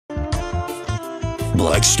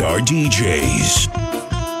Black Star DJs.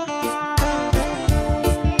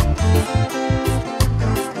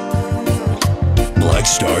 Black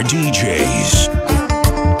Star DJs.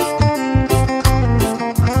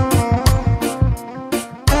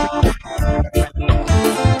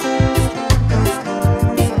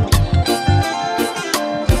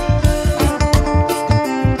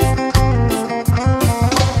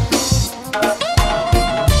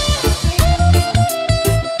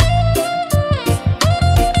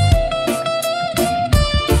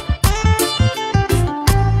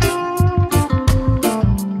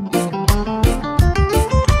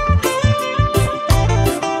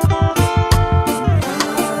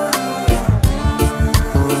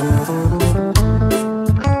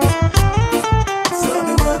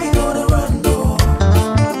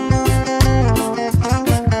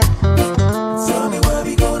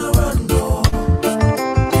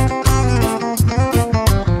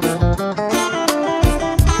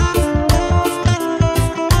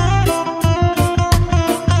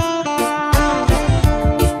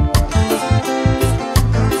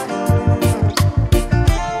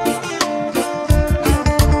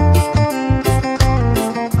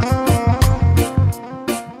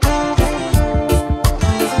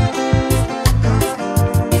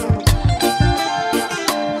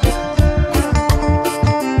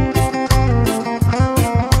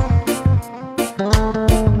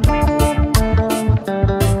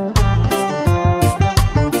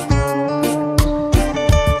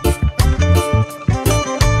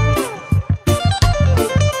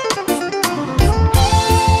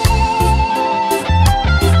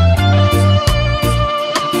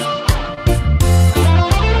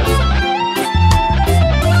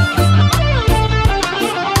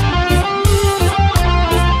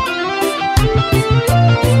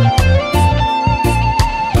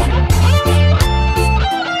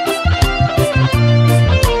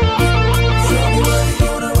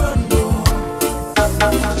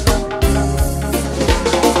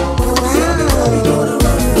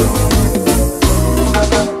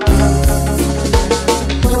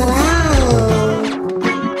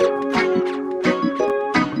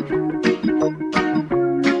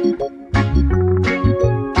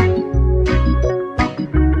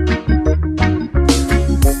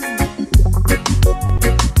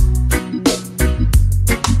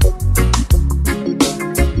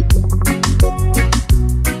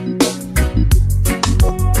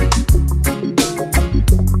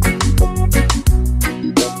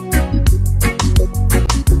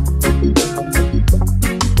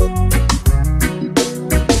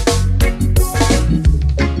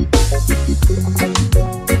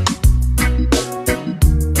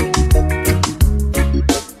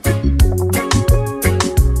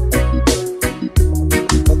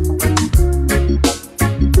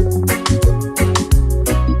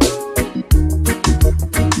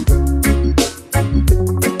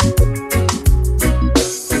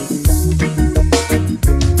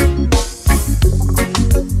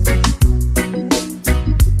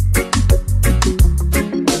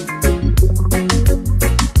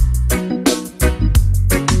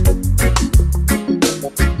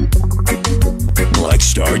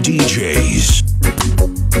 DJs.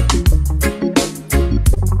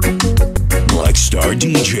 Black Star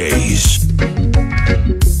DJs.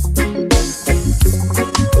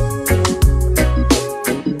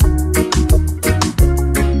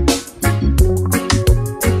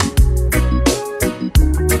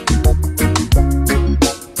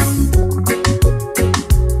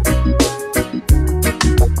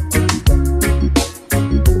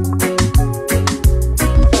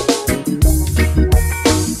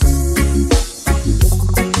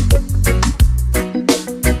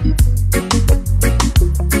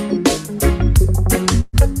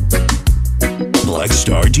 Black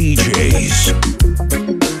Star DJs.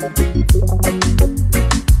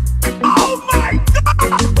 Oh my God!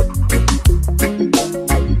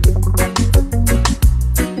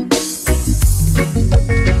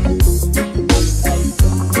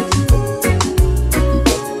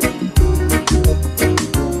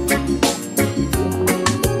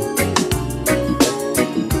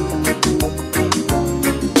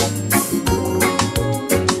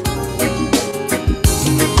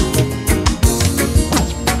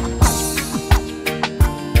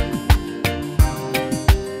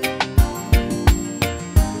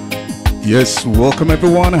 Yes, welcome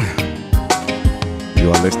everyone.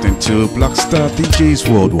 You are listening to Black Star DJ's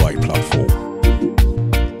worldwide platform.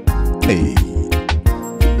 Hey.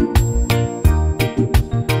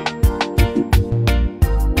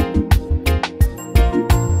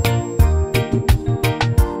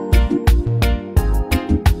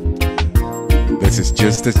 This is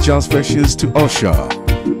just a jazz specials to Usher,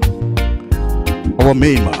 our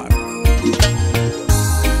main man.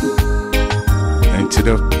 Into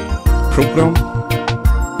the program.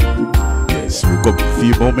 Yes, we've got a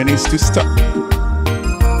few more minutes to start.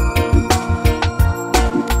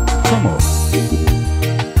 Come on.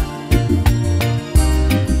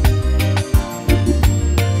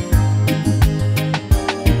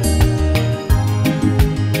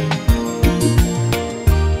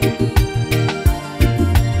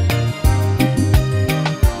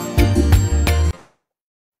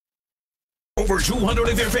 Over 200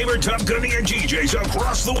 of your favorite top Ghanaian DJs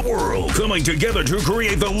across the world coming together to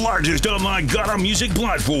create the largest online Ghana music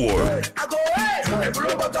platform.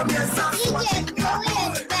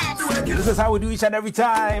 This is how we do each and every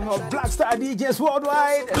time of Black Star DJs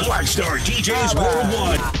Worldwide. Black Star DJs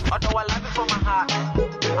Worldwide.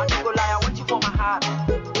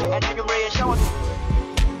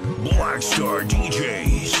 Black Star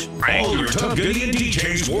DJs. All your top Ghanaian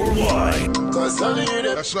DJs worldwide.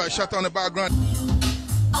 That's right, shut down the background.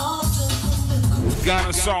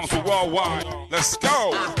 Ghana songs for worldwide. Let's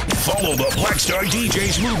go. Follow the Black Star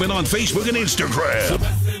DJs movement on Facebook and Instagram.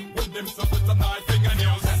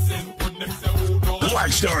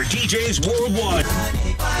 Black Star DJs worldwide.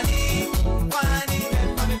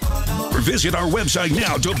 Or visit our website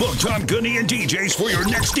now to book top Ghanaian DJs for your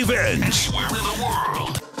next event. Anywhere in the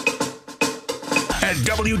world. At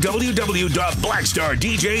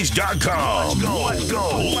www.blackstardjs.com.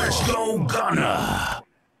 Let's go, Ghana.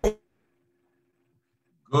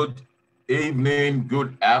 Good evening,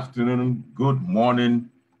 good afternoon, good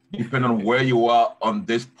morning, depending on where you are on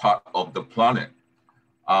this part of the planet.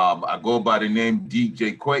 I go by the name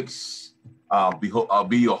DJ Quakes. I'll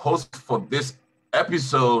be your host for this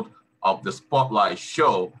episode of the Spotlight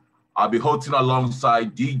Show. I'll be hosting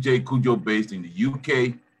alongside DJ Kujo based in the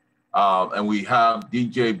UK. And we have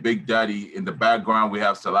DJ Big Daddy in the background. We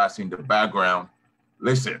have Selassie in the background.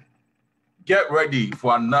 Listen, get ready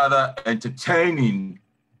for another entertaining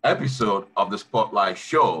episode of the Spotlight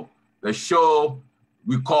Show. The show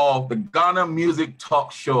we call the Ghana Music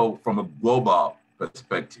Talk Show from a global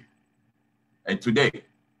perspective. And today,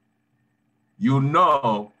 you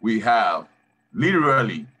know we have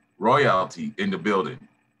literally royalty in the building.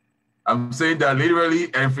 I'm saying that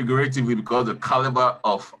literally and figuratively because of the caliber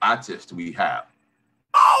of artists we have.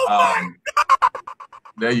 Oh my God!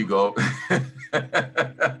 There you go.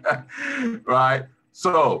 Right?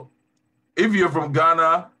 So, if you're from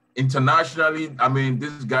Ghana, internationally, I mean,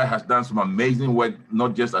 this guy has done some amazing work,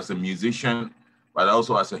 not just as a musician, but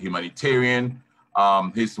also as a humanitarian.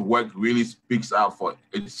 His work really speaks out for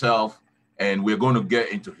itself, and we're going to get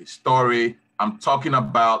into his story. I'm talking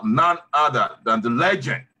about none other than the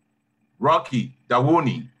legend, Rocky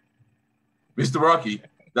Dawuni. Mr. Rocky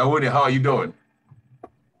Dawuni, how are you doing?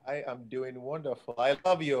 I am doing wonderful. I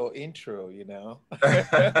love your intro, you know.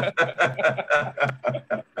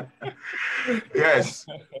 Yes.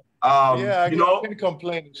 Yeah, you know, I can't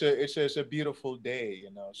complain. It's a beautiful day,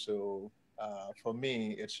 you know. So for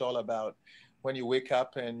me, it's all about when you wake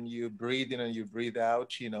up and you breathe in and you breathe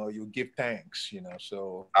out, you know, you give thanks, you know.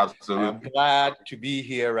 So absolutely. I'm glad to be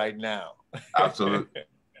here right now. Absolutely.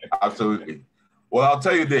 Absolutely. Well, I'll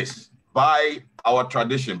tell you this. By our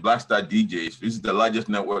tradition, Black Star DJs, this is the largest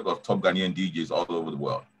network of top Ghanaian DJs all over the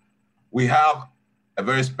world. We have a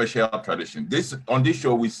very special tradition. On this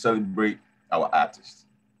show, we celebrate our artists.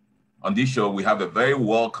 On this show, we have a very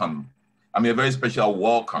special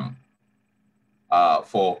welcome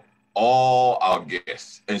for all our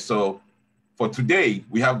guests. And so for today,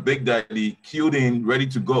 we have Big Daddy queued in, ready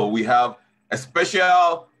to go. We have a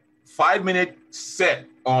special 5-minute set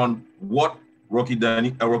on what Rocky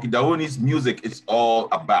Dawuni's music is all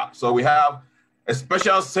about. So we have a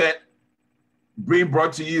special set being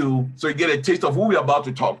brought to you so you get a taste of who we're about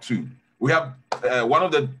to talk to. We have one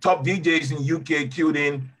of the top DJs in UK queued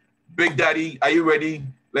in. Big Daddy, are you ready?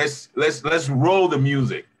 Let's roll the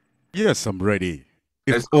music. Yes, I'm ready.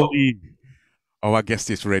 Let's If go. only our guest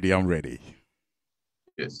is ready, I'm ready.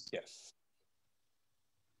 Yes. Yes.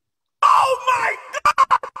 Oh my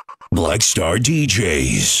God! Black Star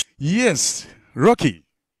DJs. Yes, Rocky,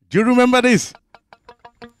 do you remember this?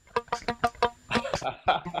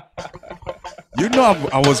 You know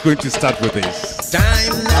I was going to start with this.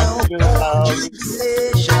 Time now,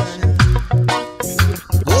 legislation.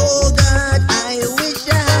 Oh God, I wish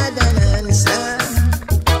I had an answer.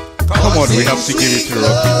 Come on, we have to give it to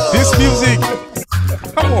Rocky. This music,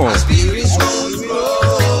 come on.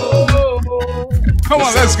 Come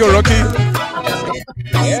on, let's go, Rocky.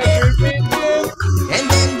 And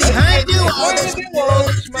then behind you all the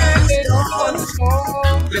smoke,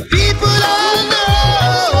 the people all know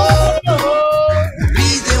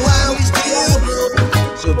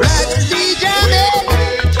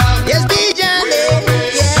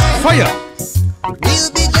fire.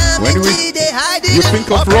 When you think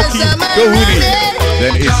of Rocky Dawuni,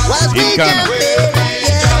 then it's in Ghana.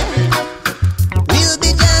 We'll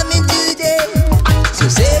be jamming today. So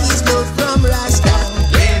say it's love from Rasta.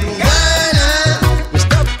 In Ghana, we're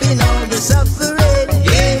stopping all the suffering.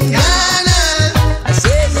 In Ghana, I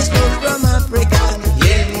say it's love from Africa.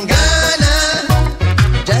 In Ghana,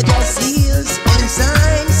 Jaja seals and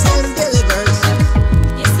signs and delivers.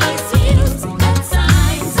 Yes, he seals and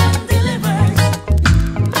signs and delivers.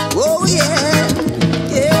 Oh yeah,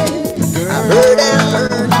 yeah. I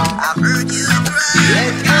heard you cry.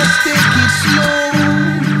 Let us take it slow.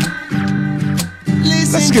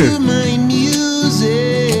 Listen That's to good. my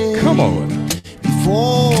music. Come on.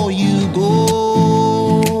 Before you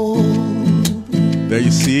go. There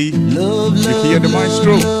you see. Love, You hear the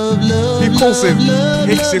maestro. He calls it,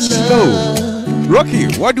 takes it slow. Rocky,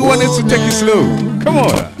 why do you want it to take it slow? Come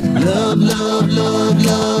on.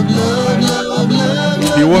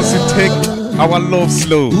 He wants to take our love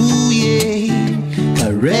slow. Ooh, yeah.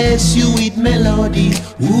 Caress you with melody.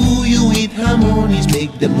 Ooh, you with harmonies.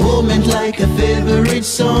 Make the moment like a favorite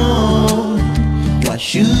song. Why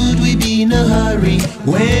should we be in a hurry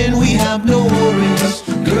when we have no worries?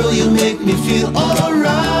 Girl, you make me feel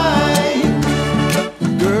alright.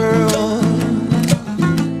 Girl,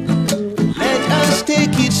 let us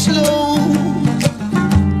take it slow.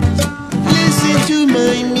 Listen to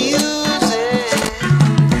my music.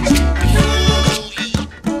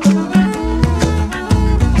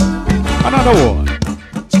 Another one.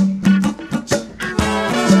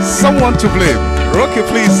 Someone to blame. Rocky,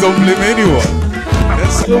 please don't blame anyone.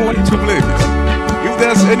 There's no one to blame. If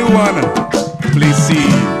there's anyone, please see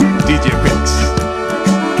DJ Pix.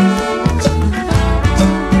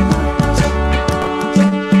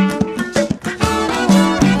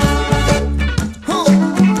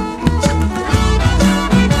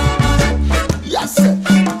 Yes, sir.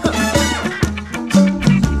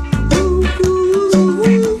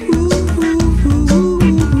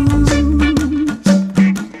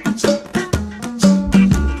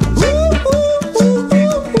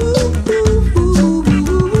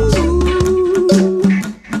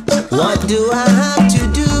 What do I have to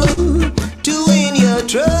do to win your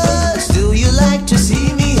trust? Do you like to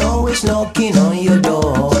see me always knocking on your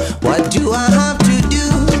door? What do I have to do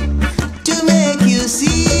to make you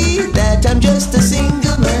see that I'm just a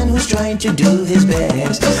single man who's trying to do his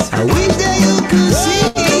best? I wish that you could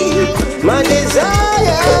see my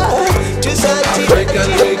desire to satisfy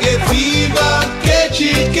African reggae fever. Catch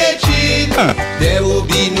it, catch it. There will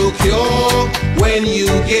be no cure when you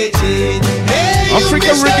get it. Hey,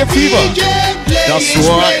 African reggae fever. That's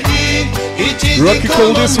why Rocky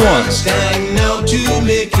called this one. It's time now to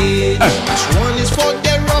make it. This one is for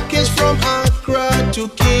the rockers from Accra to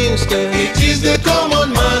Kingston. It is the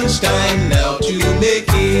common man's time now to make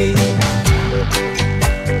it.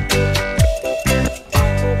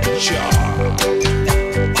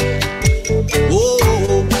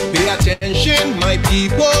 Oh, pay attention, my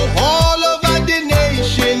people, all over the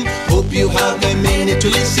nation. Hope you have a minute to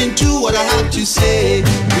listen to what I have to say.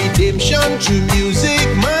 Redemption through music,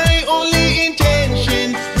 my only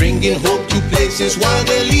intention. Bringing hope to places while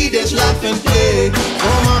the leaders laugh and play.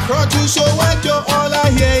 From Accra to Soweto, all I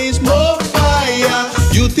hear is more fire.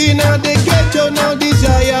 Youth in the ghetto now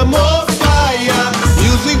desire more fire.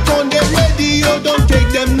 Music on the radio, don't take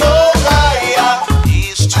them no higher.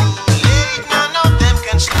 It's too late, none of them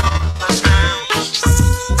can stop us now.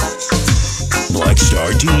 Black Star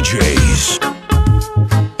DJs.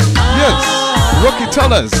 Yes, Rocky,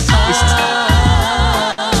 tell us.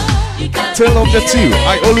 Tale of the two.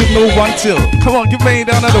 I only know one tale. Come on, give me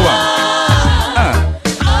another one.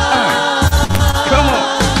 Come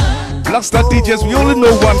on. Black Star DJs, we only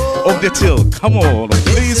know one of the tale. Come on,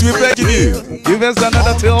 please, we're begging you. Give us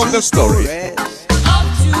another tale of the story.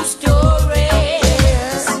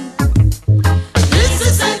 This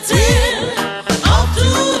is a tale of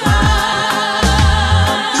two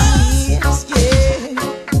lives.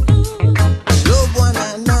 Love one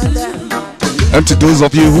another. And to those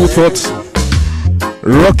of you who thought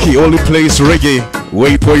Rocky only plays reggae,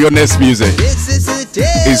 wait for your next music. This is a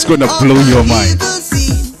tale It's gonna blow your mind.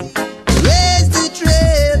 Where's the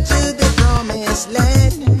trail to the promised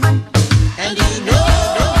land? And you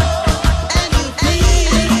know, and you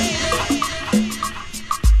feel.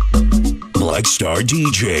 Black Star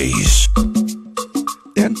DJs.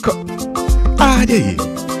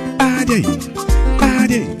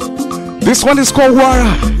 This one is called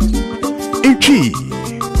Wara. Ichi.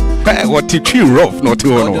 What Tichi rough, not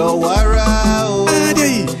to honor.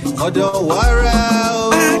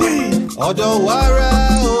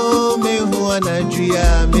 Odowara, me who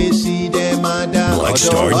anadria, me Black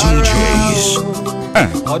Star DJs.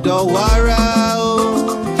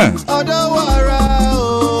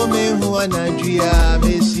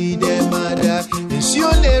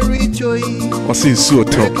 What's in so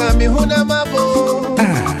top?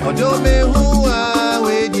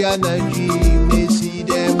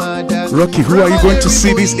 Rocky, who are you going to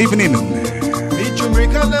see this evening?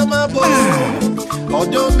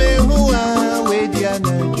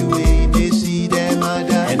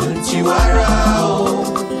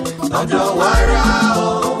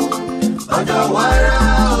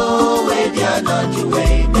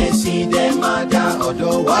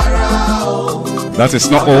 That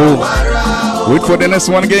is not all. Wait for the next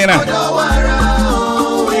one again.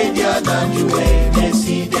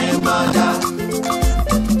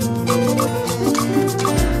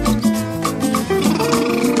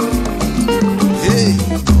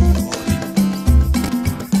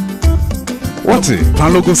 What's it?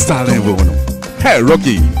 Palogo style level. Hey,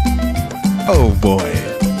 Rocky. Oh boy.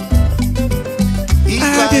 If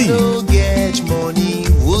I don't get money,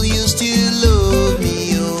 will you still love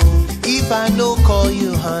me? Oh? If I don't call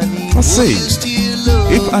you honey, will you still love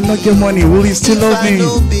me? If I don't get money, will you still love me? If I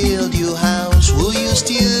don't build your house, will you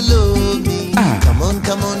still love me?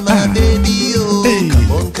 Come on, my baby, oh. Hey.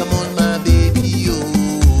 Come on, my baby,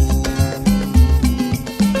 oh.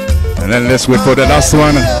 And then let's wait for the last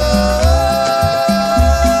one.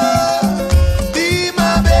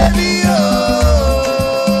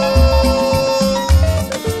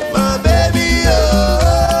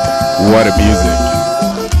 What a music.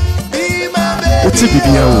 What's it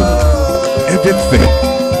video? Everything.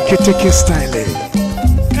 Keteke style.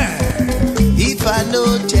 If I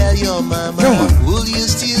don't tell your mama, will you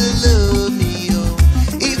still love me? Oh?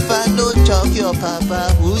 If I don't talk your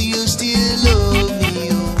papa, will you still love me?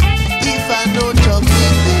 Oh? If I don't talk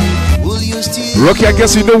your baby, will you still Rocky, I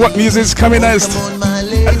guess you know what music is coming next.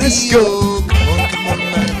 Let's go.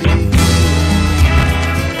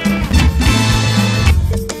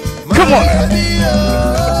 Come on.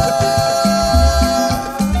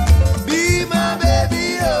 Be my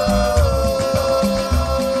baby, oh.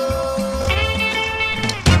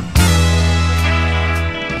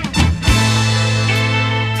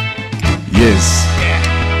 Yes.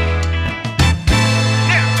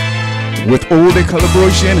 With all the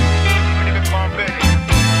collaboration.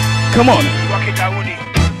 Come on. Rocky Dawuni.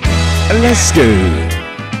 Let's go.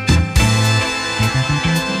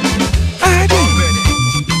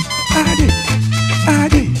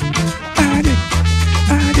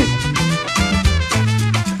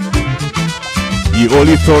 You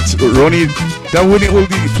only thought Ronnie Dawuni will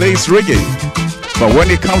be plays reggae, but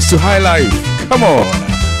when it comes to high life, come on,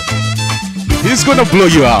 he's gonna blow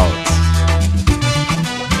you out.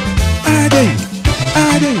 Ade,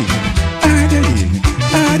 Ade, Ade,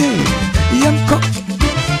 Ade, Yanko.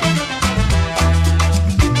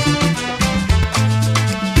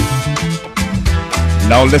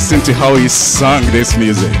 Now listen to how he sang this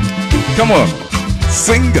music. Come on,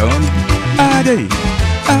 sing on. Ade,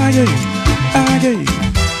 Ade. Ade,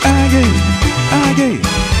 Ade, Ade.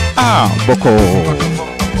 Boko.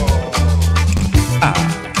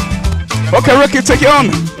 Okay, Rocky, take it on.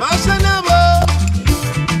 Masanabo,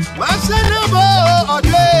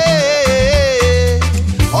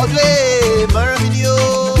 Odle, Maraminio.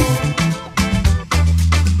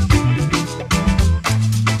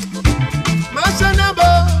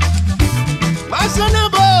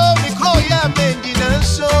 Masanabo, Mikoya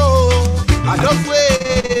Mendinanso. I don't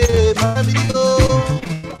wait, Maraminio.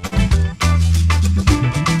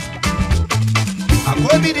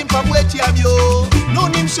 Akwebidi mpamweti amyo. No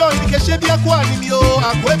nimsho nikeshebia kwa nimyo.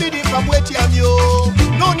 Akwebidi mpamweti amyo.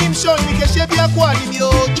 No nimsho nikeshebia kwa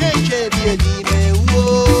nimyo. Cheche biedime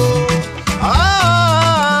uo.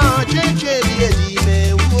 Cheche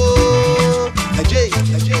biedime uo. Ajay.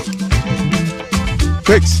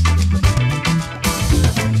 Fix.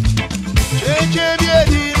 Cheche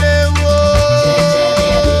biedime uo.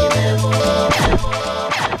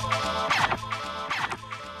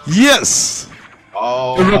 Yes.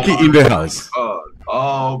 Oh, Rocky in the house.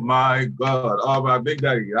 Oh my God! Oh my big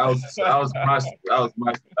daddy! That was massive. That was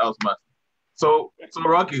massive. So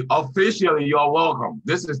Rocky, officially, you're welcome.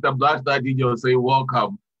 This is the Black Star DJ say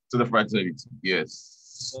welcome to the fraternity.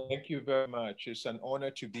 Yes. Thank you very much. It's an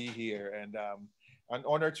honor to be here, and an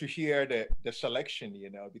honor to hear the selection.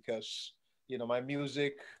 Because my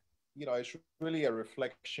music, it's really a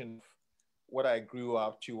reflection of what I grew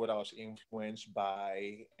up to, what I was influenced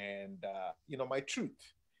by, and my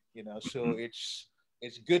truth. So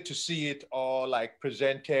it's good to see it all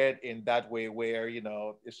presented in that way where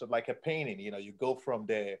it's like a painting. You go from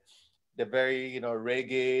the the very,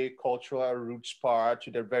 reggae cultural roots part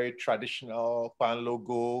to the very traditional pan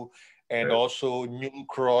logo, and also new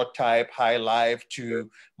craw type high life to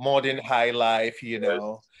modern high life, and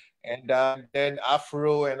then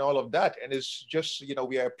Afro and all of that. And it's just,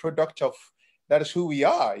 we are a product of, that is who we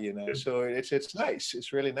are, so it's nice.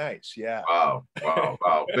 It's really nice. Yeah. Wow.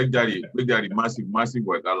 Big Daddy, massive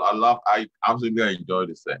work. I absolutely enjoy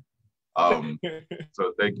the set.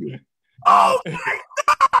 So thank you.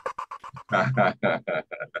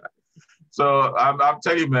 So I'm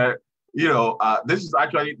telling you, man, this is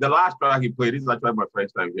actually the last track he played. This is actually my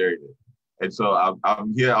first time hearing it. And so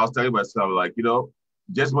I'm here, I was telling myself, like,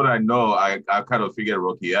 just what I know, I kind of figured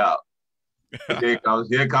Rocky out. Here comes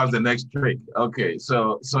the next trick. Okay,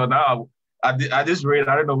 so now at this rate,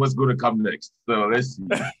 I don't know what's going to come next. So let's see.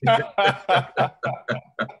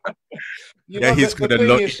 He's got a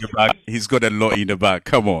lot in the back. He's got a lot in the back.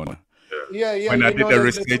 Come on. Yeah. When I did the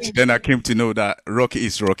research, then I came to know that Rocky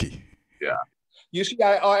is Rocky. Yeah. You see,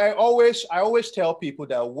 I always tell people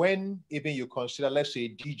that when even you consider, let's say,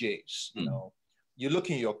 DJs, you look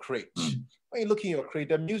in your crate. When you look in your crate,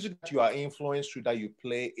 the music that you are influenced with, that you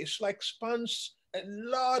play, it's like spans a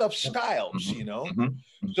lot of styles,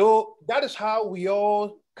 So that is how we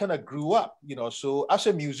all kind of grew up, So as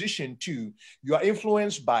a musician too, you are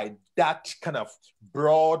influenced by that kind of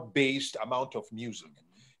broad-based amount of music.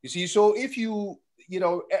 You see, so if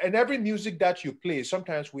and every music that you play,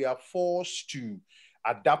 sometimes we are forced to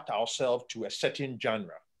adapt ourselves to a certain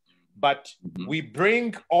genre, but we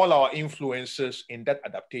bring all our influences in that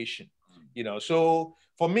adaptation. So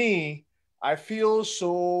for me, I feel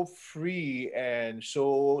so free and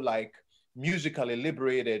so like musically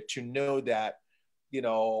liberated to know that,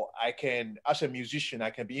 I can, as a musician,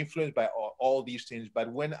 I can be influenced by all these things. But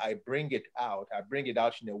when I bring it out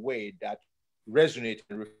in a way that resonates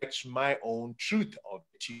and reflects my own truth of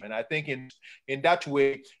it. And I think in that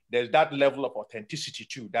way, there's that level of authenticity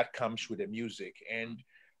too that comes with the music. And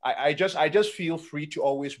I just feel free to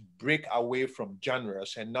always break away from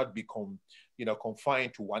genres and not become,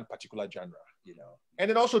 confined to one particular genre, and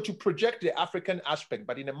then also to project the African aspect,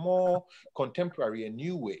 but in a more contemporary and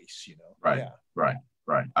new ways, Right, yeah. right,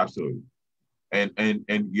 absolutely. And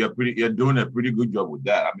you're doing a pretty good job with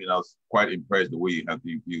that. I mean, I was quite impressed the way you have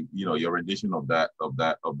your rendition of that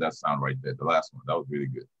sound right there, the last one. That was really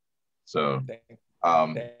good. So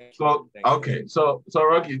so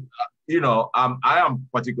Rocky, I am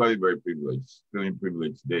particularly very privileged, feeling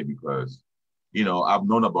privileged today because, I've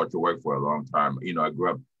known about your work for a long time. I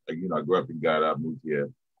grew up in Ghana, moved here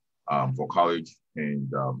for college and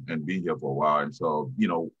being here for a while. And so,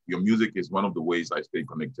 your music is one of the ways I stay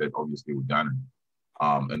connected, obviously, with Ghana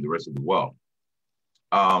and the rest of the world.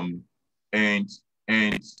 And I've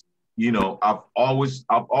always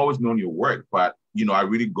known your work, but I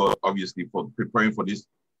really got, obviously, for preparing for this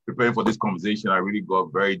conversation, I really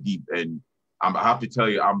got very deep, and I have to tell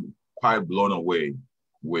you, I'm quite blown away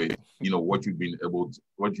with what you've been able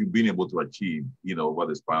to achieve over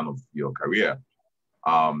the span of your career.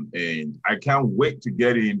 And I can't wait to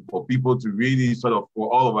get in for people to really for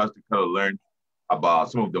all of us to kind of learn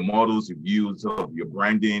about some of the models you've used, some of your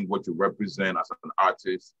branding, what you represent as an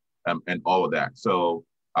artist, and all of that. So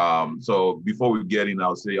before we get in, I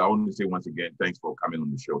want to say once again, thanks for coming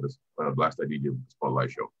on the show, this Blaster DJ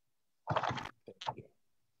Spotlight Show.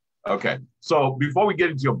 Okay, so before we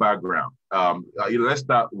get into your background, let's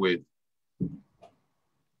start with, I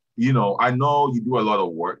know you do a lot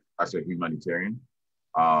of work as a humanitarian,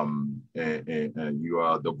 and you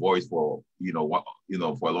are the voice for,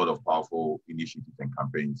 for a lot of powerful initiatives and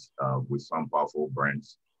campaigns with some powerful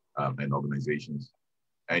brands and organizations.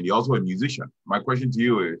 And you're also a musician. My question to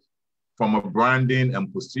you is, from a branding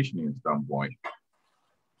and positioning standpoint,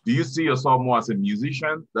 do you see yourself more as a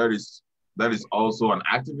musician that is also an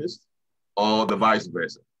activist, or the vice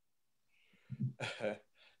versa?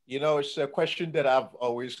 It's a question that I've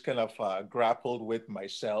always kind of grappled with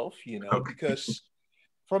myself, because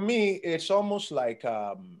for me, it's almost like,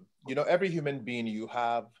 every human being, you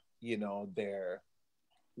have,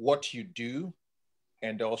 what you do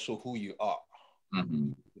and also who you are.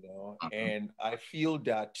 And I feel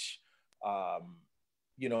that,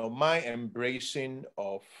 my embracing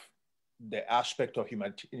of the aspect of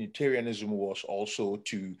humanitarianism was also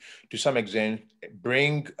to some extent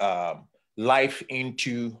bring life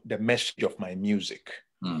into the message of my music.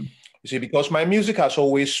 You see, because my music has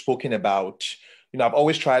always spoken about, I've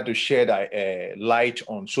always tried to shed light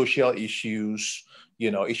on social issues,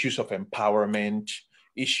 issues of empowerment,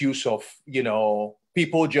 issues of,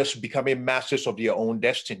 people just becoming masters of their own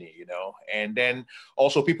destiny, and then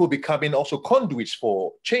also people becoming also conduits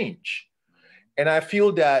for change. And I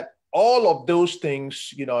feel that all of those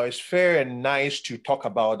things, you know, it's fair and nice to talk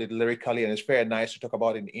about it lyrically, and it's fair and nice to talk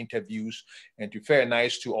about it in interviews, and it's fair and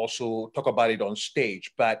nice to also talk about it on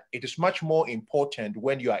stage. But it is much more important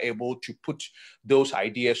when you are able to put those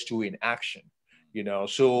ideas to in action, you know.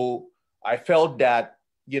 So I felt that,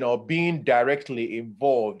 you know, being directly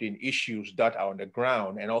involved in issues that are on the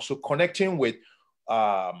ground and also connecting with,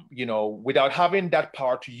 you know, without having that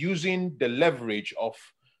power, to using the leverage of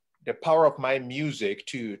the power of my music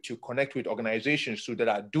to connect with organizations so that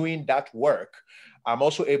are doing that work, I'm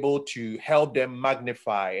also able to help them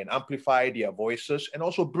magnify and amplify their voices, and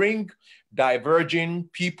also bring diverging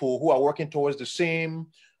people who are working towards the same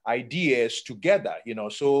ideas together, you know.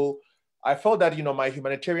 So I felt that, you know, my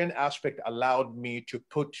humanitarian aspect allowed me to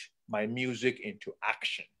put my music into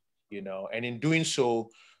action, you know, and in doing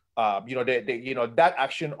so, you know, you know, that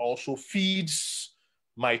action also feeds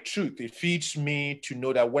my truth. It feeds me to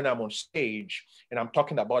know that when I'm on stage and I'm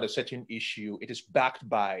talking about a certain issue, it is backed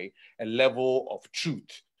by a level of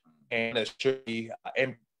truth and necessarily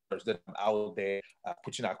emphasis that I'm out there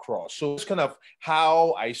putting across. So it's kind of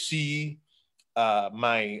how I see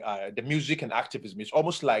the music and activism. Is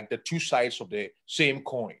almost like the two sides of the same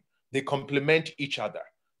coin. They complement each other.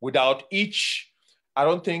 Without each, I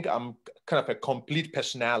don't think I'm kind of a complete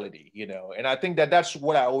personality, you know. And I think that that's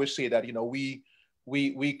what I always say, that, you know, we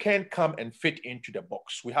can't come and fit into the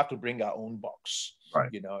box. We have to bring our own box, right,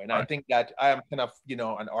 you know. And I think that I am kind of, you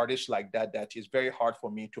know, an artist like that, that is very hard for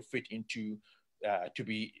me to fit into, to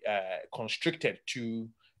be constricted to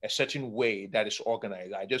a certain way that is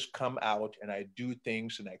organized. I just come out and I do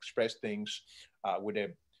things and I express things with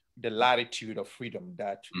the latitude of freedom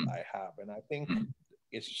that I have. And I think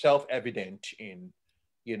it's self-evident in,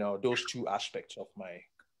 you know, those two aspects of my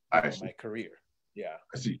my career. Yeah.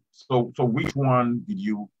 I see. So which one did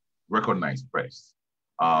you recognize first?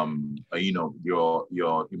 You know, your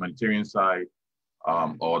humanitarian side,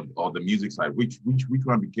 or the music side? Which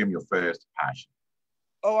one became your first passion?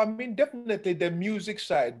 Oh, I mean, definitely the music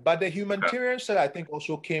side, but the humanitarian side, I think,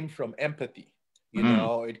 also came from empathy. You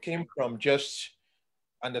know, it came from just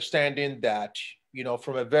understanding that, you know,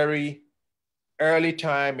 from a very early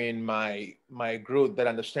time in my growth, that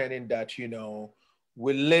understanding that, you know,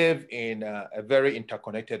 we live in a very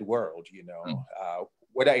interconnected world, you know,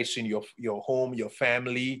 whether it's in your home, your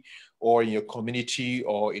family, or in your community,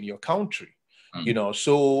 or in your country, you know.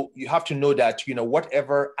 So you have to know that, you know,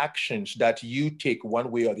 whatever actions that you take one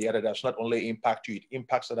way or the other, does not only impact you, it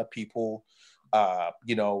impacts other people,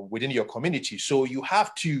 you know, within your community. So you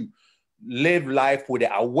have to live life with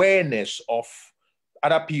the awareness of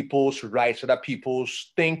other people's rights, other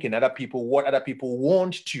people's thinking, other people, what other people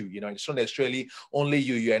want to, you know. It's not necessarily only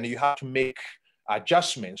you, and you have to make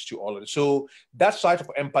adjustments to all of it. So that side of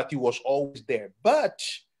empathy was always there. But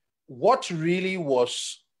what really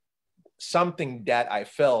was something that I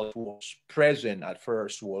felt was present at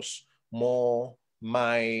first was more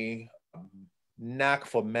my knack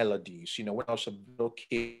for melodies. You know, when I was a little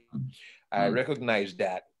kid, I recognized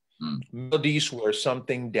that melodies were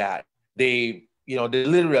something that they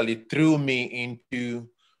literally threw me into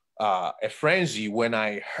a frenzy when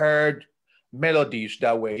I heard melodies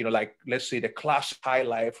that were, you know, like, let's say the class high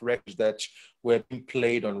life records that were being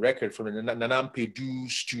played on record, from the Nanampe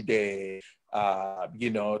Doos to the, you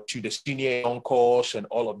know, to the senior encores and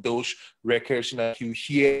all of those records. You know, you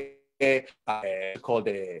hear called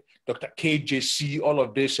the Dr. KJC, all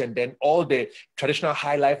of this, and then all the traditional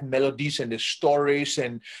high life melodies and the stories.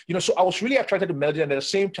 And, you know, so I was really attracted to melody, and at the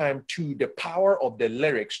same time to the power of the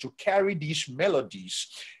lyrics to carry these melodies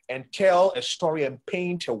and tell a story and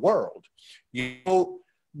paint a world. You know,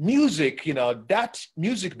 music, you know, that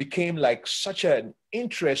music became like such an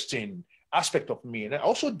interesting aspect of me. And I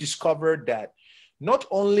also discovered that not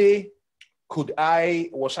only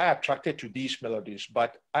was I attracted to these melodies,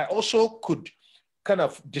 but I also could kind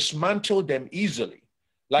of dismantle them easily.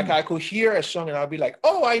 Like I could hear a song and I'll be like,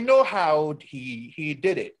 oh, I know how he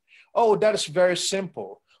did it. Oh, that is very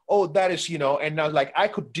simple. Oh, that is, you know, and I was like, I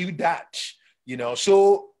could do that, you know.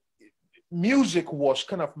 So music was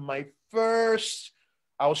kind of my first,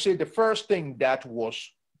 I would say the first thing that was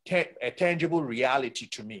a tangible reality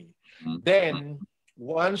to me. Then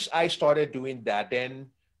once I started doing that, then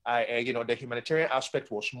you know, the humanitarian aspect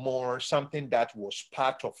was more something that was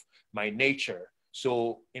part of my nature.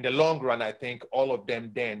 So in the long run, I think all of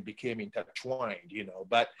them then became intertwined, you know.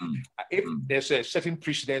 But if there's a certain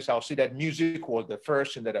precedence, I'll say that music was the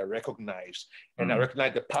first thing that I recognized. And I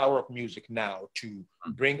recognize the power of music now to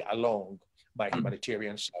bring along my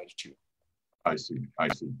humanitarian side too. I see.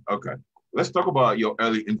 Okay. Let's talk about your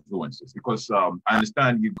early influences, because I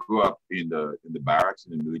understand you grew up in the barracks,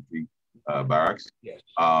 in the military. barracks. Yes.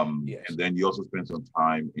 Yes. And then you also spent some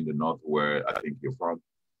time in the north, where I think you're from.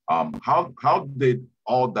 How did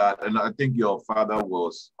all that? And I think your father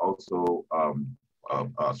was also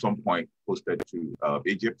at some point posted to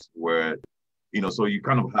Egypt, where so you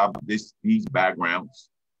kind of have these backgrounds.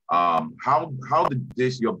 How did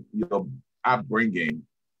this your upbringing,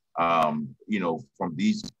 from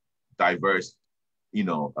these diverse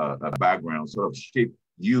backgrounds sort of shape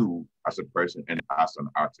you as a person and as an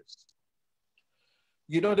artist?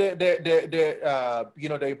 The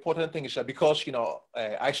important thing is that because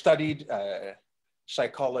I studied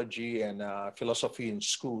psychology and philosophy in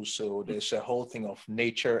school, so there's a whole thing of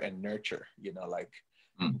nature and nurture.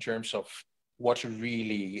 In terms of what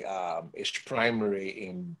really is primary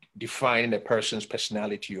in defining a person's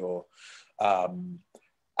personality, or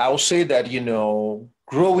I'll say that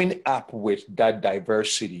growing up with that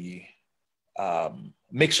diversity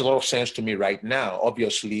makes a lot of sense to me right now.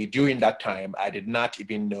 Obviously, during that time, I did not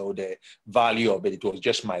even know the value of it. It was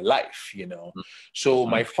just my life, So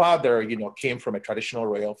my father, came from a traditional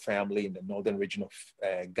royal family in the northern region of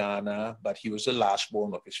Ghana, but he was the last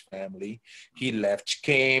born of his family. He left,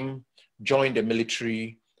 came, joined the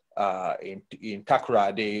military in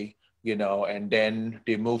Takoradi, and then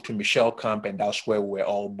they moved to Michelle Camp, and that's where we were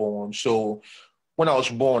all born. So when I was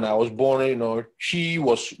born, she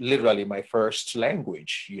was literally my first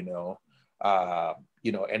language, and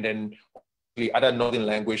then the other northern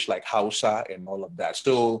language like Hausa and all of that.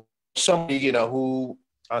 So somebody, who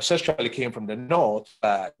ancestrally came from the north,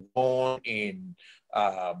 born in,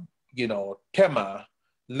 Tema,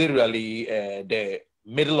 literally the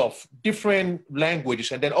middle of different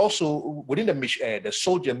languages, and then also within the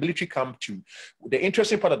military camp too. The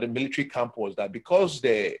interesting part of the military camp was that because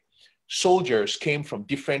the soldiers came from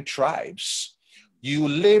different tribes, you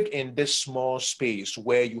lived in this small space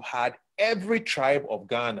where you had every tribe of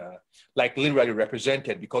Ghana, like literally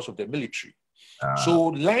represented because of the military. So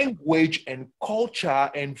language and culture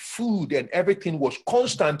and food and everything was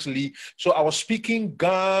constantly. So I was speaking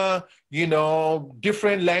Ga,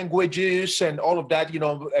 different languages and all of that.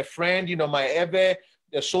 A friend,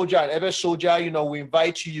 a soldier, and every soldier, we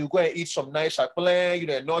invite you, go and eat some nice akpele,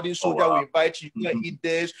 a northern soldier, we invite you, you go and eat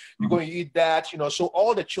this, you go and eat that, So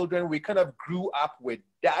all the children, we kind of grew up with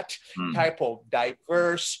that type of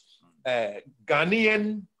diverse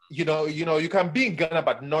Ghanaian, you can be in Ghana,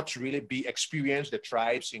 but not really experience the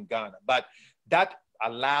tribes in Ghana. But that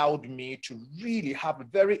allowed me to really have a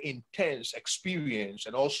very intense experience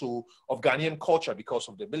and also of Ghanaian culture because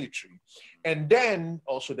of the military. And then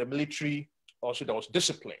also the military, also there was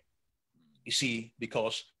discipline, you see,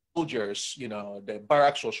 because soldiers, the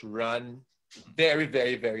barracks was run very,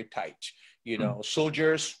 very, very tight.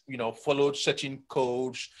 Soldiers, followed certain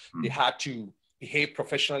codes. They had to behave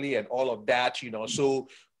professionally and all of that, So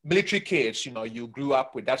military kids, you grew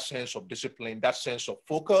up with that sense of discipline, that sense of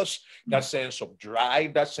focus, that sense of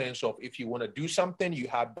drive, that sense of if you want to do something, you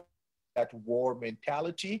have that war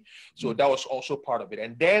mentality. So that was also part of it.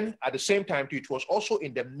 And then at the same time, it was also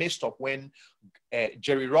in the midst of when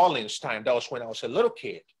Jerry Rawlings' time, that was when I was a little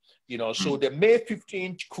kid, so the May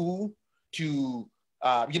 15th coup to,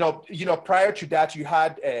 prior to that, you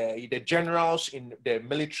had the generals in the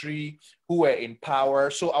military who were in power.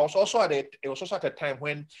 So I was also it was also at a time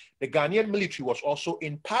when the Ghanaian military was also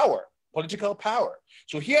in power, political power.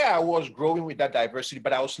 So here I was growing with that diversity,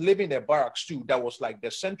 but I was living in a barracks too. That was like the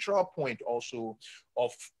central point also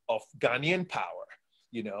of Ghanaian power,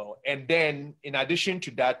 And then in addition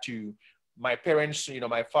to that too, my parents,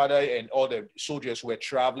 my father and all the soldiers were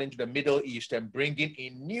traveling to the Middle East and bringing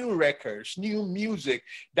in new records, new music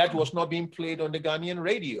that was not being played on the Ghanaian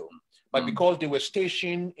radio. But because they were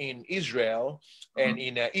stationed in Israel and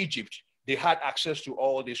in Egypt, they had access to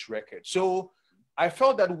all these records. So I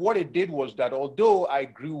felt that what it did was that although I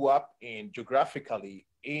grew up geographically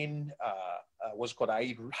in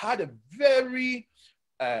I had a very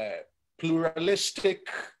pluralistic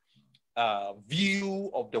view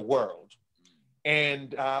of the world.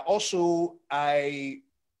 And also, I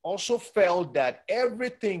also felt that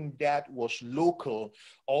everything that was local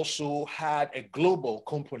also had a global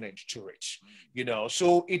component to it,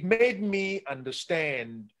 So it made me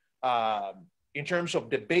understand in terms of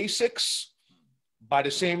the basics, but at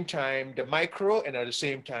the same time, the micro, and at the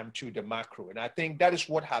same time, too, the macro. And I think that is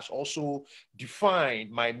what has also defined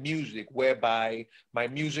my music, whereby my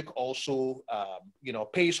music also,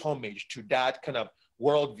 pays homage to that kind of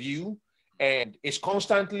worldview. And it's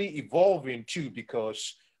constantly evolving too,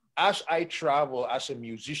 because as I travel as a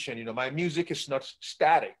musician, my music is not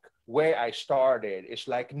static. Where I started, it's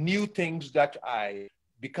like new things that I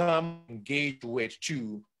become engaged with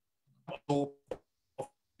too.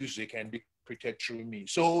 music and be created through me.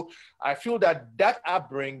 So I feel that that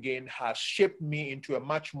upbringing has shaped me into a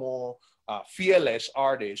much more fearless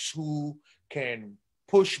artist who can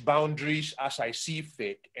push boundaries as I see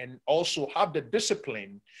fit, and also have the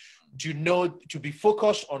discipline to know, to be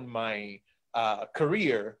focused on my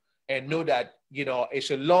career, and know that, you know,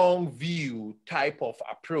 it's a long view type of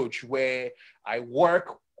approach where I work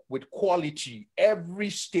with quality every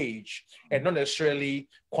stage and not necessarily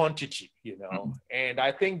quantity, you know. And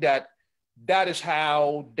I think that that is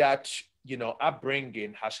how that, you know,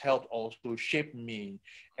 upbringing has helped also shape me,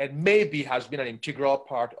 and maybe has been an integral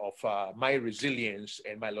part of my resilience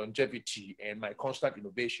and my longevity and my constant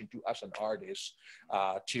innovation too as an artist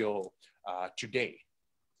till today.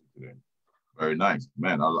 Very nice,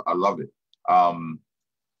 man. I love it.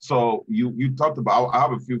 So you talked about, I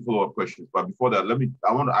have a few follow-up questions, but before that,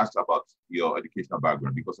 I want to ask about your educational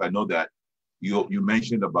background, because I know that you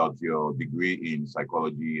mentioned about your degree in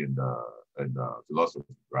psychology and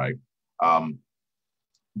philosophy, right?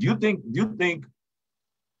 Do you think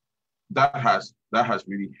that has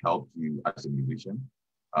really helped you as a musician?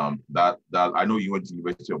 That I know you went to the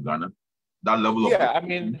University of Ghana. That level of I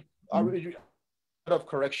mean, a lot of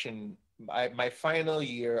correction. My final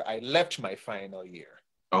year, I left my final year.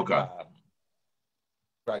 Okay.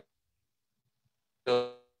 Right.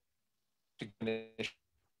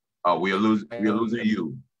 Oh, we're losing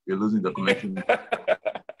you. You're losing the connection.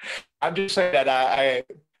 I'm just saying that I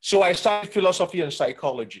studied philosophy and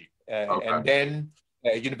psychology, Okay. and then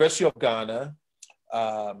University of Ghana.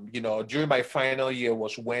 You know, during my final year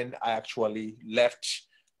was when I actually left,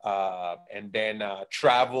 and then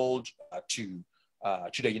traveled to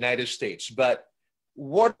the United States. But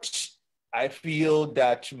what I feel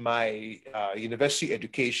that my university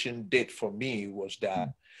education did for me was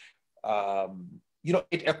that, you know,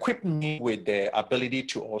 it equipped me with the ability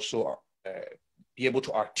to also be able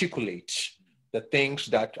to articulate the things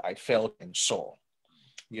that I felt and saw,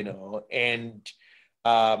 you know, and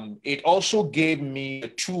it also gave me the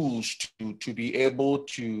tools to be able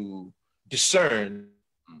to discern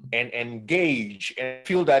and engage, and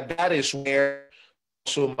feel that that is where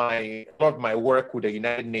also a lot of my work with the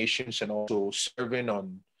United Nations, and also serving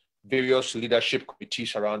on various leadership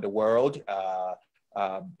committees around the world,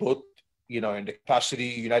 both, you know, in the capacity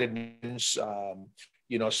United Nations,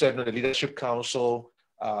 you know, serving on the Leadership Council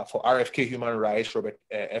for RFK Human Rights, Robert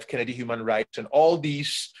F. Kennedy Human Rights, and all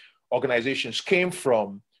these organizations came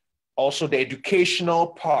from also the educational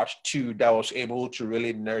part too that I was able to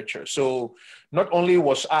really nurture. So not only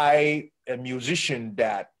was I a musician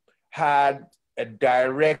that had a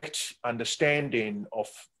direct understanding of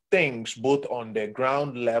things both on the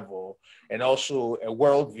ground level and also a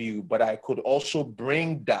worldview, but I could also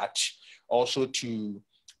bring that also to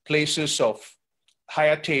places of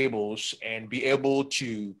higher tables and be able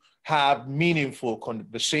to have meaningful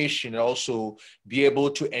conversation, and also be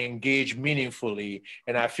able to engage meaningfully.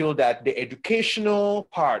 And I feel that the educational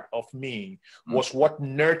part of me was what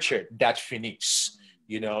nurtured that finesse,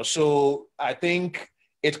 you know. So I think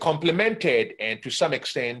it complemented and to some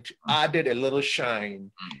extent added a little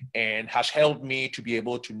shine, and has helped me to be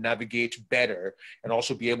able to navigate better, and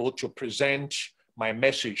also be able to present my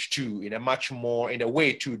message too in a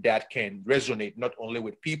way too that can resonate not only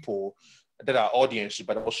with people that are audiences,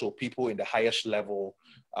 but also people in the highest level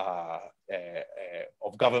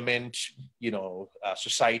of government, you know,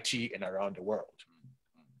 society, and around the world.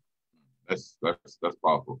 That's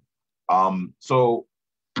powerful. So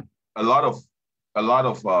a lot of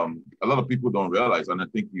people don't realize, and I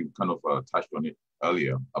think you kind of touched on it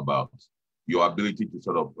earlier, about your ability to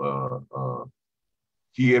sort of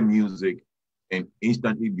hear music and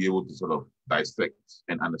instantly be able to sort of dissect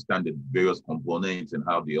and understand the various components and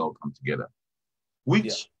how they all come together,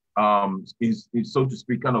 which is so to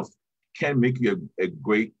speak kind of can make you a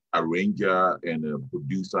great arranger and a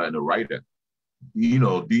producer and a writer. You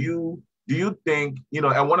know, do you think, you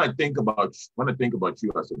know, and when I think about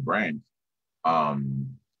you as a brand,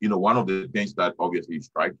 you know, one of the things that obviously is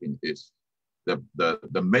striking is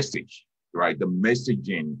the message, right? The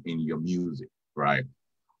messaging in your music, right?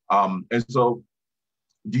 And so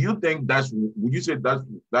do you think would you say that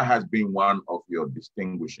has been one of your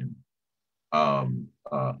distinguishing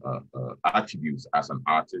attributes as an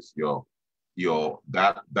artist,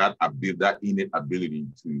 that innate ability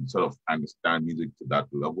to sort of understand music to that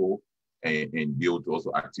level, and be able to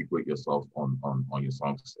also articulate yourself on your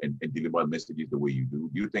songs and deliver messages the way you do?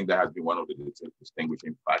 Do you think that has been one of the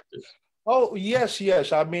distinguishing factors? Oh, yes.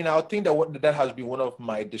 I mean, I think that has been one of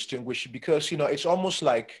my distinguishing, because, you know, it's almost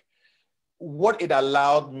like what it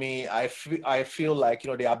allowed me, I feel like,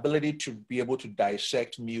 you know, the ability to be able to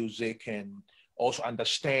dissect music and also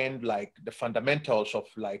understand like the fundamentals of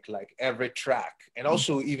like every track, and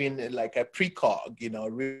also even like a precog, you know,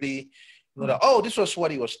 really, you know, oh, this was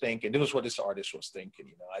what he was thinking. This was what this artist was thinking.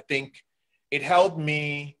 You know, I think it helped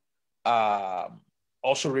me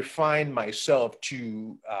also refine myself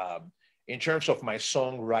to, in terms of my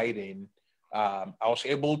songwriting, I was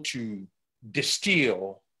able to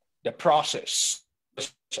distill the process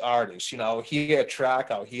as artist. You know, I'll hear a track,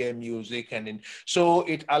 I'll hear music, and then, so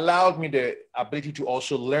it allowed me the ability to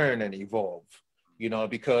also learn and evolve, you know,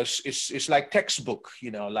 because it's like textbook,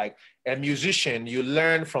 you know, like a musician, you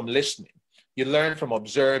learn from listening. You learn from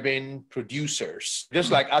observing producers.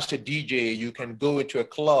 Just like as a DJ, you can go into a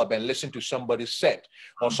club and listen to somebody's set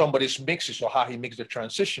or somebody's mixes, or how he makes the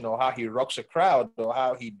transition, or how he rocks a crowd, or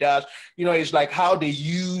how he does. You know, it's like how they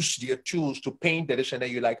use their tools to paint this, and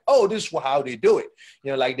then you're like, oh, this is how they do it.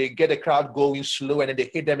 You know, like they get the crowd going slow, and then they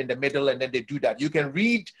hit them in the middle, and then they do that. You can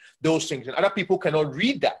read those things, and other people cannot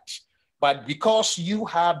read that. But because you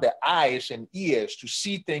have the eyes and ears to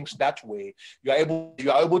see things that way, you are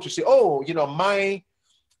able to say, oh, you know,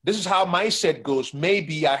 this is how my set goes.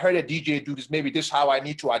 Maybe I heard a DJ do this. Maybe this is how I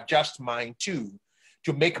need to adjust mine too,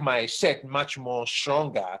 to make my set much more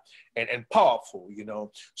stronger and powerful, you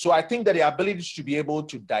know. So I think that the ability to be able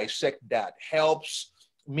to dissect that helps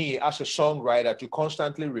me as a songwriter to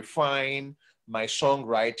constantly refine my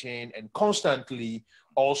songwriting, and constantly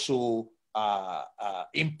also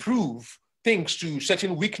improve things to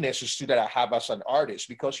certain weaknesses too that I have as an artist,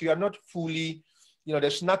 because you are not fully, you know,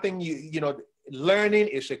 there's nothing, you know, learning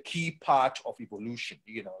is a key part of evolution,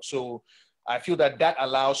 you know. So I feel that that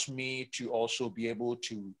allows me to also be able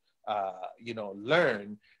to, you know,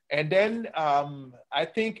 learn. And then I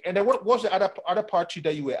think, and then what was the other part too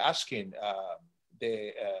that you were asking?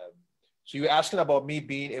 So you were asking about me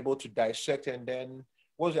being able to dissect, and then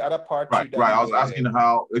what was the other part? Right. I was asking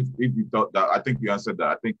how, if you thought that, I think you answered that.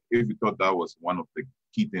 I think if you thought that was one of the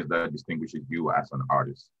key things that distinguishes you as an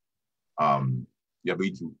artist, your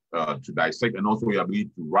ability to dissect, and also your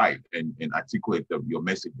ability to write and articulate your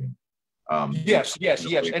messaging. Yes.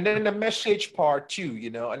 And then the message part too,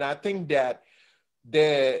 you know, and I think that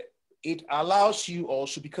it allows you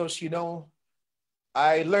also, because, you know,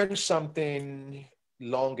 I learned something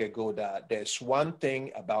long ago that there's one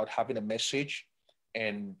thing about having a message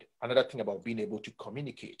and another thing about being able to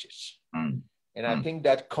communicate it. And I think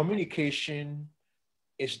that communication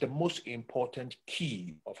is the most important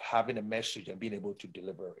key of having a message and being able to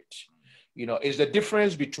deliver it. You know, it's the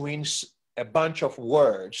difference between a bunch of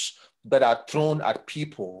words that are thrown at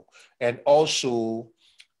people, and also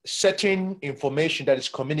certain information that is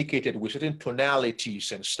communicated with certain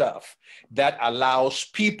tonalities and stuff that allows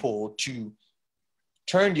people to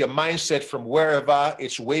turn their mindset from wherever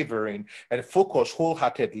it's wavering and focus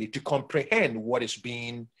wholeheartedly to comprehend what is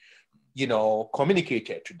being, you know,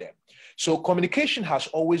 communicated to them. So communication has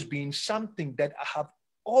always been something that I have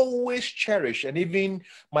always cherished. And even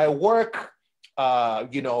my work,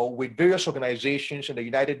 you know, with various organizations and the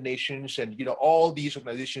United Nations and, you know, all these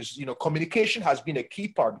organizations, you know, communication has been a key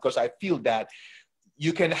part, because I feel that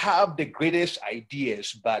you can have the greatest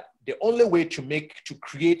ideas, but the only way to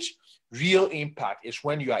create real impact is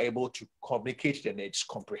when you are able to communicate and it's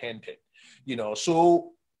comprehended, you know.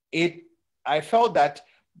 So I felt that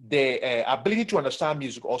the ability to understand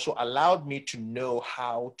music also allowed me to know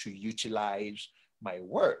how to utilize my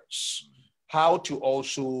words, how to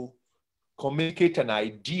also communicate an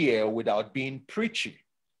idea without being preachy.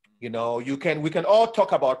 You know, we can all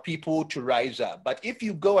talk about people to rise up, but if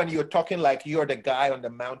you go and you're talking like you're the guy on the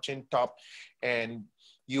mountaintop, and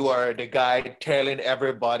you are the guy telling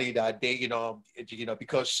everybody that they, you know,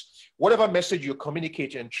 because whatever message you're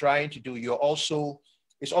communicating and trying to do,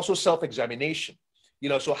 it's also self-examination. You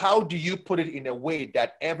know, so how do you put it in a way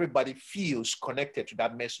that everybody feels connected to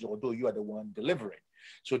that message, although you are the one delivering?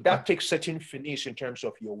 So that takes certain finesse in terms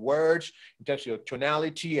of your words, in terms of your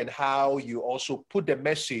tonality, and how you also put the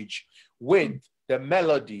message with the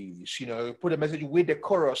melodies, you know, put the message with the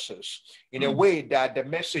choruses in a way that the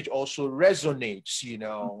message also resonates, you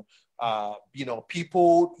know.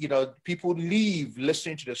 People leave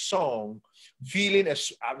listening to the song feeling an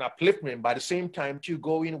upliftment, by the same time to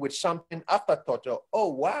go in with something afterthought of, oh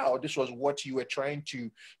wow, this was what you were trying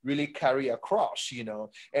to really carry across, you know.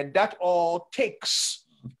 And that all takes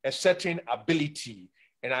a certain ability,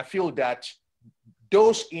 and I feel that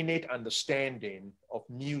those innate understanding of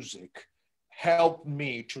music helped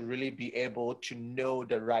me to really be able to know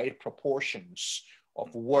the right proportions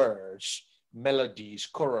of words, melodies,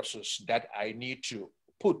 choruses that I need to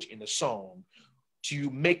put in a song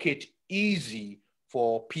to make it easy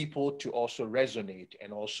for people to also resonate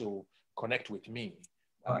and also connect with me.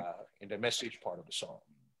 in the message part of the song.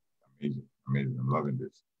 Amazing, amazing. I'm loving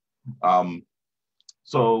this.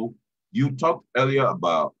 So you talked earlier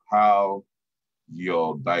about how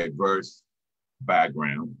your diverse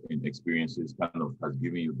background and experiences kind of has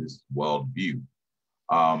given you this world view.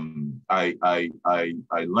 I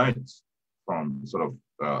learned from sort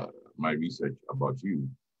of my research about you,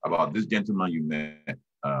 about this gentleman you met,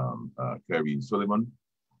 Kerry Sullivan.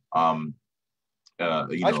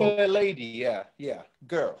 Actually, a lady, yeah,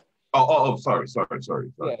 girl. Sorry. Yeah,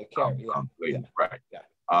 Carrie, right. Yeah.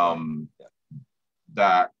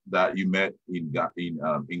 That you met in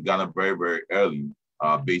Ghana very, very early,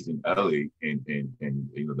 based in LA, and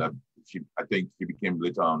you know that I think she became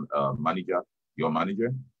later on manager, your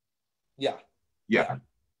manager. Yeah,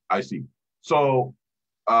 I see. So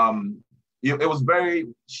it was very,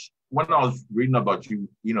 when I was reading about you,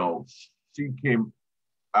 you know, she came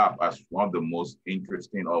up as one of the most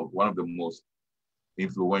interesting, or one of the most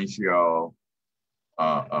influential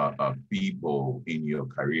people in your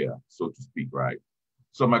career, so to speak, right?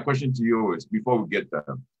 So my question to you is, before we get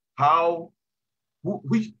there,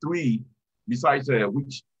 which three, besides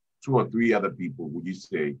which two or three other people would you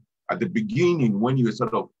say at the beginning, when you were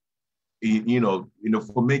sort of, in the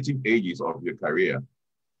formative ages of your career,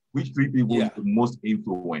 which three people were the most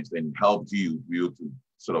influenced and helped you be able to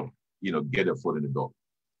sort of, get a foot in the door?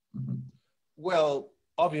 Mm-hmm. Well,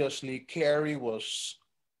 obviously, Carrie was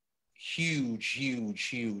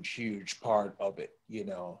huge part of it,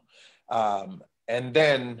 and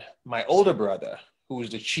then my older brother, who is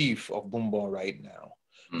the chief of Boombon right now.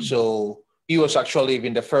 Mm. So he was actually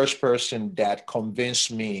even the first person that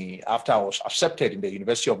convinced me, after I was accepted in the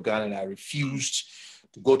University of Ghana and I refused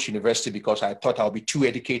to go to university because I thought I'll be too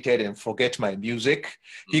educated and forget my music.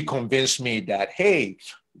 Mm. He convinced me that, hey,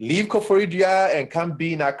 leave Koforidua and come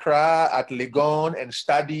be in Accra at Legon and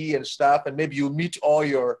study and stuff, and maybe you'll meet all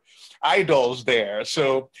your idols there.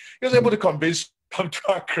 So he was able to convince me to come to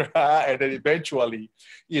Accra and then eventually,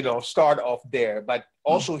 start off there. But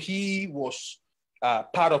also he was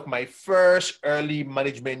part of my first early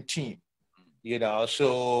management team,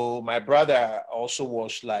 so my brother also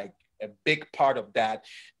was like a big part of that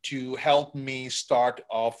to help me start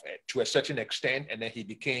off to a certain extent. And then he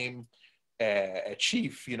became a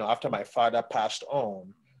chief, after my father passed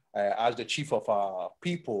on as the chief of our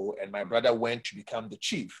people, and my brother went to become the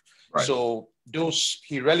chief. Right. So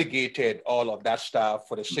he relegated all of that stuff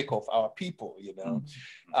for the sake of our people,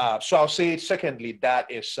 So I'll say, secondly, that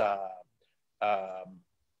is,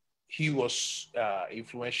 he was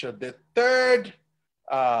influential. The third,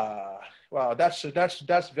 wow,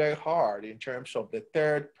 that's very hard in terms of the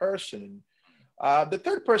third person. The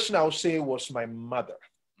third person I would say was my mother,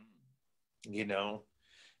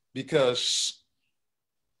 because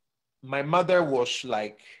my mother was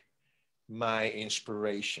like my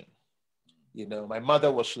inspiration. My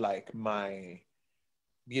mother was like my,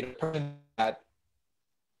 person that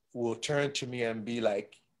will turn to me and be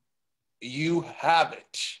like, you have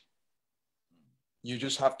it. You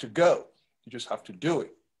just have to go. You just have to do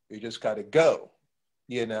it. You just got to go.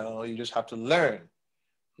 You just have to learn,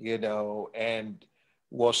 and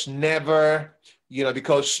was never,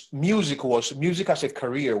 because music as a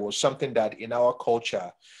career was something that in our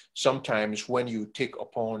culture, sometimes when you take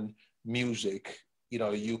upon music,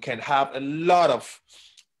 you can have a lot of,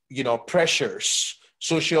 pressures,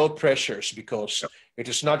 social pressures, because it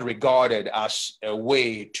is not regarded as a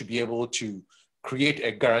way to be able to create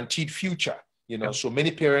a guaranteed future. So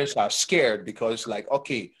many parents are scared because, like,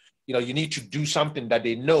 okay, you need to do something that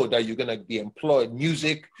they know that you're going to be employed.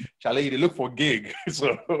 Music, Charlie, they look for gig.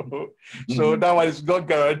 So that one is not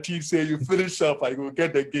guaranteed. Say you finish up, I will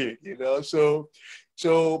get the gig,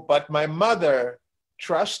 but my mother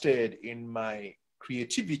trusted in my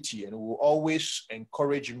creativity and will always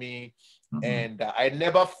encourage me. Mm-hmm. And I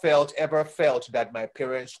never ever felt that my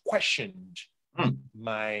parents questioned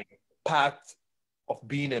my path of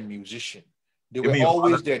being a musician. They were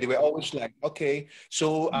always there. They were always like, okay.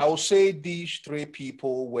 So I will say these three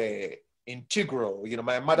people were integral.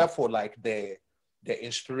 My mother for like the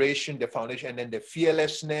inspiration, the foundation, and then the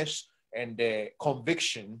fearlessness and the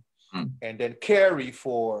conviction. And then Carrie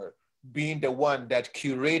for being the one that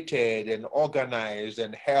curated and organized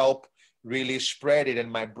and helped really spread it. And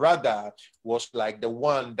my brother was like the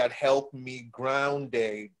one that helped me ground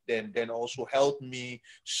it, and then also helped me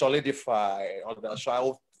solidify all that. So I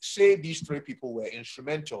will say these three people were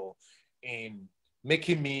instrumental in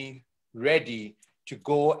making me ready to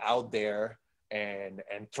go out there and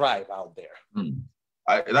thrive out there.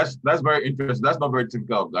 That's very interesting. That's not very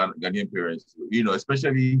typical of Ghanaian parents,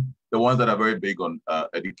 especially the ones that are very big on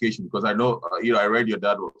education, because I know, I read your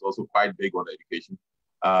dad was also quite big on education.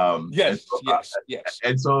 Yes, yes.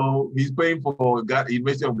 And so he's paying for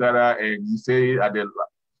University of Ghana, and you say at the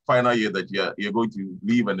final year that you're going to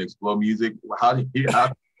leave and explore music. How did he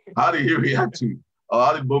react to, or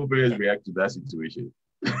how did both parents react to that situation?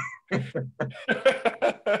 Because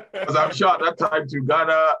I'm sure at that time to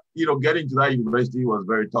Ghana, getting to that university was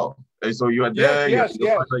very tough. And so you are there, yes.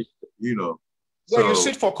 So you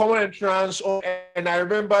sit for common entrance, and I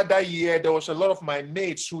remember that year there was a lot of my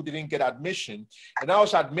mates who didn't get admission, and I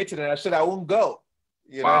was admitted, and I said I won't go,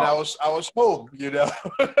 and I was home,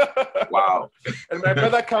 Wow. And my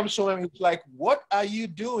brother comes home and he's like, "What are you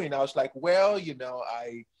doing?" I was like, "Well,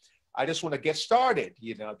 I just want to get started,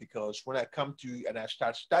 because when I come to and I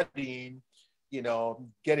start studying,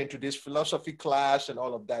 get into this philosophy class and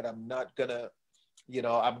all of that, I'm not gonna."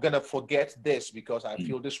 I'm going to forget this because I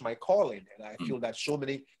feel this is my calling. And I feel that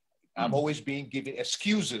I'm always being given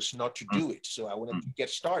excuses not to do it. So I wanted to get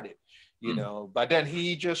started, But then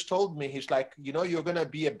he just told me, he's like, you're going to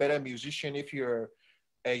be a better musician if you're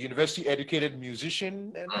a university educated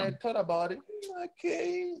musician. And I thought about it.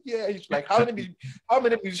 Okay. Yeah. He's like, how many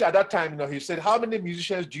musicians at that time, he said, how many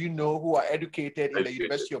musicians do you know who are educated in the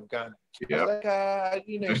University of Ghana? Yeah. I was like,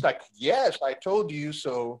 he's like, yes, I told you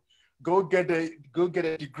so. Go get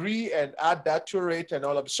a degree and add that to it and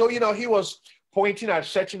all of it. So, he was pointing at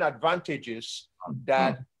certain advantages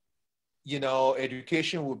that,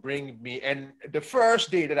 education would bring me. And the first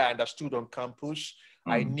day that I understood on campus,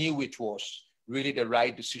 I knew it was really the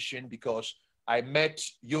right decision because I met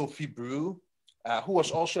Yofi Brew, who was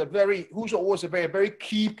also a very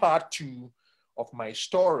key part of my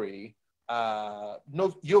story.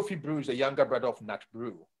 Yofi Brew is the younger brother of Nat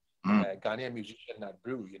Brew. Ghanaian musician Nat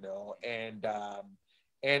Brew, and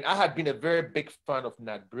I had been a very big fan of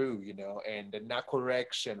Nat Brew, and the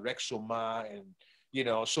Nacorex and Rexoma, and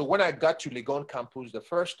so when I got to Legon campus the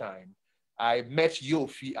first time, I met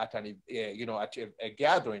Yofi at a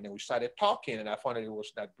gathering, and we started talking, and I found out it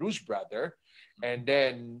was Nat Brew's brother, and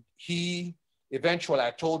then eventually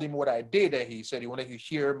I told him what I did, and he said he wanted to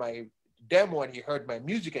hear my demo, and he heard my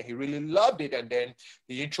music and he really loved it, and then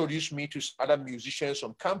he introduced me to other musicians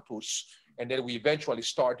on campus, and then we eventually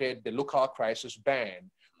started the Local Crisis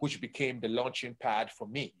Band, which became the launching pad for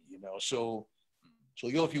me. So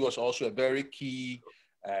Yofi was also a very key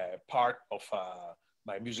part of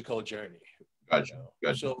my musical journey. Gotcha.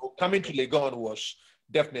 So coming to Legon was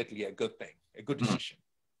definitely a good thing, a good decision.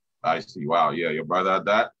 I see. Wow. Yeah, your brother,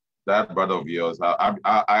 that brother of yours,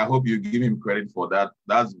 I hope you give him credit for that.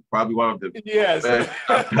 That's probably one of the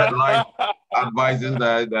best life advices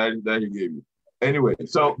that he gave you. Anyway,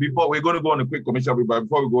 so before we're going to go on a quick commercial break, but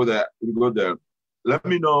before we go there, let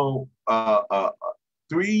me know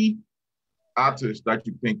 3 artists that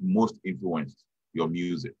you think most influenced your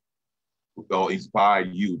music or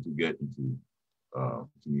inspired you to get into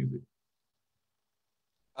music.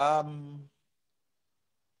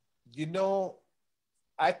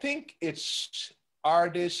 I think it's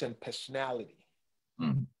artists and personality.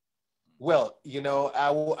 Mm-hmm. Well,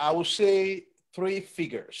 I will say 3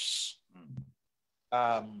 figures.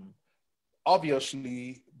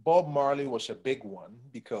 Obviously, Bob Marley was a big one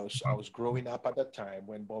because I was growing up at the time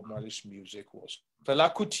when Bob Marley's music was.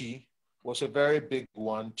 Fela Kuti was a very big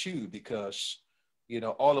one too because,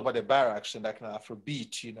 all over the barracks and that kind of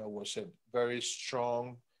Afrobeat, was a very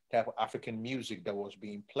strong type of African music that was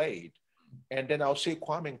being played. And then I'll say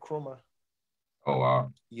Kwame Nkrumah. Oh,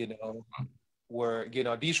 wow. Where,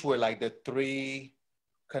 these were like the 3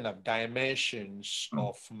 kind of dimensions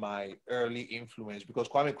of my early influence because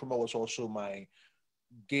Kwame Nkrumah was also my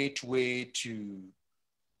gateway to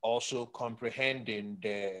also comprehending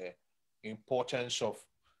the importance of,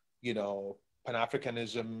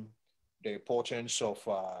 Pan-Africanism, the importance of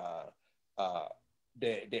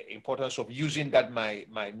the importance of using that my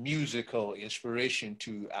musical inspiration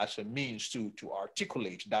as a means to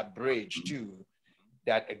articulate that bridge too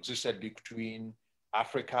that existed between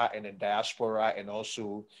Africa and the diaspora, and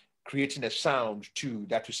also creating a sound too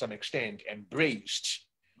that to some extent embraced,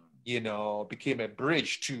 became a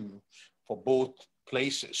bridge too for both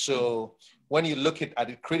places. So when you look at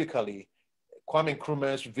it critically, Kwame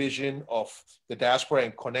Nkrumah's vision of the diaspora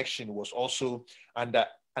and connection was also an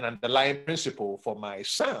underlying principle for my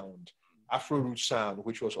sound, Afro root sound,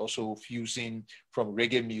 which was also fusing from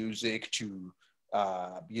reggae music to,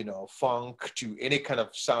 funk to any kind of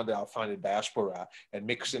sound that I found in diaspora and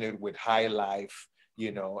mixing it with high life,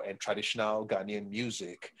 and traditional Ghanaian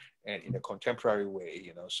music and in a contemporary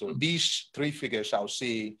way, So these 3 figures I'll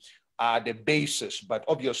say are the basis, but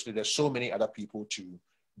obviously there's so many other people too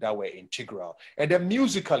that were integral. And then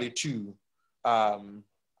musically too,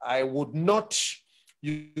 I would not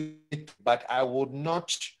but I would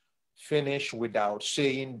not finish without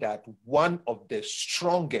saying that one of the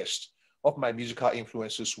strongest of my musical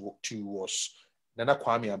influences too was Nana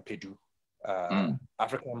Kwame and Pedu,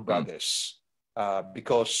 African Brothers,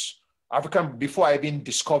 because before I even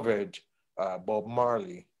discovered Bob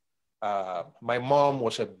Marley, my mom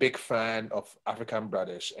was a big fan of African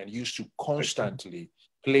Brothers and used to constantly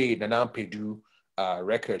play Nana Pedu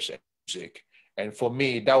records and music. And for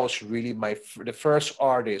me, that was really the first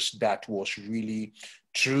artist that was really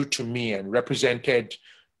true to me and represented,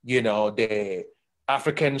 the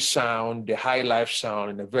African sound, the high life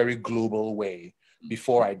sound in a very global way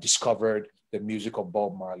before I discovered the music of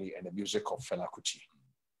Bob Marley and the music of Fela Kuti.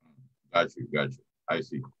 Got you. I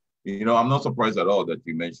see. I'm not surprised at all that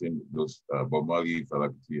you mentioned those Bob Marley, Fela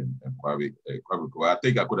Kuti, and Kwame. I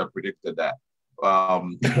think I could have predicted that. I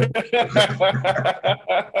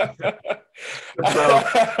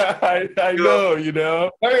know,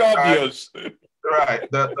 very obvious. Right.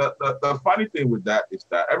 The funny thing with that is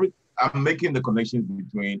that I'm making the connections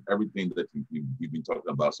between everything that you've been talking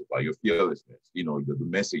about so far, your fearlessness, the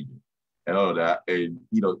messaging and all of that. And,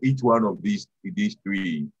 each one of these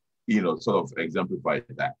three, sort of exemplifies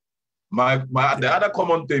that. The other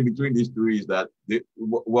common thing between these three is that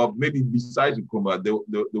maybe besides Nkrumah,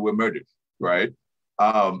 they were murdered, right?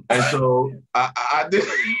 And so at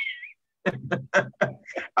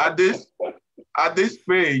this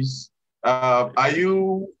phase, are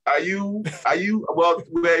you well,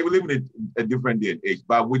 we're living in a different day and age,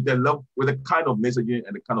 but with the kind of messaging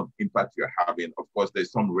and the kind of impact you're having, of course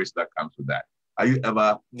there's some risk that comes with that. Are you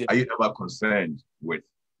ever concerned with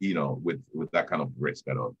with that kind of risk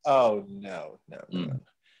at all? Oh no.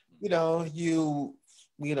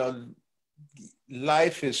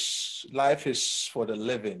 Life is for the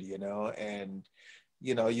living, and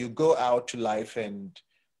you go out to life and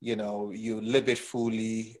you live it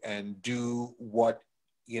fully and do what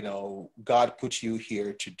God put you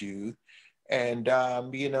here to do. And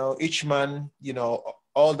each man,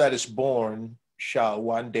 all that is born shall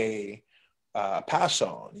one day pass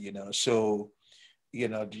on, so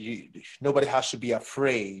nobody has to be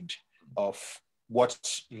afraid of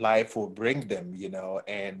what life will bring them,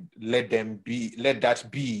 and let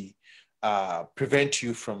that be prevent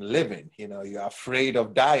you from living. You're afraid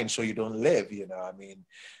of dying, so you don't live.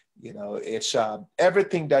 It's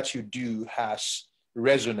everything that you do has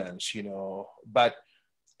resonance, but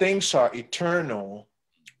things are eternal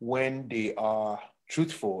when they are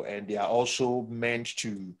truthful, and they are also meant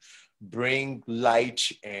to bring light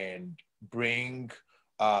and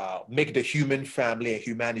make the human family and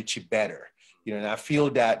humanity better. And I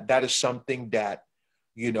feel that is something that,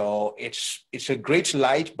 it's a great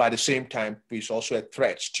light, but at the same time, it's also a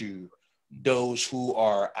threat to those who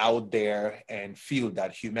are out there and feel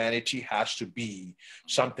that humanity has to be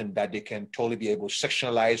something that they can totally be able to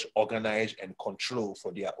sectionalize, organize, and control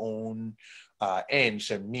for their own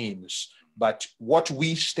ends and means. But what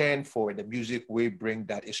we stand for in the music we bring,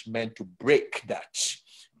 that is meant to break that.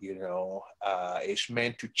 It's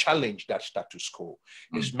meant to challenge that status quo.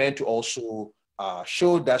 It's meant to also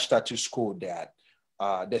show that status quo that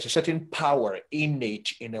there's a certain power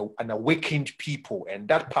innate in an awakened people, and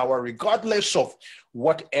that power, regardless of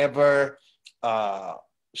whatever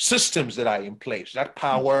systems that are in place, that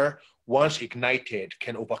power, once ignited,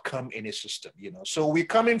 can overcome any system. So we're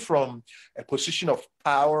coming from a position of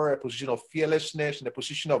power, a position of fearlessness, and a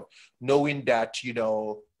position of knowing that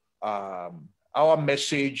our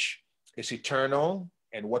message is eternal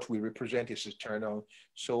and what we represent is eternal.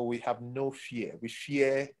 So we have no fear. We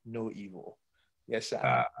fear no evil. Yes,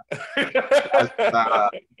 sir.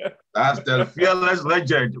 That's the fearless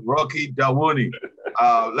legend, Rocky Dawuni.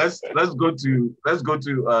 Let's go to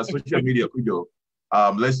social media, Kujo.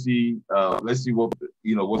 Let's see what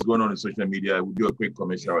what's going on in social media. We'll do a quick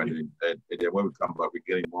commercial, and then when we come back, we're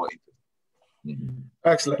getting more into it.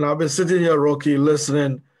 Excellent. I've been sitting here, Rocky,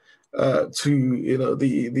 listening to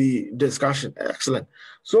the discussion. Excellent.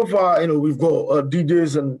 So far, we've got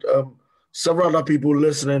DJs and several other people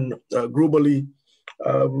listening globally.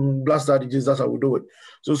 Black Star DJs, that's how we do it.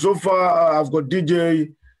 So far, I've got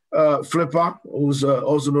DJ Flipper, who's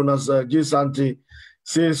also known as J Santi,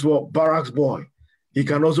 says, well, barracks boy. He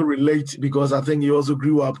can also relate because I think he also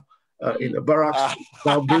grew up in the barracks,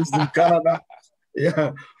 now based in Canada.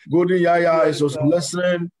 Yeah, Golden Yaya is also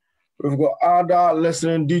listening. We've got Ada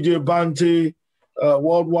listening, DJ Banti,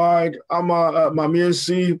 Worldwide, Ama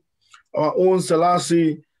Mamiesi, our own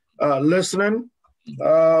Selassie listening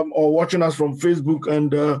or watching us from Facebook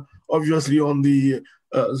and obviously on the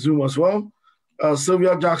Zoom as well.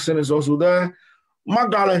 Sylvia Jackson is also there.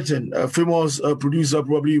 Mark Darlington, a famous producer,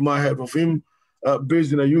 probably you might have heard of him.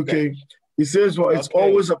 based in the UK. He says, well, it's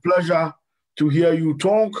always a pleasure to hear you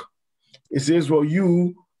talk. He says, well,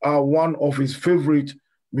 you are one of his favorite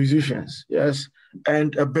musicians, yes,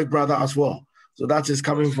 and a big brother as well. So that is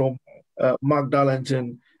coming from Mark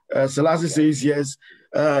Darlington. Selassie says, yes,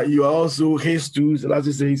 you are also his too.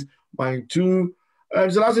 Selassie says, mine too.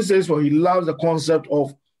 And Selassie says, well, he loves the concept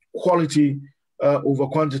of quality over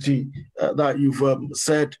quantity that you've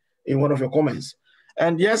said in one of your comments.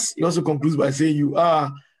 And yes, he also concludes by saying you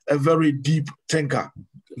are a very deep thinker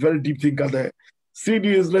there.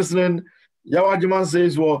 CD is listening. Yawajiman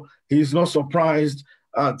says, well, he's not surprised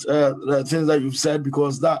at the things that you've said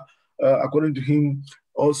because that, according to him,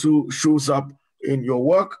 also shows up in your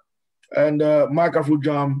work. And Mike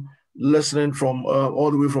Afrojam listening from all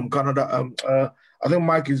the way from Canada. I think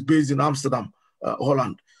Mike is based in Amsterdam,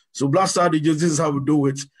 Holland. So Black Star DJs, this is how we do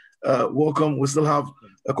it. Welcome. We still have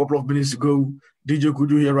a couple of minutes to go. DJ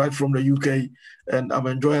Kudu here right from the UK, and I'm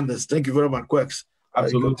enjoying this. Thank you very much, Quex.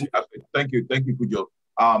 Absolutely. Thank you, Kujo.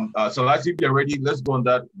 So let's if you're ready, let's go on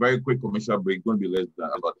that very quick commercial break. It's going to be less than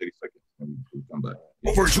about 30 seconds. We'll come back.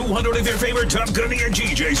 Over 200 of their favorite top Ghanaian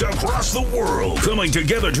DJs across the world coming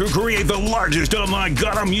together to create the largest online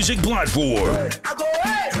Ghana music platform.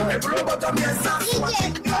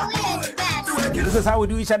 This is how we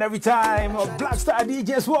do each and every time of Black Star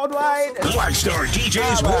DJs Worldwide. Black Star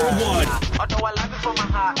DJs Worldwide.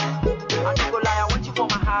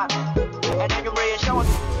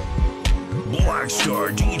 Black Star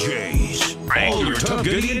DJs. All your top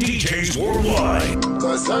Ghanaian DJs worldwide.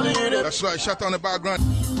 That's right, shut down the background.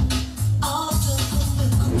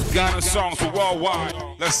 Ghana songs for worldwide.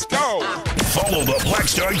 Let's go. Follow the Black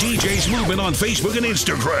Star DJs movement on Facebook and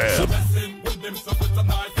Instagram.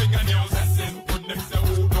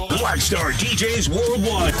 Black Star DJs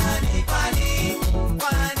worldwide.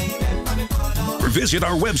 Or visit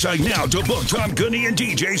our website now to book top Ghanaian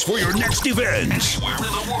DJs for your next event. Anywhere in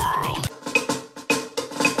the world.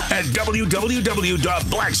 At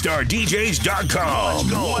www.blackstardjs.com.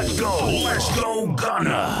 Let's go,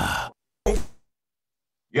 Ghana.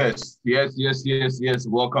 Yes.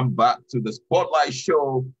 Welcome back to the Spotlight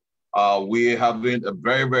Show. We're having a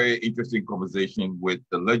very, very interesting conversation with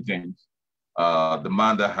the legend, the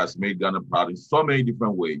man that has made Ghana proud in so many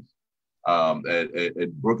different ways.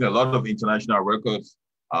 And broken a lot of international records.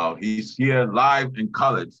 He's here live in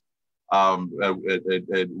college. I'm telling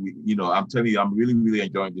you, I'm really, really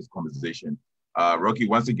enjoying this conversation. Rocky,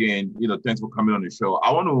 once again, thanks for coming on the show.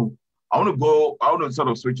 I want to sort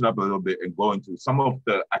of switch it up a little bit and go into some of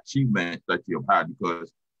the achievements that you've had,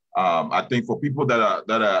 because I think for people that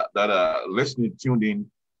are listening, tuned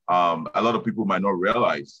in, a lot of people might not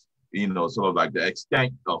realize, sort of like the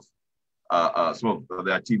extent of some of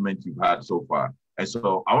the achievements you've had so far. And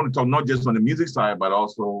so I want to talk not just on the music side, but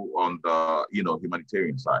also on the,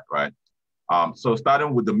 humanitarian side, right? So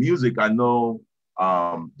starting with the music, I know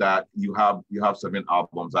that you have 7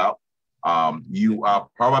 albums out. You are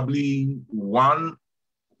you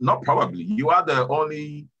are the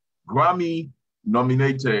only Grammy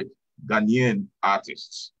nominated Ghanaian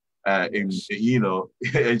artist. And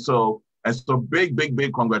so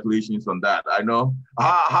big congratulations on that. I know.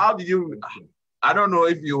 How did you? I don't know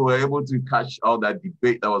if you were able to catch all that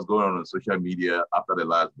debate that was going on social media after the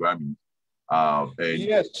last Grammy.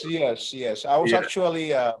 Yes. I was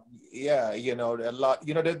actually, a lot.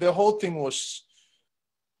 The whole thing was.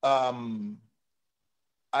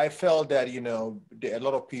 I felt that a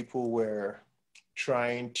lot of people were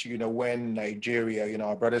trying to, when Nigeria,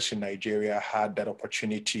 our brothers in Nigeria had that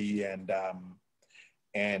opportunity, and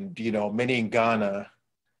many in Ghana.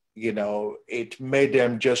 It made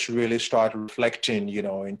them just really start reflecting,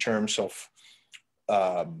 in terms of,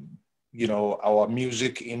 our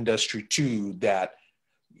music industry too, that,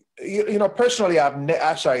 personally,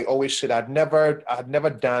 as I always said, I'd never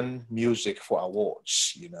done music for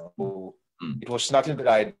awards, It was nothing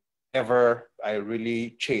that I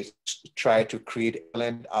really tried to create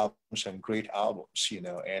excellent albums and great albums,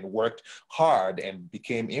 and worked hard and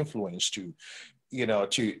became influenced to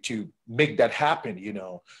make that happen,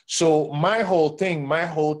 So my whole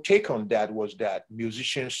take on that was that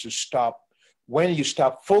musicians should when you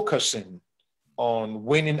stop focusing on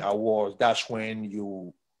winning awards, that's when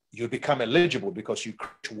you become eligible, because your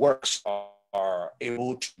works are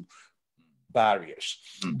able to barriers.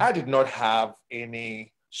 I did not have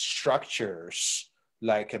any structures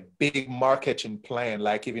like a big marketing plan,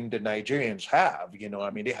 like even the Nigerians have,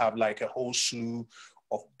 they have like a whole slew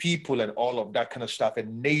of people and all of that kind of stuff, a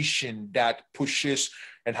nation that pushes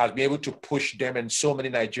and has been able to push them and so many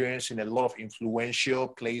Nigerians in a lot of influential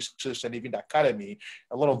places and even the academy,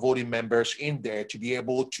 a lot of voting members in there to be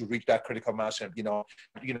able to reach that critical mass and,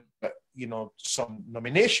 some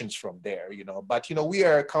nominations from there, But, we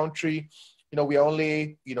are a country, we are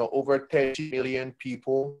only, over 30 million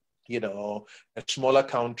people, a smaller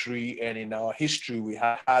country. And in our history, we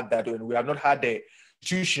have had that, and we have not had the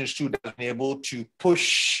institutions that have been able to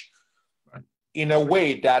push in a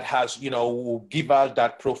way that has, will give us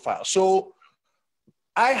that profile. So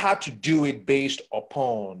I had to do it based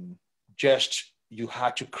upon just, you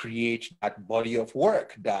had to create that body of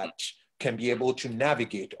work that can be able to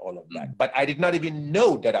navigate all of that. But I did not even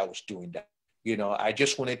know that I was doing that. I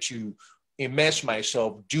just wanted to immerse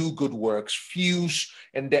myself, do good works, fuse.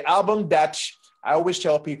 And the album that I always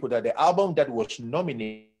tell people that the album that was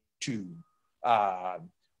nominated to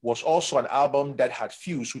was also an album that had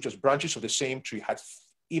fused, which was Branches of the Same Tree, had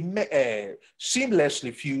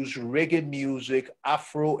seamlessly fused reggae music,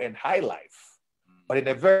 Afro, and high life, but in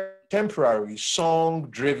a very temporary,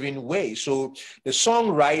 song-driven way. So the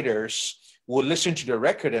songwriters will listen to the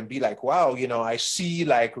record and be like, wow, I see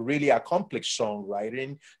like really accomplished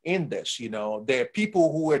songwriting in this, The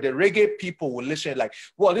people who are the reggae people will listen like,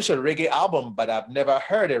 well, this is a reggae album, but I've never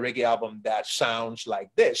heard a reggae album that sounds like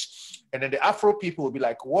this. And then the Afro people will be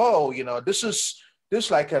like, whoa, this is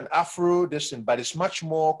like an Afro, but it's much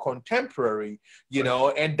more contemporary,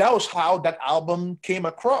 and that was how that album came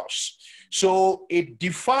across. So it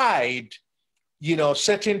defied,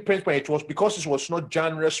 certain principles. It was because it was not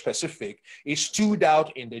genre specific. It stood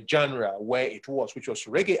out in the genre where it was, which was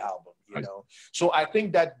reggae album, So I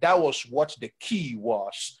think that was what the key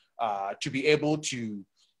was, to be able to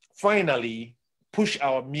finally push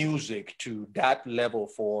our music to that level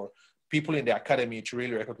for people in the academy to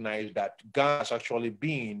really recognize that Ghana has actually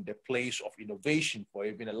been the place of innovation for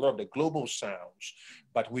even a lot of the global sounds,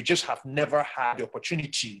 but we just have never had the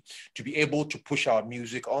opportunity to be able to push our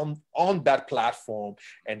music on that platform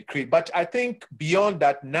and create. But I think beyond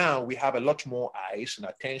that, now we have a lot more eyes and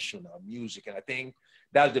attention on our music. And I think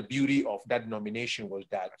that's the beauty of that nomination, was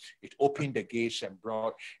that it opened the gates and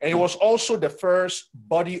brought, and it was also the first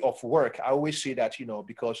body of work. I always say that,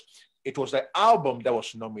 because it was the album that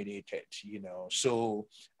was nominated, so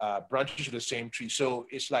Branches of the Same Tree. So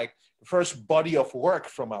it's like the first body of work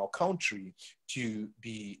from our country to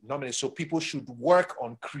be nominated. So people should work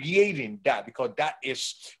on creating that, because that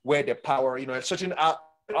is where the power, certain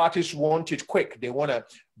artists want it quick. They want to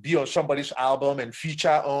be on somebody's album and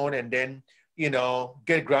feature on, and then,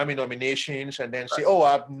 get Grammy nominations and then say, oh,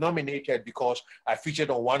 I've nominated because I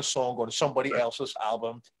featured on one song on somebody else's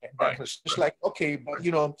album. And it's like, okay, but,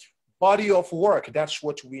 body of work, that's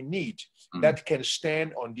what we need, that can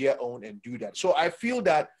stand on their own and do that. So I feel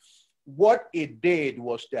that what it did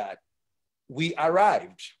was that we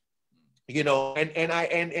arrived,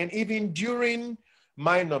 and even during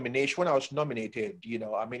my nomination, when I was nominated,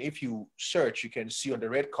 if you search, you can see on the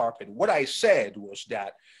red carpet, what I said was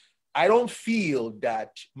that I don't feel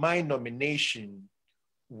that my nomination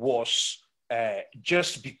was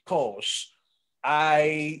just because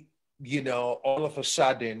I all of a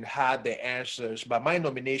sudden had the answers, but my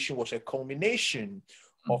nomination was a culmination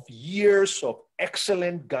of years of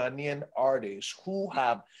excellent Ghanaian artists who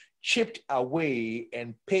have chipped away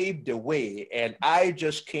and paved the way. And I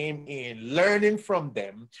just came in learning from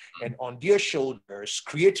them and on their shoulders,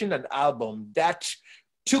 creating an album that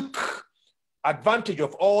took advantage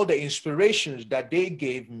of all the inspirations that they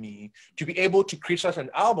gave me to be able to create such an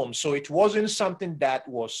album. So it wasn't something that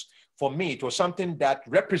was, for me, it was something that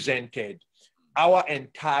represented our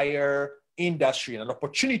entire industry and an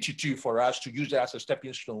opportunity for us to use that as a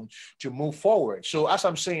stepping stone to move forward. So as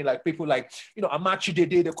I'm saying, like people like, Amachi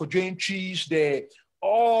Dede, the Kojoin Trees,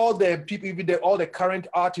 all the people, even all the current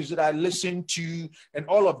artists that I listened to, and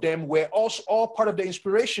all of them were also all part of the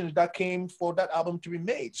inspirations that came for that album to be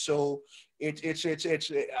made. So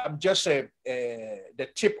I'm just the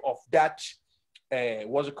tip of that,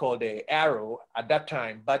 what's it called, the arrow at that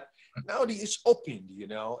time. But now it's opened,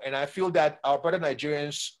 and I feel that our brother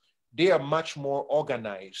Nigerians, they are much more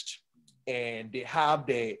organized, and they have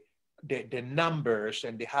the numbers,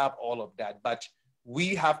 and they have all of that. But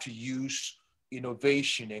we have to use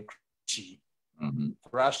innovation and creativity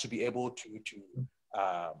for us to be able to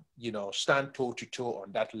stand toe to toe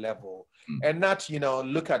on that level, and not,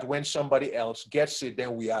 look at when somebody else gets it,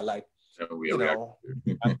 then we are like,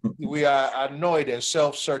 we are annoyed and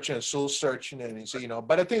self-searching and soul-searching, and say,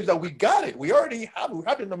 but the thing is that we got it. We have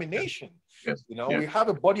the nomination. Yes. We have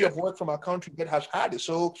a body of work from our country that has had it.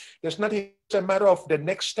 So there's nothing. It's a matter of the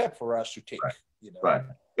next step for us to take. Right.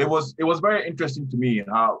 It was very interesting to me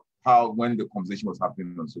how how when the conversation was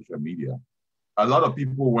happening on social media, a lot of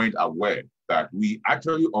people weren't aware that we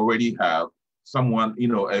actually already have someone,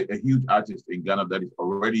 a huge artist in Ghana that is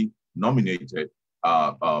already nominated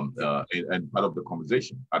and part of the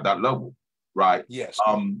conversation at that level, right? Yes.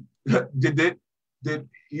 And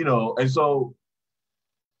so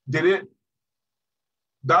did it,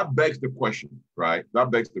 that begs the question, right?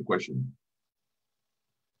 That begs the question.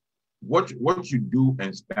 What you do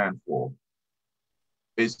and stand for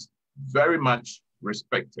is very much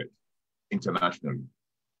respected internationally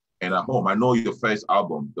and at home. I know your first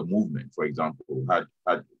album, The Movement, for example, had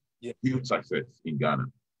huge success in Ghana.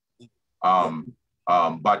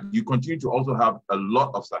 But you continue to also have a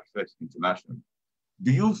lot of success internationally.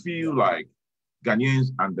 Do you feel like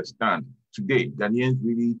Ghanaians understand today, Ghanaians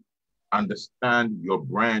really understand your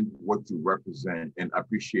brand, what you represent, and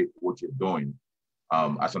appreciate what you're doing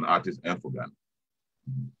as an artist and for Ghana?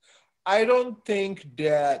 I don't think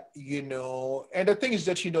that, and the thing is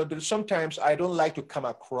that, sometimes I don't like to come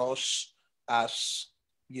across as,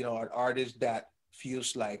 an artist that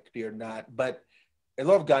feels like they're not, but a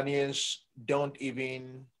lot of Ghanaians don't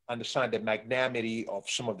even understand the magnanimity of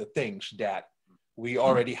some of the things that we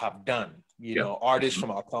already have done, artists from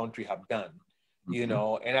our country have done,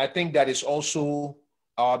 and I think that is also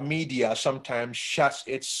our media sometimes shuts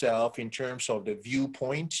itself in terms of the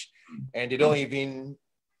viewpoint, and they don't even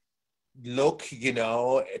look,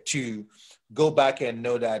 to go back and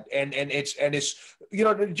know that, and it's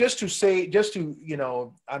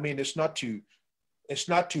it's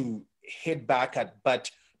not to hit back at,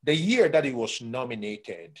 but the year that it was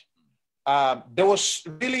nominated, there was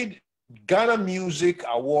really Ghana Music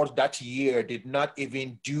Awards that year did not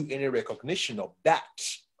even do any recognition of that.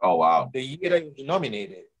 Oh, wow. The year that it was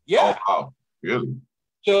nominated. Yeah. Oh, wow. Really?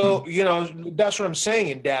 So, that's what I'm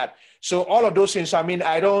saying, that, so all of those things,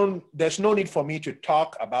 there's no need for me to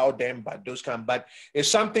talk about them, but it's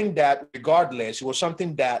something that regardless, it was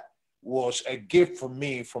something that was a gift for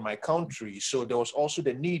me, for my country. So there was also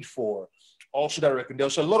the need for there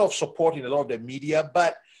was a lot of support in a lot of the media,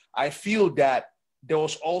 but I feel that there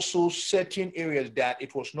was also certain areas that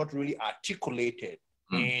it was not really articulated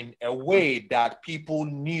in a way that people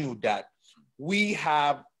knew that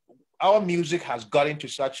our music has gotten to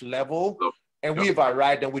such level and we've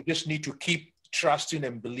arrived, and we just need to keep trusting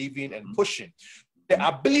and believing and pushing. The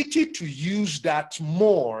ability to use that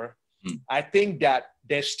more, I think that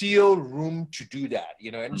there's still room to do that,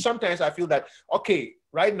 and sometimes I feel that, okay,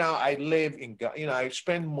 right now I live in, I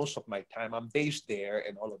spend most of my time, I'm based there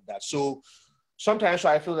and all of that. So sometimes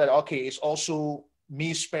I feel that, okay, it's also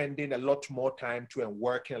me spending a lot more time and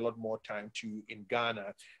working a lot more time in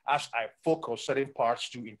Ghana as I focus certain parts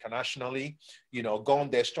to internationally, gone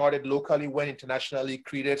there, started locally, went internationally,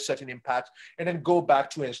 created certain impact, and then go back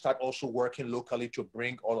to and start also working locally to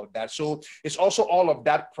bring all of that. So it's also all of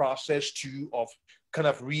that process of kind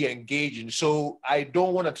of re-engaging. So I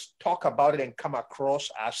don't want to talk about it and come across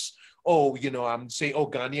as, I'm saying,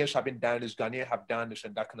 Ghanaians have been done this, Ghanaians have done this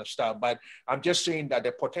and that kind of stuff. But I'm just saying that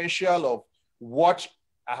the potential of what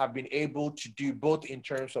I have been able to do, both in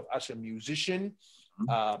terms of as a musician,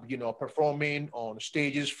 performing on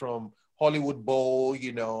stages from Hollywood Bowl,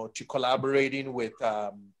 to collaborating with,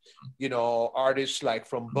 artists like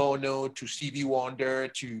from Bono to Stevie Wonder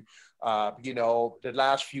to, the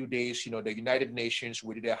last few days, the United Nations,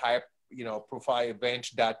 we did a high, profile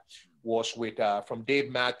event that was with from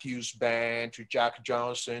Dave Matthews Band to Jack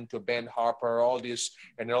Johnson to Ben Harper, all this,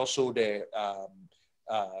 and also the,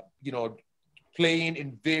 playing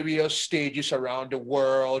in various stages around the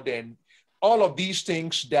world, and all of these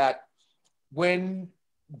things that when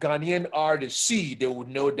Ghanaian artists see, they would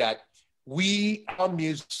know that our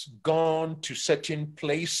music's gone to certain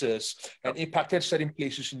places and impacted certain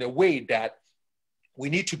places in a way that we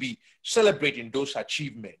need to be celebrating those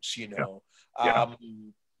achievements,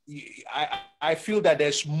 I feel that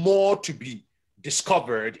there's more to be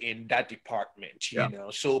discovered in that department,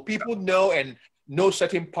 so people know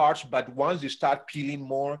certain parts, but once they start peeling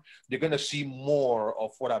more, they're going to see more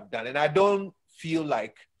of what I've done. And I don't feel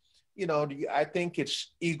like, I think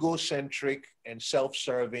it's egocentric and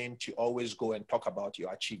self-serving to always go and talk about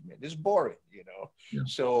your achievement. It's boring,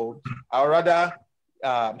 So I'd rather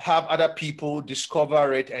have other people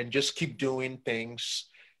discover it and just keep doing things,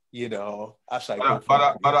 as I go.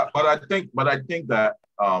 But I think that,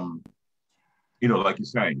 like you're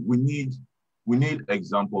saying, we need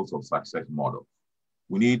examples of success models.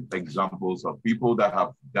 We need examples of people that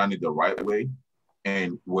have done it the right way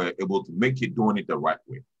and were able to make it doing it the right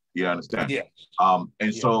way. You understand? Yeah.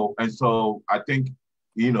 So I think,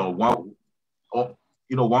 one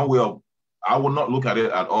way of, I will not look at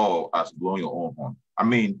it at all as blowing your own horn. I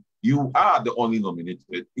mean, you are the only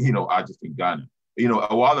nominated, artist in Ghana.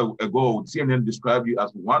 A while ago, CNN described you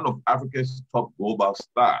as one of Africa's top global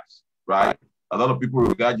stars, right? A lot of people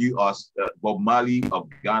regard you as Bob Marley of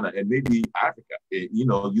Ghana and maybe Africa.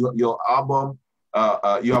 Your album,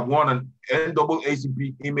 you have won an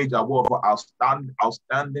NAACP Image Award for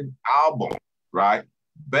Outstanding Album, right?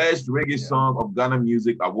 Best Reggae Song of Ghana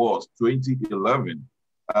Music Awards 2011.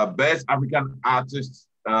 Best African Artist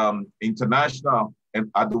International and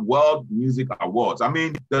at the World Music Awards. I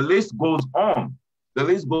mean, the list goes on. The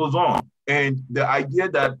list goes on. And the idea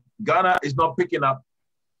that Ghana is not picking up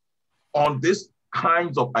on this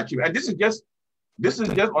kinds of achievement, and this is just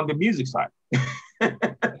on the music side.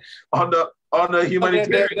 on the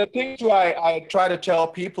humanitarian. The things I try to tell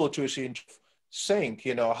people to think,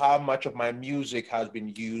 how much of my music has been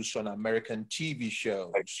used on American TV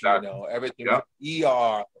shows, exactly. Everything from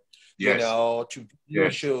ER, yes. To video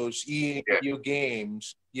shows, video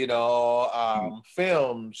games,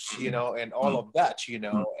 films, and all of that,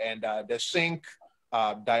 and the sync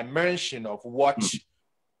dimension of what,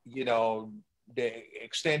 the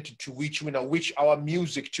extent to which, which our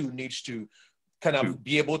music too needs to kind of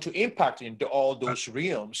be able to impact into all those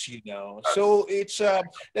realms, So it's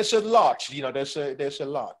there's a lot, there's a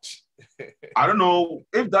lot. I don't know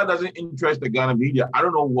if that doesn't interest the Ghana media. I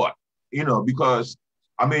don't know what, because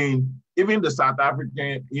I mean, even the South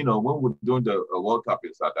African, when we're doing the World Cup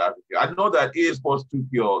in South Africa, I know that EA Sports took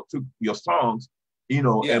your songs,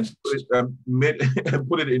 yes. and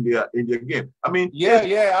put it in their game. I mean,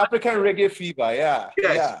 African Reggae Fever, yes.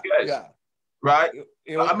 Right?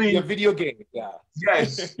 I mean, your video game,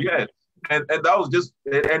 Yes. And that was just,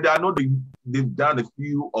 and I know they've done a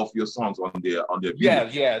few of your songs on their video.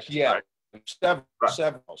 Yes. Right?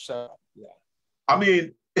 Several, yeah. I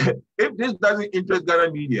mean, if this doesn't interest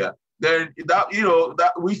Ghana media, then that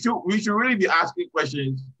we should really be asking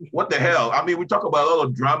questions. What the hell? I mean, we talk about a lot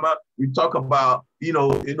of drama. We talk about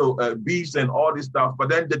beefs and all this stuff. But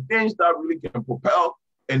then the things that really can propel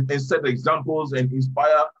and set examples and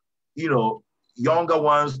inspire, younger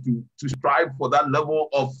ones to strive for that level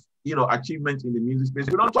of achievement in the music space.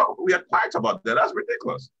 We are quiet about that. That's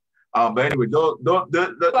ridiculous. But anyway, don't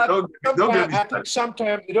get me started.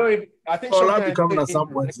 Sometimes you don't even, I think I'll be coming at some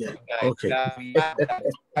point. Yeah. Okay.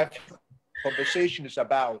 Conversations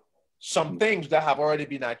about some things that have already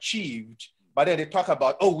been achieved, but then they talk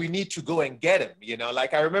about, we need to go and get them.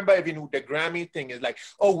 Like I remember even the Grammy thing is like,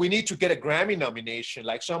 we need to get a Grammy nomination.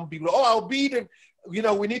 Like some people, I'll be the, we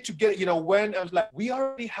need to get, when I was like, we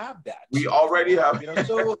already have that. We already have.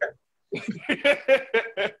 So.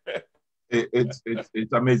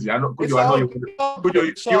 It's amazing. I know,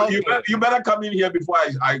 you better come in here before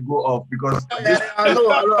I go off because I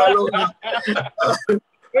know.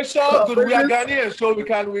 It's all good. We are Ghanaians, so we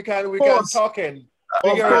can talk and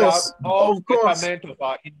figure out all the fundament of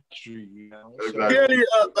our industry. Exactly. Clearly,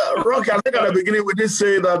 Rocky, I think at the beginning we did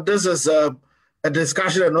say that this is a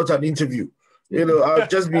discussion and not an interview. I've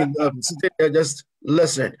just been sitting there just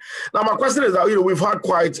listening. Now, my question is that we've had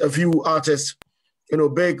quite a few artists,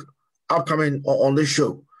 big upcoming on this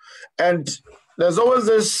show, and there's always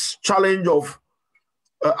this challenge of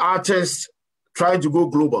artists trying to go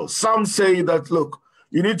global. Some say that look,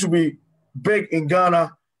 you need to be big in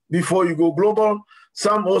Ghana before you go global.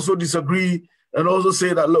 Some also disagree and also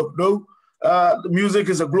say that look, no, music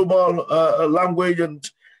is a global language, and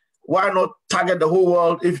why not target the whole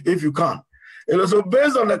world if you can? So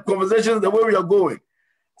based on the conversations, the way we are going,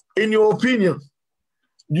 in your opinion,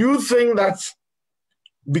 do you think that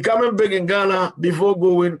becoming big in Ghana before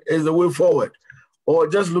going is the way forward, or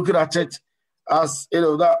just looking at it as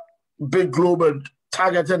that big global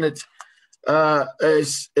targeting it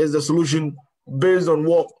is the solution based on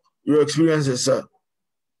what your experience is, sir?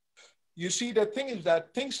 You see, the thing is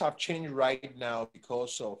that things have changed right now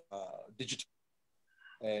because of digital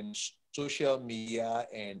and social media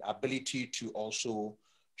and ability to also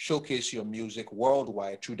showcase your music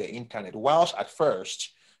worldwide through the internet. Whilst at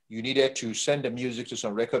first, you needed to send the music to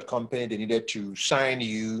some record company, they needed to sign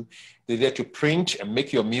you, they needed to print and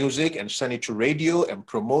make your music and send it to radio and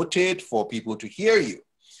promote it for people to hear you.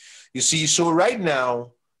 You see, so right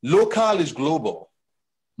now, local is global.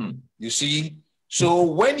 You see, so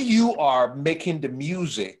when you are making the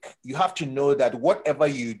music, you have to know that whatever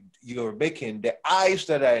you're making, the eyes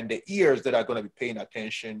that are and the ears that are going to be paying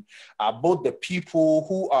attention are both the people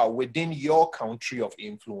who are within your country of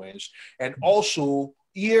influence and also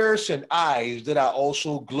ears and eyes that are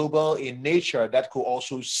also global in nature that could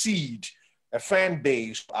also seed a fan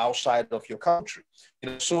base outside of your country.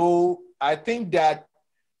 So I think that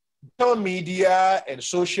media and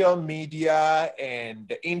social media and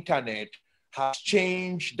the internet has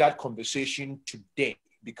changed that conversation today,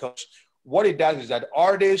 because what it does is that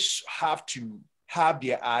artists have to have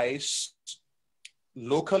their eyes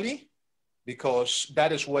locally, because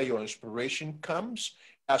that is where your inspiration comes.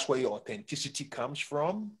 That's where your authenticity comes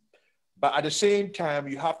from. But at the same time,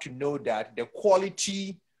 you have to know that the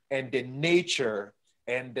quality and the nature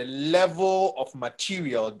and the level of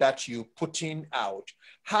material that you're putting out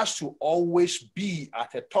has to always be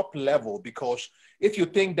at a top level, because if you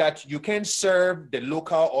think that you can serve the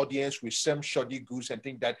local audience with some shoddy goods and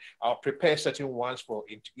think that I'll prepare certain ones for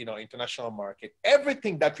international market,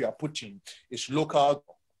 everything that you are putting is local,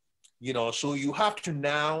 so you have to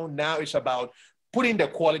now it's about putting the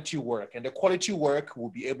quality work, and the quality work will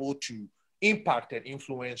be able to impact and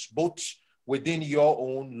influence both within your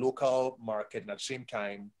own local market and at the same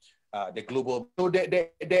time the global. So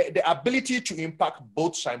the ability to impact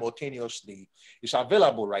both simultaneously is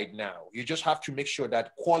available right now. You just have to make sure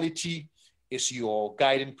that quality is your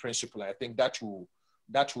guiding principle. I think that will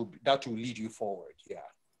lead you forward. Yeah.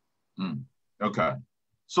 Okay.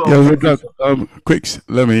 So yeah, with that, Quicks,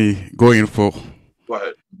 let me go in for. Go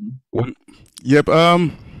ahead. Yep.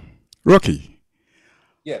 Rocky.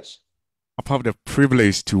 Yes. I've had the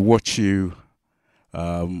privilege to watch you,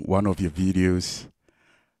 one of your videos,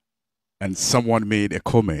 and someone made a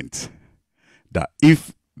comment that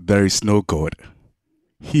if there is no God,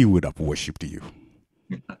 he would have worshipped you.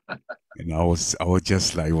 And I was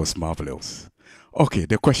just like, it was marvelous. Okay,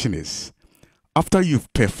 the question is, after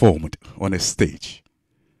you've performed on a stage,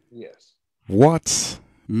 yes, what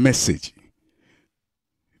message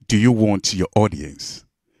do you want your audience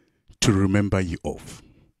to remember you of?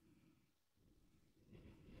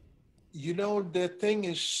 The thing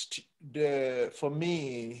is, for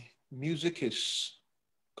me, music is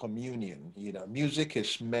communion. Music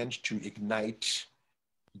is meant to ignite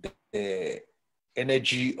the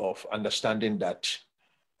energy of understanding that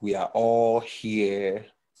we are all here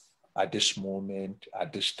at this moment,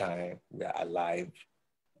 at this time, we are alive,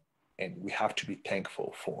 and we have to be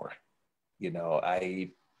thankful for.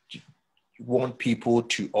 I want people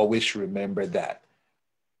to always remember that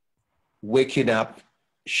waking up,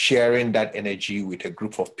 sharing that energy with a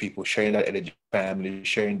group of people, sharing that energy, family,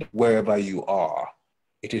 sharing wherever you are,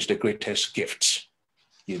 it is the greatest gift,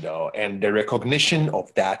 and the recognition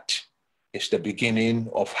of that is the beginning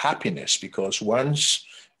of happiness, because once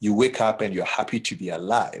you wake up and you're happy to be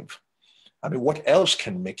alive, I mean, what else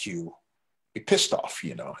can make you be pissed off,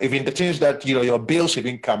 Even the things that, your bills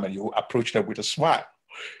even come and you approach them with a smile,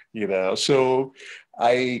 So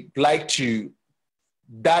I like to,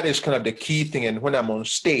 that is kind of the key thing. And when I'm on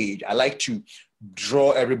stage, I like to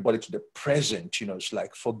draw everybody to the present. It's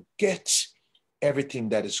like, forget everything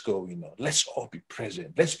that is going on. Let's all be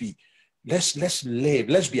present. Let's live.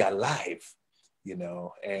 Let's be alive,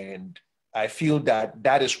 And I feel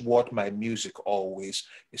that is what my music always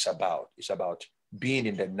is about. It's about being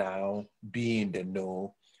in the now, being in the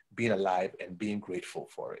know, being alive, and being grateful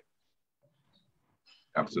for it.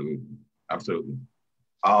 Absolutely.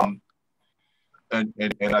 And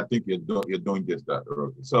I think you're doing just that,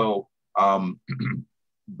 Rocky. So let me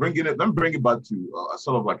bring it back to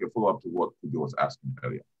sort of like a follow-up to what you was asking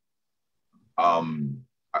earlier.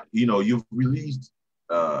 You've released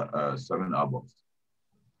 7 albums.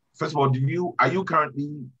 First of all, are you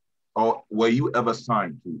currently, or were you ever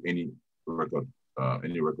signed to any record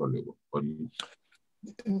label? Or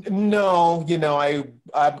No,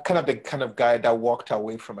 I'm kind of the kind of guy that walked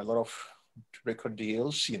away from a lot of record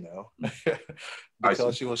deals,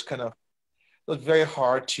 because it was very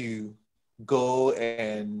hard to go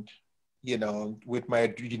and, with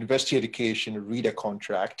my university education, read a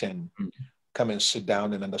contract and come and sit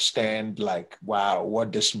down and understand, like, wow,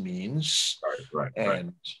 what this means. Right.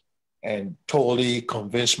 And totally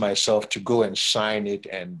convince myself to go and sign it.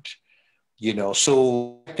 And,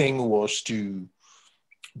 so the thing was to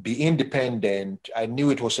be independent. I knew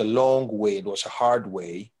it was a long way, it was a hard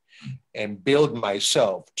way, and build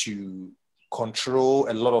myself to control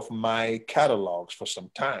a lot of my catalogs for some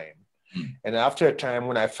time. And after a time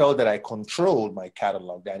when I felt that I controlled my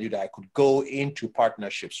catalog, I knew that I could go into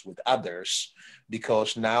partnerships with others,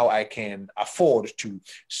 because now I can afford to,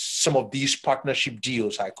 some of these partnership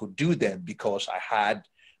deals, I could do them because I had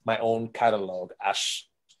my own catalog as,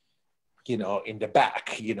 in the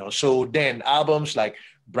back, So then albums like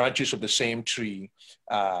Branches of the Same Tree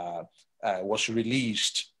was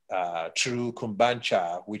released through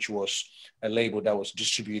Kumbancha, which was a label that was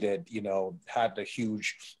distributed, had a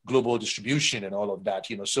huge global distribution and all of that,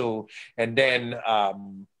 So, and then,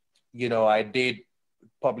 I did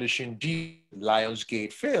publishing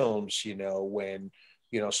Lionsgate Films, when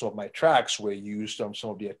some of my tracks were used on some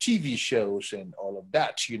of their TV shows and all of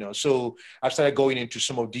that, So I started going into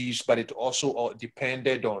some of these, but it also all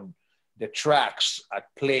depended on the tracks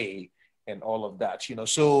at play and all of that,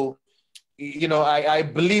 So, I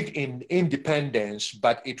believed in independence,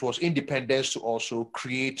 but it was independence to also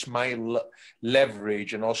create my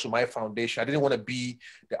leverage and also my foundation. I didn't want to be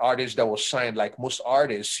the artist that was signed like most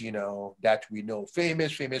artists, that we know,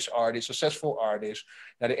 famous artists, successful artists.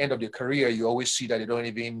 At the end of their career, you always see that they don't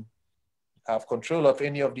even have control of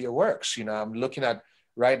any of their works. I'm looking at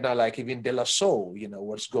right now, like even De La Soul,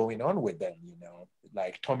 what's going on with them,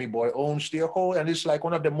 like Tommy Boy owns their whole, and it's like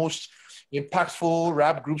one of the most impactful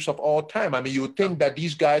rap groups of all time. I mean, you would think that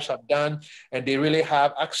these guys have done and they really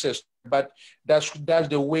have access, but that's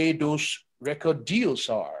the way those record deals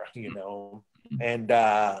are, And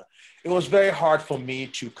it was very hard for me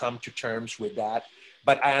to come to terms with that,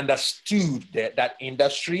 but I understood that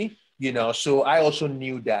industry, so I also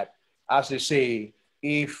knew that, as they say,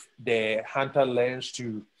 if the hunter learns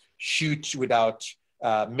to shoot without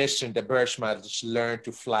missing, the birds must learn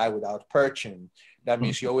to fly without perching. That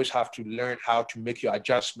means you always have to learn how to make your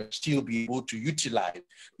adjustments, still be able to utilize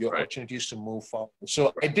your opportunities to move forward.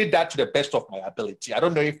 So I did that to the best of my ability. I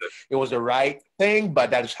don't know if it was the right thing,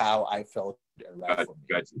 but that's how I felt. Got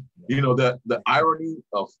you. The irony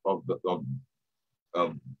of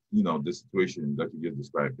the situation that you just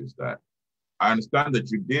described is that I understand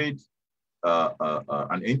that you did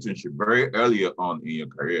an internship very early on in your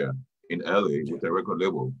career in LA with a record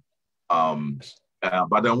label.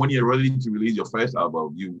 But then when you're ready to release your first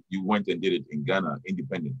album, you went and did it in Ghana,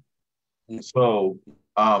 independent. So,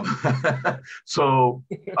 so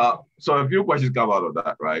a few questions come out of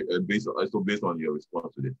that, right? Based on your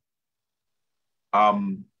response to this.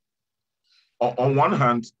 On one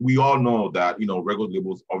hand, we all know that record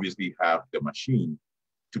labels obviously have the machine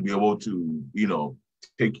to be able to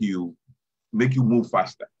make you move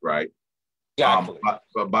faster, right? Exactly.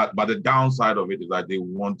 But the downside of it is that they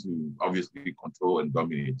want to obviously control and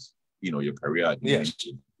dominate, your career. In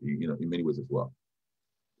many ways as well.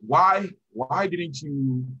 Why didn't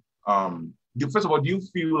you? First of all, do you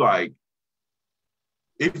feel like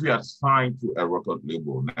if you had signed to a record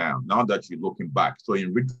label now that you're looking back, so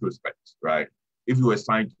in retrospect, right? If you had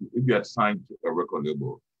signed to a record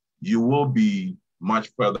label, you will be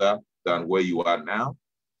much further than where you are now,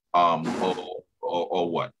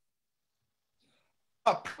 or what?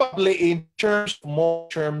 Probably in terms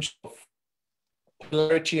of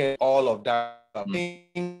popularity and all of that, I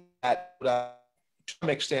think that to some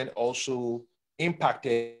extent also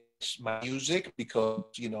impacted my music because,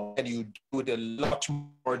 and you do it a lot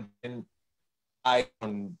more than I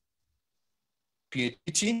on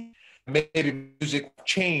creativity. Maybe music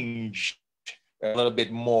changed a little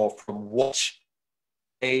bit more from what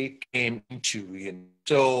they came into.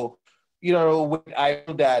 So, I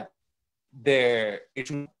feel that it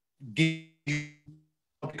will give you,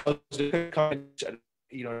 because the companies,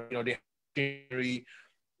 they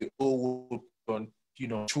go on,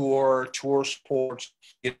 tour sports,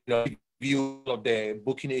 view of the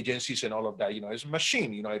booking agencies and all of that. It's a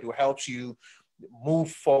machine. It will help you move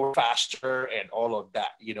forward faster and all of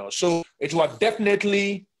that. So it will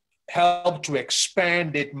definitely help to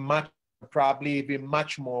expand it much, probably be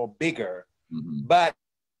much more bigger. Mm-hmm. But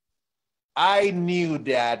I knew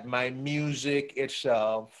that my music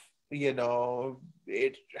itself,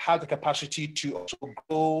 it had the capacity to also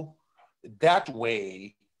go that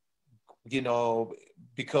way,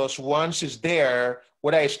 because once it's there,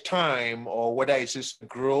 whether it's time or whether it's just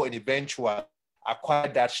grow and eventually acquire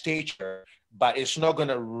that stature, but it's not going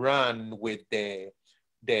to run with the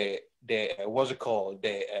what's it called,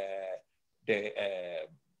 the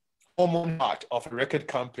hormone heart of a record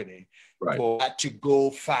company, right, for that to go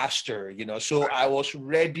faster, So I was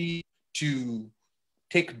ready to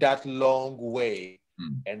take that long way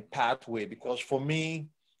and pathway, because for me,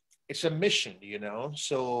 it's a mission,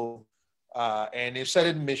 So, and in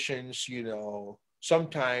certain missions,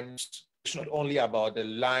 sometimes it's not only about the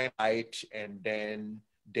limelight and then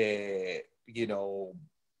the,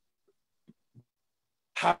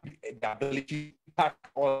 have the ability to pack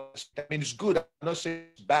all. I mean, it's good. I'm not saying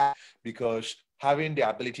it's bad, because having the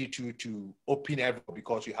ability to open everything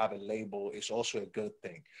because you have a label is also a good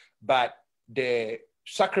thing. But the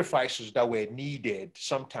sacrifices that were needed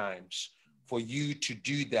sometimes for you to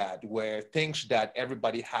do that were things that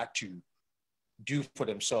everybody had to do for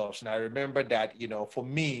themselves. And I remember that, for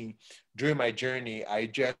me, during my journey, I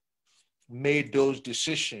just made those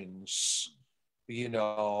decisions,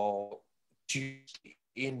 to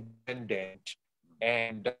independent,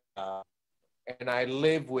 and I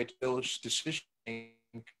live with those decisions.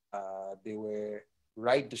 They were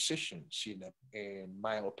right decisions, you know, in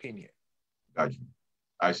my opinion. Gotcha.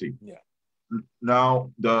 I see. Yeah.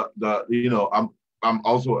 Now I'm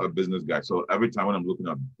also a business guy, so every time when I'm looking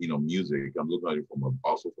at music, I'm looking at it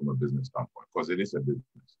also from a business standpoint because it is a business.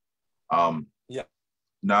 Yeah.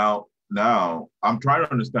 Now I'm trying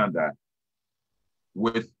to understand that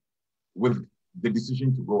with the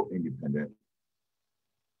decision to go independent,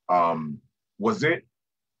 was it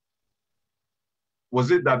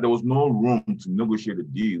that there was no room to negotiate a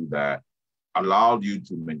deal that allowed you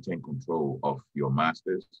to maintain control of your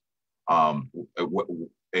masters, and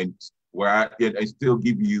where it still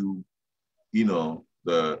give you,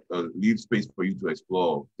 the leave space for you to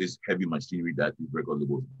explore this heavy machinery that these record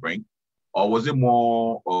labels bring, or was it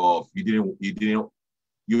more of you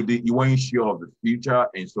weren't sure of the future,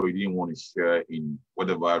 and so you didn't want to share in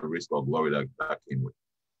whatever risk or glory that came with?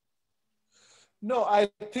 No, I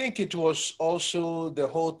think it was also the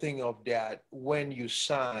whole thing of that when you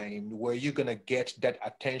sign, were you going to get that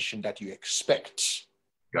attention that you expect?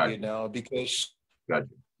 Gotcha. You know, because Gotcha.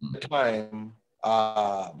 at the time,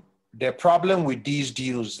 the problem with these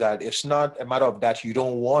deals that it's not a matter of that you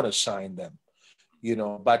don't want to sign them,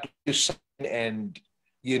 but you sign and,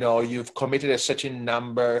 you've committed a certain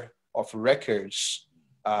number of records.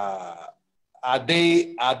 Are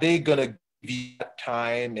they going to give you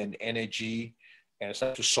time and energy and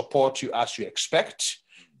start to support you as you expect?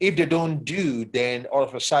 If they don't do, then all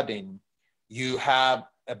of a sudden you have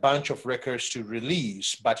a bunch of records to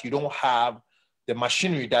release, but you don't have the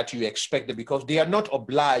machinery that you expected because they are not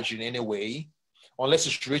obliged in any way, unless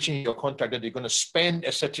it's written in your contract that they're going to spend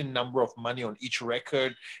a certain number of money on each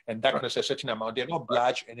record and that kind of a certain amount. They're not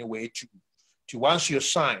obliged anyway to once you're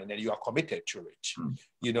signed and you are committed to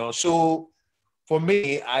it. So for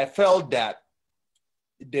me, I felt that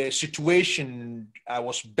the situation, I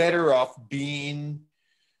was better off being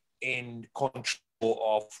in control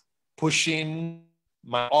of pushing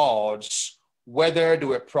my odds, whether they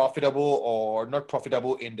were profitable or not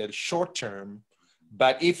profitable in the short term.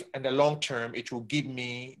 But if in the long term, it will give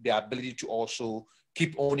me the ability to also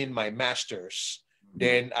keep owning my masters,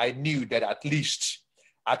 then I knew that at least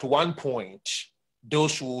at one point,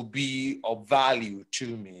 those will be of value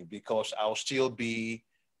to me because I'll still be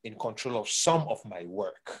in control of some of my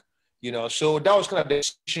work, So that was kind of the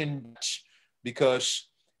decision because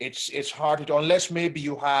it's hard to, unless maybe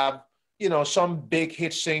you have, some big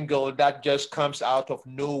hit single that just comes out of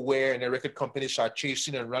nowhere and the record companies are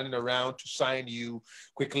chasing and running around to sign you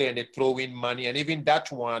quickly and they throw in money. And even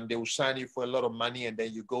that one, they will sign you for a lot of money and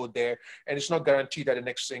then you go there and it's not guaranteed that the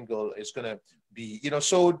next single is going to be,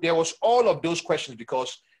 so there was all of those questions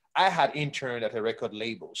because I had interned at a record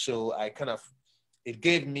label. So it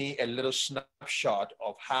gave me a little snapshot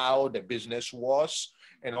of how the business was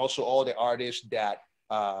and also all the artists that,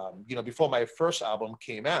 before my first album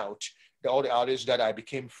came out, all the artists that I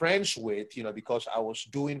became friends with, because I was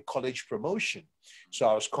doing college promotion. So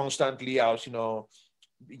I was constantly, the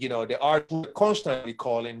artists were constantly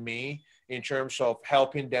calling me in terms of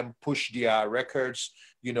helping them push their records,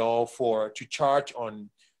 to charge on,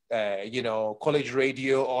 college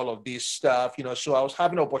radio, all of this stuff, so I was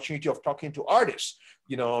having an opportunity of talking to artists,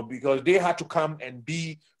 because they had to come and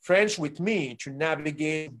be friends with me to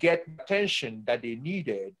navigate, get attention that they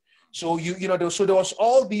needed. So, so there was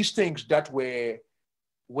all these things that were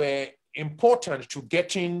important to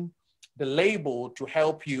getting the label to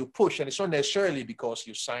help you push. And it's not necessarily because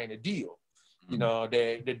you sign a deal.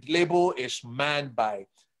 The label is manned by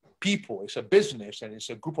people. It's a business and it's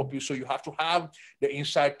a group of people. So you have to have the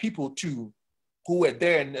inside people too, who are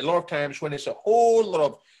there. And a lot of times when it's a whole lot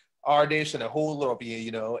of artists and a whole lot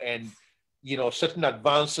of, certain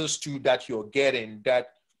advances too that you're getting,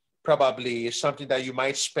 that probably is something that you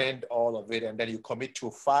might spend all of it and then you commit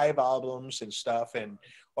to 5 albums and stuff. And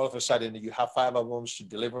all of a sudden you have 5 albums to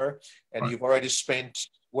deliver and you've already spent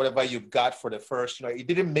whatever you've got for the first, it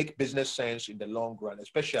didn't make business sense in the long run,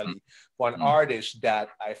 especially for an artist that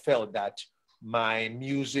I felt that my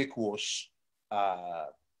music was,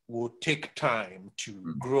 will take time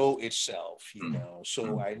to grow itself,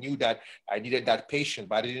 So I knew that I needed that patience,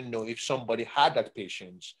 but I didn't know if somebody had that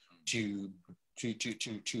patience to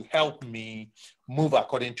help me move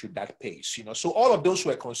according to that pace, So all of those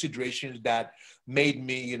were considerations that made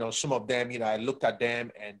me, some of them, I looked at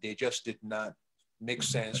them and they just did not make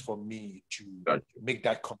sense for me to make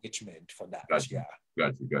that commitment for that. Gotcha.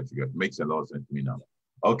 Makes a lot of sense to me now.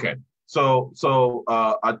 Okay. So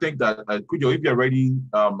I think that, Kujo, if you're ready,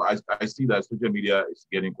 I see that social media is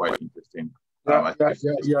getting quite interesting. I see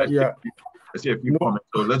a few comments.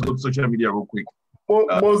 So let's go to social media real quick.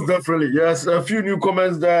 Most definitely. Yes, a few new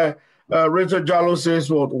comments there. Richard Jallo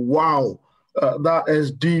says, wow, That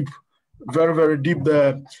is deep, very, very deep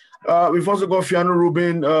there. We've also got Fiano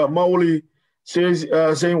Rubin. Mauli says,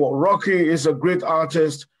 saying, well, Rocky is a great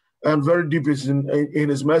artist and very deep in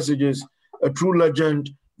his messages. A true legend,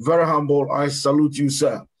 very humble. I salute you,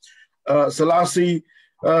 sir. Selassie,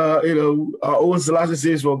 our own Selassie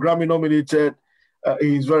says, well, Grammy nominated.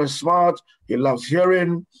 He's very smart. He loves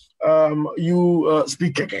hearing you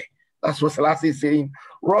speak again. That's what Selassie is saying.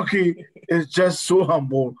 Rocky is just so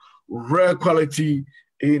humble, rare quality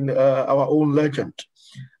in our own legend.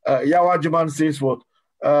 Yawa Jaman says what?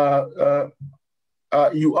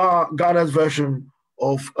 You are Ghana's version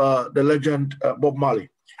of the legend Bob Marley.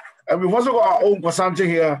 And we've also got our own Kwasante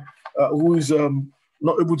here, who is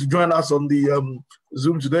not able to join us on the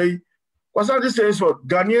Zoom today. Kwasante says what?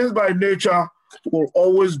 Ghanaians by nature will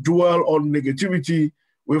always dwell on negativity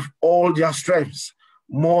with all their strengths,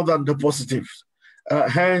 more than the positives.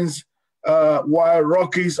 Hence, while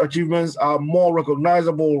Rocky's achievements are more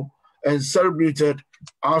recognizable and celebrated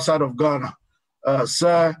outside of Ghana,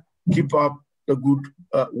 sir, keep up the good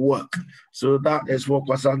work. So that is what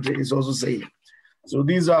Kwasante is also saying. So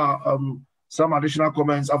these are some additional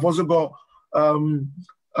comments. I've also got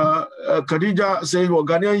Khadija saying, well,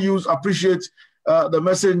 Ghanaian youth appreciate the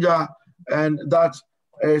messenger, and that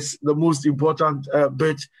is the most important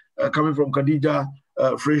bit coming from Khadija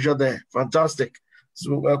Fraser there. Fantastic.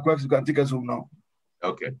 So, Quex, you can take us home now.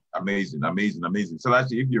 Okay, amazing. So,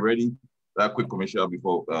 actually, if you're ready, that quick commercial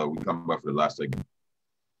before we come back for the last segment.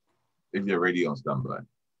 If you're ready on standby.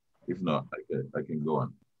 If not, I can go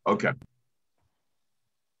on. Okay.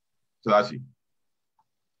 So, actually,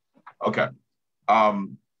 okay.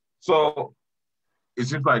 So it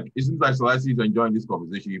seems like Selassie is enjoying this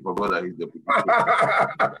conversation. You forgot that he's the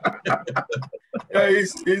yeah,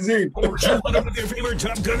 he's in. One of their favorite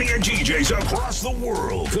top Ghanaian DJs across the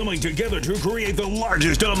world, coming together to create the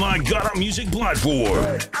largest online Ghana music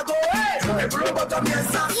platform.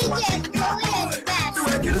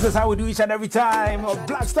 This is how we do each and every time of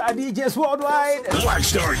Black Star DJs Worldwide. Black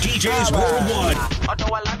Star DJs Worldwide.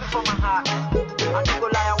 Although I love you from my heart, I'm not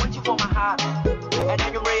gonna lie, I want you for my heart. And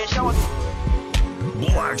then you raise shower.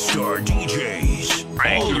 Black Star DJs.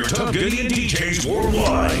 All your top Ghanaian DJs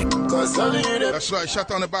worldwide. That's right, shut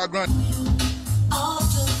down the background.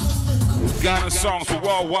 Ghana songs for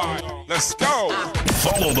worldwide. Let's go.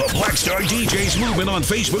 Follow the Black Star DJs movement on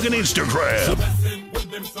Facebook and Instagram.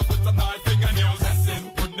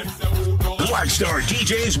 Black Star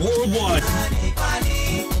DJs worldwide.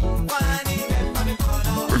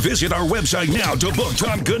 Or visit our website now to book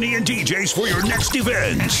top Ghanaian DJs for your next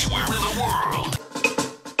event.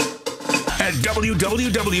 At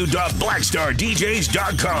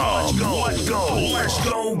www.blackstardjs.com. Let's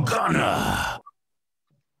go, Ghana.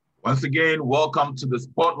 Once again, welcome to the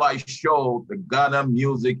Spotlight Show, the Ghana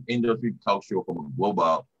music industry talk show from a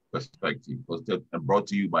global perspective, hosted and brought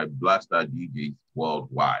to you by Black Star DJs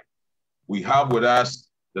Worldwide. We have with us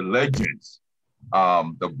the legends,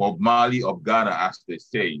 the Bob Marley of Ghana, as they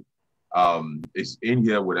say, is in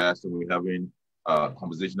here with us, and we're having a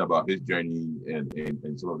conversation about his journey and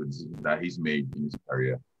some of the decisions that he's made in his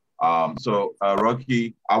career. So,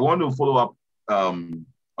 Rocky, I want to follow up on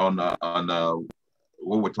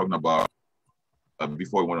what we're talking about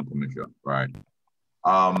before we went on commercial, right?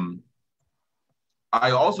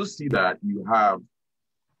 I also see that you have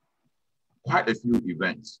quite a few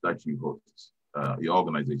events that you host, your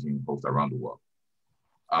organization hosts around the world.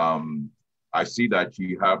 I see that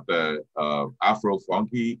you have the Afro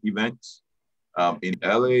Funky events in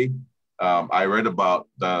LA. I read about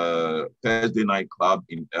the Thursday Night Club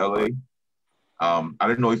in LA. I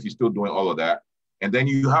don't know if you're still doing all of that. And then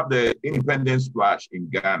you have the Independence Splash in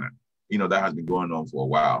Ghana, that has been going on for a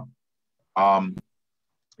while.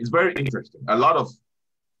 It's very interesting. A lot of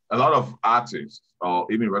artists or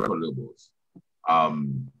even record labels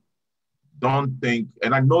don't think,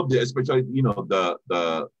 and I know that especially the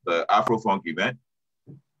Afro Funk event,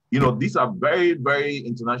 these are very, very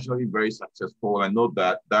internationally very successful. I know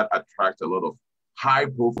that attracts a lot of high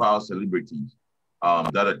profile celebrities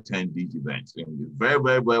that attend these events. And very,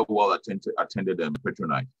 very, very well attended and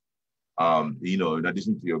patronized. In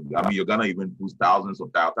addition to your Ghana even puts thousands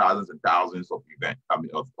and thousands of events,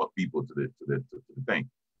 of people to the thing.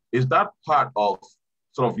 Is that part of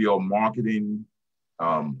sort of your marketing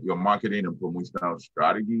and promotional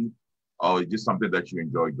strategy, or is this something that you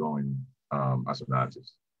enjoy doing as an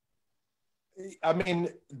artist? I mean,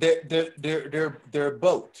 they're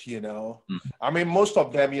both, Mm-hmm. I mean, most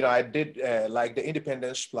of them, I did like the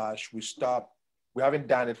Independence Splash. We haven't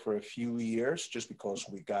done it for a few years just because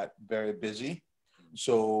we got very busy.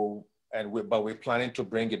 So but we're planning to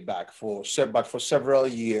bring it back but for several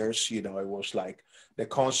years, you know, it was like the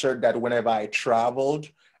concert that whenever I traveled,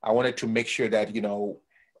 I wanted to make sure that, you know,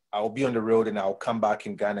 I'll be on the road and I'll come back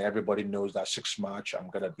in Ghana. Everybody knows that 6 March, I'm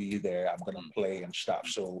going to be there. I'm going to play and stuff.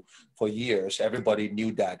 So for years, everybody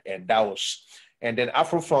knew that. And then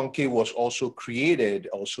Afro-Funky was also created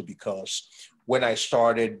also because when I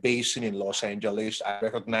started basing in Los Angeles, I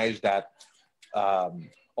recognized that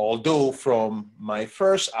although from my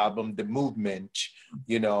first album, The Movement,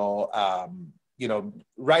 you know,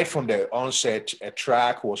 right from the onset, a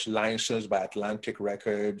track was licensed by Atlantic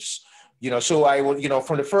Records. You know, so I was, you know,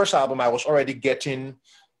 from the first album, I was already getting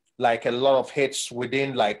like a lot of hits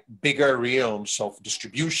within like bigger realms of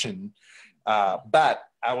distribution, but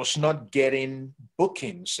I was not getting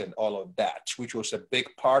bookings and all of that, which was a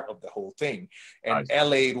big part of the whole thing. And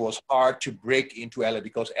LA, it was hard to break into LA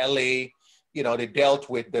because LA, you know, they dealt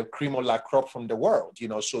with the cream of la crop from the world, you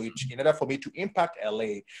know, so in order for me to impact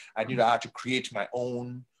LA, I knew I had to create my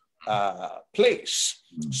own place.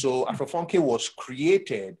 So Afro-Funky was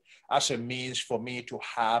created as a means for me to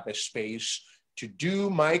have a space to do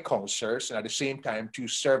my concerts and at the same time to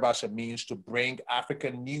serve as a means to bring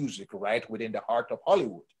African music right within the heart of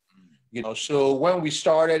Hollywood. You know, so when we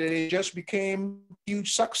started, it just became a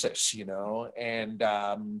huge success, you know, and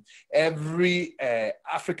every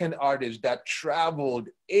African artist that traveled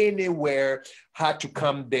anywhere had to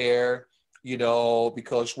come there, you know,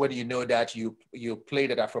 because whether you know that you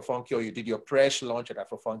played at Afro-Funky or you did your press launch at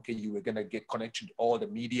Afro-Funky, you were going to get connected to all the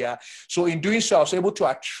media. So in doing so, I was able to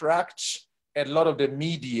attract a lot of the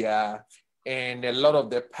media and a lot of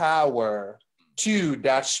the power to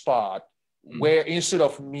that spot where instead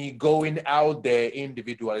of me going out there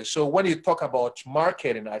individually. So when you talk about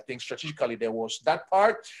marketing, I think strategically there was that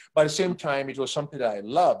part, but at the same time, it was something that I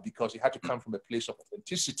loved because it had to come from a place of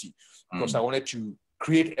authenticity because I wanted to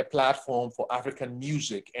create a platform for African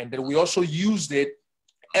music. And then we also used it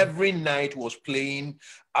every night was playing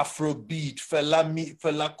Afrobeat,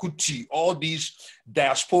 Fela Kuti, all these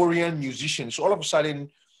diasporian musicians. All of a sudden,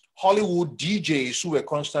 Hollywood DJs who were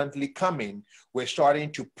constantly coming were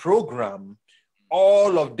starting to program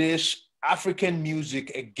all of this African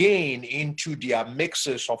music again into their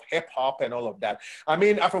mixes of hip hop and all of that. I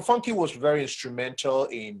mean, Afro-Funky was very instrumental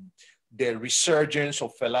in the resurgence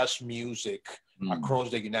of Fela's music across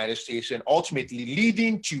the United States and ultimately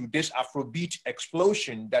leading to this Afrobeat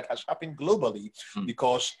explosion that has happened globally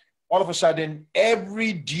because all of a sudden,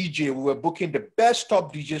 every DJ, we were booking the best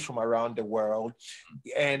top DJs from around the world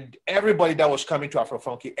and everybody that was coming to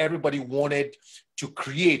Afro-Funky, everybody wanted to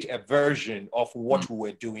create a version of what we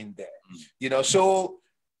were doing there. You know, so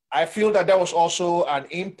I feel that was also an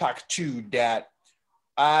impact too that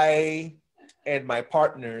I and my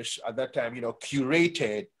partners at that time, you know,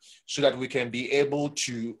 curated so that we can be able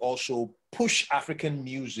to also push African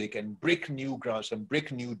music and break new grounds and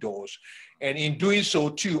break new doors. And in doing so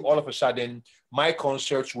too, all of a sudden, my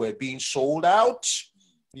concerts were being sold out.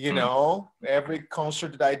 You know, every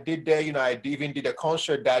concert that I did there, you know, I even did a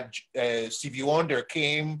concert that Stevie Wonder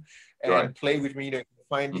came and played with me.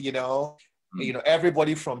 You know, you know,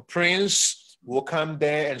 everybody from Prince will come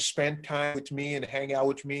there and spend time with me and hang out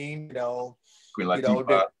with me, you know.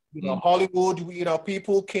 Hollywood, you know,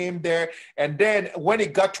 people came there. And then when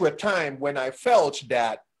it got to a time when I felt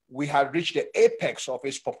that we had reached the apex of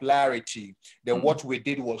its popularity, then what we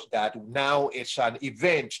did was that now it's an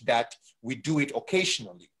event that we do it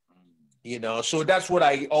occasionally, you know. So that's what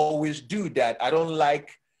I always do, that I don't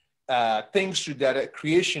like things to that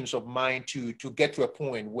creations of mine to get to a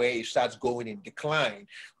point where it starts going in decline.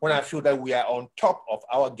 When I feel that we are on top of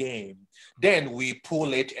our game, then we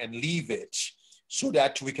pull it and leave it, so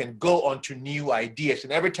that we can go on to new ideas.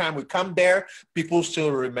 And every time we come there, people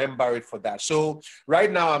still remember it for that. So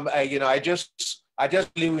right now, I just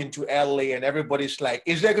flew into LA and everybody's like,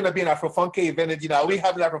 is there gonna be an Afro-Funky event? And, you know, we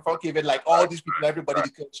have an Afro-Funky event, like all these people, everybody,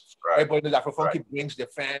 because everybody knows Afro-Funky brings the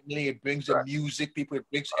family, it brings the music, people, it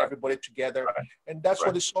brings everybody together. And that's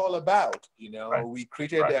what it's all about. You know, we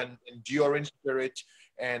created an enduring spirit.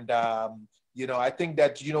 And, you know, I think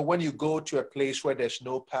that, you know, when you go to a place where there's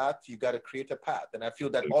no path, you got to create a path. And I feel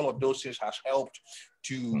that all of those things has helped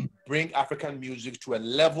to bring African music to a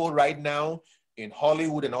level right now in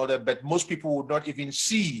Hollywood and all that. But most people would not even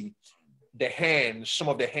see the hands, some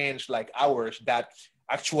of the hands like ours that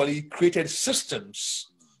actually created systems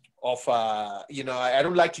of, you know, I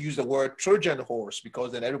don't like to use the word Trojan horse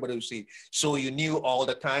because then everybody will say, so you knew all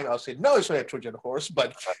the time. I'll say, no, it's not a Trojan horse,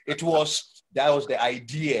 but that was the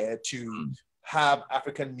idea to have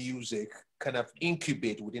African music kind of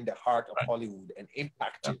incubate within the heart of Hollywood and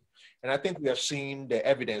impact it. And I think we are seeing the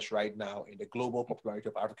evidence right now in the global popularity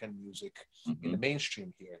of African music in the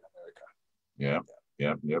mainstream here in America.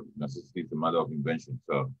 Yeah. Necessity is a matter of invention.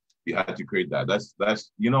 So you had to create that. That's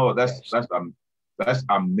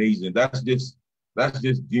amazing. That's just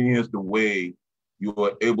genius, the way you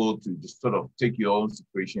were able to just sort of take your own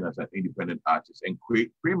situation as an independent artist and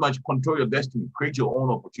pretty much control your destiny, create your own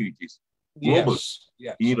opportunities globally,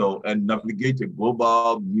 yes. And navigate a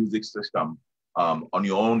global music system on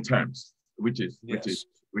your own terms, which is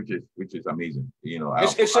amazing.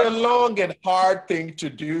 It's a long and hard thing to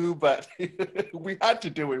do, but we had to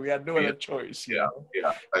do it. We had no other choice.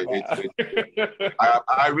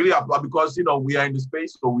 I really applaud, because we are in the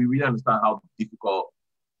space, so we really understand how difficult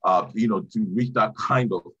to reach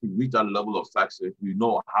that level of success. We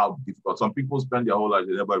know how difficult. Some people spend their whole life,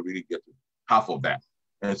 they never really get to half of that.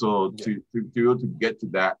 And so to be able to get to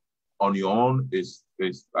that on your own is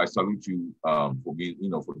I salute you for being,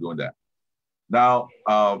 for doing that. Now,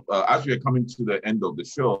 as we are coming to the end of the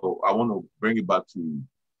show, I want to bring it back to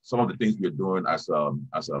some of the things we're doing as a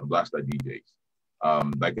Black Star DJs.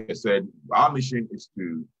 Like I said, our mission is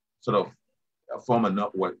to sort of form a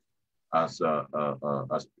network as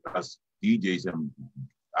DJs and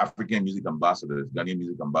African music ambassadors, Ghanaian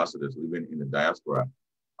music ambassadors living in the diaspora,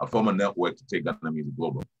 form a network to take Ghana music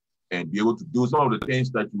global and be able to do some of the things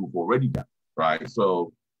that you've already done, right?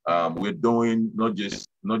 So we're doing not just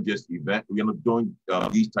event. We're not doing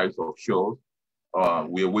these types of shows.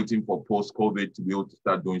 We're waiting for post-COVID to be able to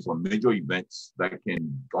start doing some major events that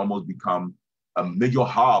can almost become major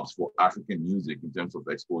hubs for African music in terms of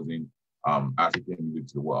exposing African music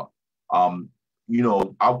to the world. I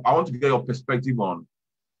want to get your perspective on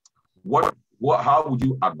how would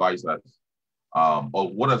you advise us, or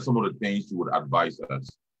what are some of the things you would advise us,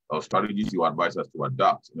 or strategies you advise us to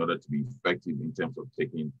adopt in order to be effective in terms of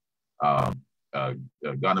taking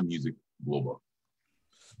Ghana music global?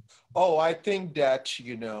 Oh, I think that,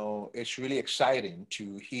 it's really exciting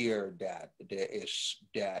to hear that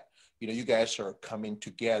you guys are coming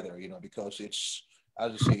together, because it's,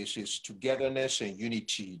 as I say, it's togetherness and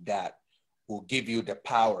unity that will give you the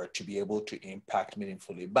power to be able to impact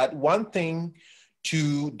meaningfully. But one thing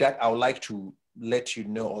that I would like to let you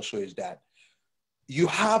know also is that you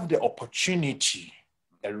have the opportunity,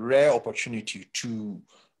 a rare opportunity, to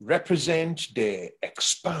represent the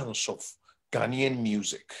expanse of Ghanaian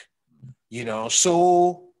music,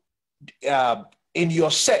 So in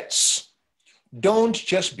your sets, don't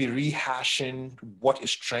just be rehashing what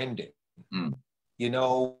is trending.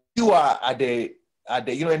 You are at the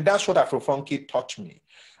and that's what Afrofunky taught me.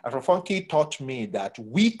 Afrofunky taught me that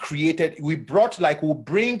we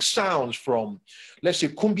bring sounds from, let's say,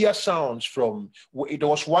 cumbia sounds from, there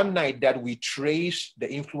was one night that we traced the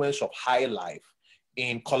influence of high life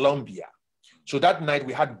in Colombia. So that night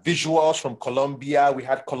we had visuals from Colombia, we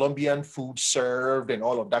had Colombian food served and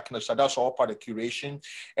all of that kind of stuff. That's all part of curation.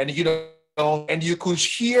 And, and you could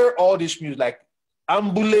hear all this music, like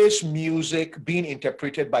Ambulance music being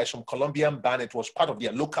interpreted by some Colombian band. It was part of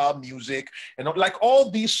their local music, and like all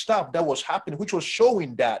these stuff that was happening, which was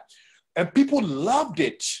showing that, and people loved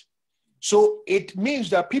it. So it means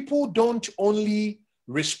that people don't only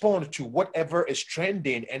respond to whatever is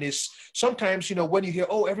trending, and it's sometimes, when you hear,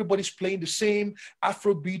 oh, everybody's playing the same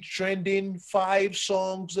Afrobeat trending 5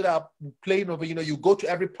 songs that are playing over, you go to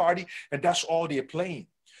every party and that's all they're playing.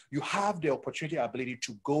 You have the opportunity, ability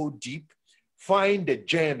to go deep, find the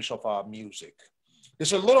gems of our music.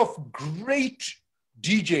 There's a lot of great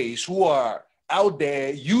DJs who are out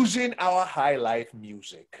there using our high life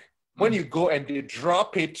music. When you go and they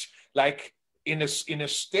drop it, like in a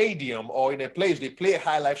stadium or in a place, they play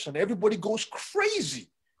high life and everybody goes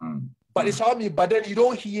crazy. But it's all me. But then you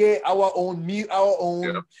don't hear our own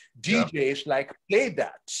DJs like play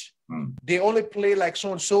that. They only play like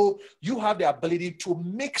so. So you have the ability to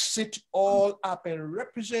mix it all up and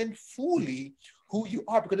represent fully who you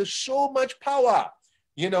are, because there's so much power,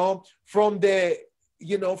 from the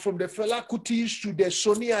Fela Kutis to the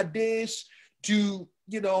Sonia Days to,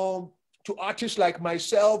 to artists like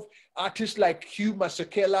myself, artists like Hugh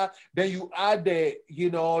Masekela. Then you add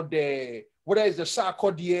whether it's the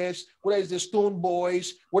Sarkodie, whether it's the Stone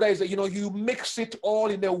Boys, whether it's you mix it all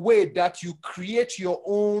in a way that you create your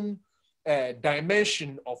own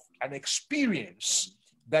dimension of an experience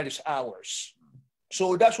that is ours.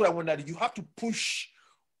 So that's what I want to do. You have to push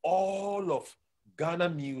all of Ghana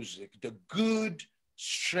music, the good,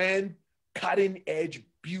 strength, cutting edge,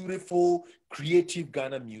 beautiful, creative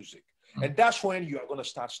Ghana music. And that's when you are going to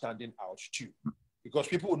start standing out too. because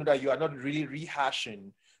people will know that you are not really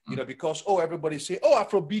rehashing, you know, because, oh, everybody say, oh,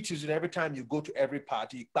 Afrobeat is, and every time you go to every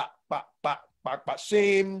party,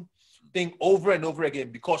 same thing over and over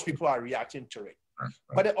again because people are reacting to it. Right.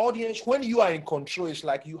 But the audience, when you are in control, it's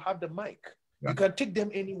like you have the mic. Yeah. You can take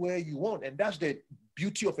them anywhere you want. And that's the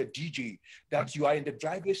beauty of a DJ, that you are in the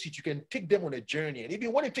driver's seat. You can take them on a journey. And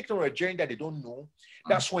even when you take them on a journey that they don't know,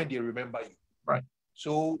 that's when they remember you. Right.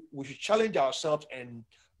 So we should challenge ourselves and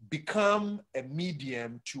become a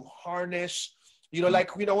medium to harness, you know,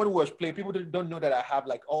 like, you know, when we was playing, people don't know that I have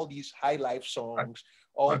like all these high life songs,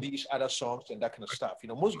 all these other songs and that kind of stuff. You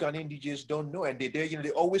know, most Ghanaian DJs don't know, and you know,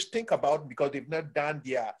 they always think about, because they've not done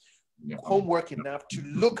their homework enough to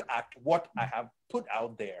look at what I have put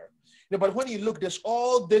out there. You know, but when you look, there's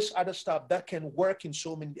all this other stuff that can work in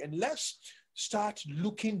so many, and let's start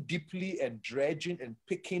looking deeply and dredging and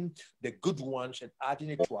picking the good ones and adding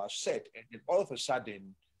it to our set. And then all of a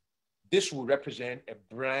sudden, this will represent a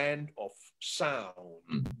brand of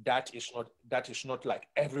sound that is not like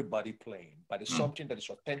everybody playing, but it's something that is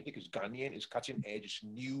authentic, is Ghanaian, is cutting edge, is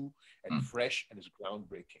new and fresh, and is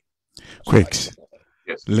groundbreaking. Quakes,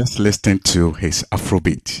 let's listen to his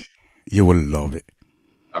Afrobeat. You will love it.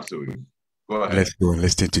 Absolutely. Go ahead. Let's go and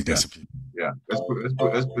listen to this. Yeah. Let's put the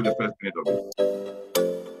first minute of it.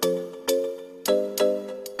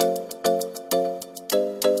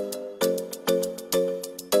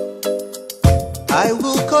 I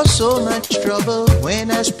will cause so much trouble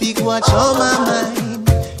when I speak what's on my mind.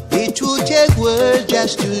 It will take words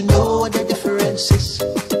just to know what the difference is.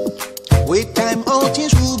 With time all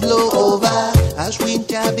things will blow over as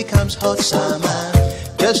winter becomes hot summer.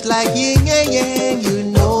 Just like yin and yang, you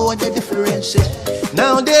know what the difference is.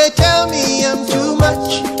 Now they tell me I'm too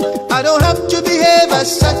much, I don't have to behave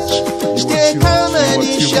as such. Stay calm and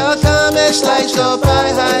it shall come a slice of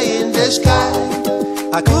pie high in the sky.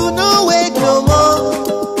 I could not wait no more,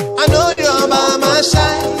 I know you're by my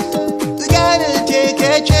side. We gotta take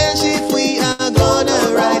a chance if we are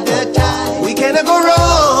gonna ride the tide. We cannot go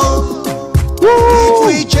wrong if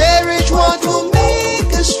we cherish what will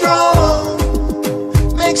make us strong.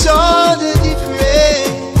 Makes all the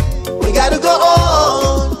difference, we gotta go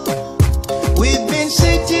on. We've been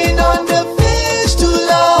sitting on the fence too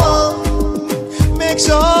long. Makes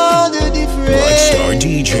all the difference. Rockstar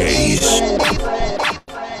DJs.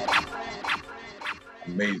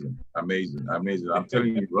 Amazing. I'm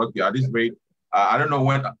telling you, Rocky, at this rate, I don't know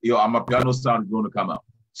when I'm a piano sound is going to come out.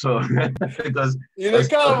 So because it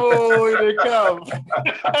come.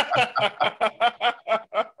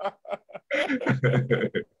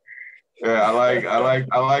 Yeah,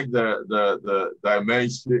 I like the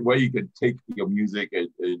dimension where you can take your music and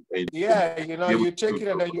yeah, you know, you take it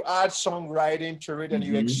and then you add songwriting to it and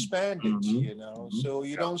you expand it, you know, so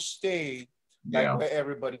you don't stay like where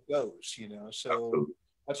everybody goes, you know. So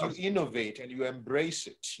as you innovate and you embrace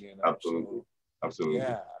it, you know. Absolutely.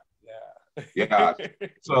 Yeah.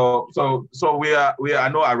 So we are. I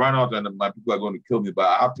know I ran out and my people are going to kill me, but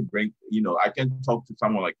I have to bring. You know, I can't talk to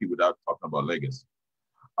someone like you without talking about legacy.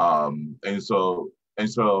 And so,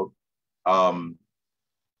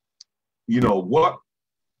 you know what?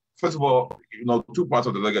 First of all, you know, two parts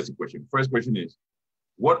of the legacy question. First question is,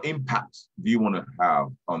 what impact do you want to have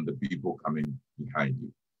on the people coming behind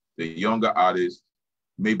you, the younger artists?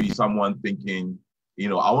 Maybe someone thinking, you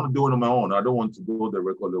know, I want to do it on my own. I don't want to go the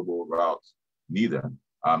record label route neither.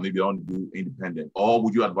 Maybe I want to do independent. Or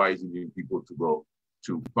would you advise people to go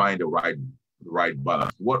to find the right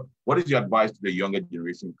balance? What is your advice to the younger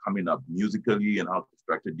generation coming up musically and how to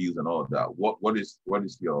structure deals and all of that? What is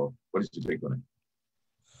your take on it?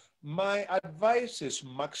 My advice is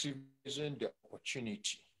maximizing the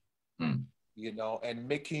opportunity, you know, and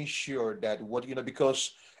making sure that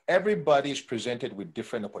because everybody is presented with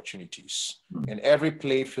different opportunities and every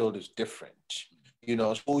play field is different, you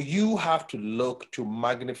know, so you have to look to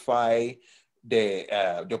magnify the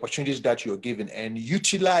opportunities that you're given and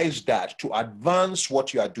utilize that to advance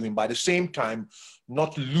what you are doing, by the same time,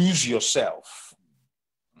 not lose yourself.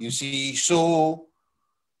 You see, so,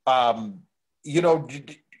 you know,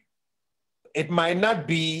 it might not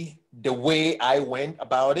be the way I went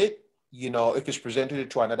about it, you know, if it's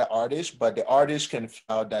presented to another artist, but the artist can feel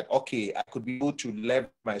out that, okay, I could be able to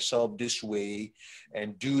leverage myself this way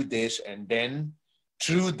and do this, and then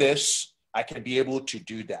through this, I can be able to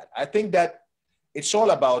do that. I think that it's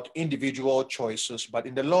all about individual choices, but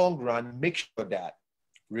in the long run, make sure that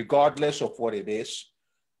regardless of what it is,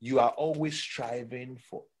 you are always striving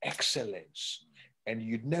for excellence, and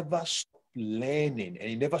you never stop learning,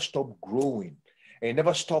 and you never stop growing, and you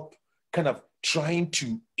never stop kind of trying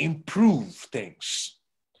to improve things.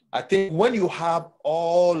 I think when you have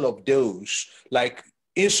all of those, like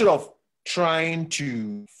instead of trying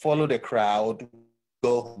to follow the crowd,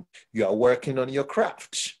 go home, you are working on your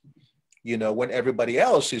craft. You know, when everybody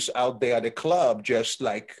else is out there at the club, just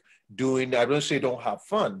like doing, I don't say don't have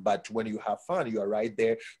fun, but when you have fun, you are right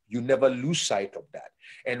there. You never lose sight of that.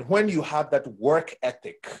 And when you have that work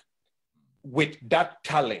ethic with that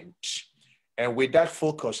talent and with that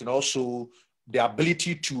focus, and also the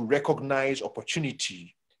ability to recognize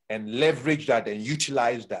opportunity and leverage that and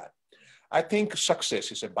utilize that, I think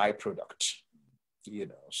success is a byproduct, you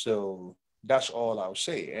know, so that's all I'll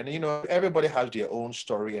say. And, you know, everybody has their own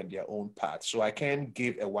story and their own path. So I can't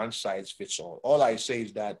give a one size fits all. All I say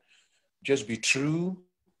is that just be true,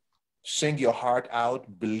 sing your heart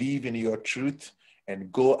out, believe in your truth,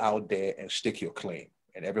 and go out there and stake your claim,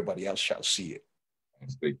 and everybody else shall see it.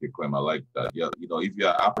 And stake your claim. I like that. Yeah, you know, if you're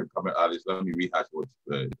an African artist, let me rehash what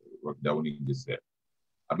Rocky Dawuni just said.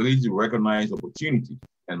 Ability to recognize opportunity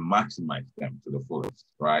and maximize them to the fullest,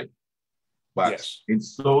 right? But yes, in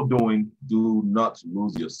so doing, do not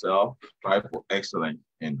lose yourself. Try for excellence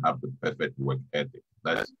and have the perfect work ethic.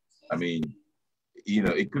 That's, I mean, you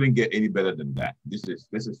know, it couldn't get any better than that. This is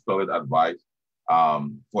solid advice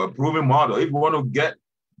for a proven model. If you want to get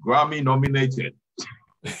Grammy nominated,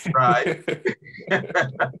 right?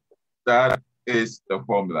 That is the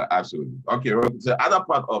formula, absolutely. Okay, the other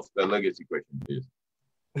part of the legacy question is,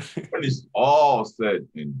 when it's all said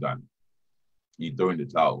and done, you throw in the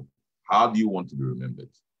towel, how do you want to be remembered?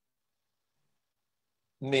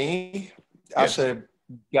 Me, as a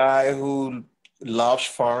guy who loves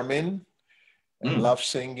farming and loves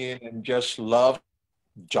singing and just loves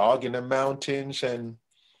jogging the mountains and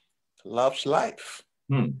loves life.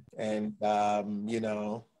 And, you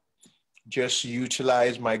know, just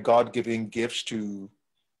utilize my God-given gifts to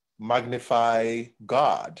magnify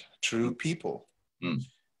God through people,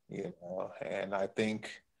 you know, and I think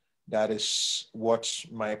that is what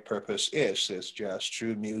my purpose is just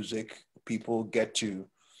through music, people get to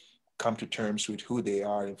come to terms with who they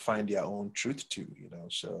are and find their own truth too, you know.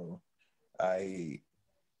 So I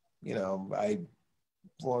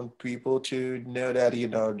want people to know that, you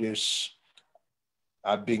know,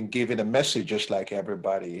 I've been given a message just like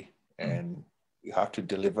everybody, and you have to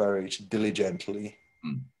deliver it diligently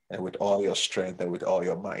and with all your strength and with all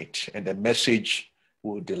your might, and the message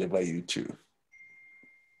will deliver you too.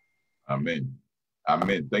 Amen.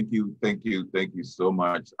 Amen. Thank you so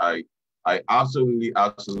much. I absolutely,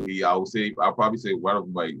 I will say, I'll probably say one of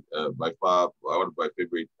my by far one of my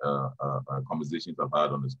favorite conversations I've had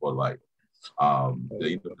on the spotlight.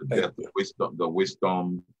 The depth, the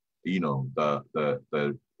wisdom, you know, the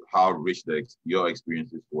how rich your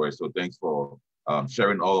experiences were. So thanks for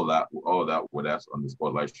sharing all of that with us on the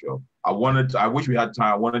Spotlight Show. I wish we had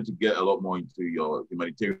time. I wanted to get a lot more into your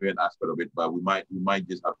humanitarian aspect of it, but we might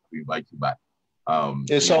just have to invite you back.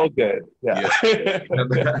 It's all good. Yeah.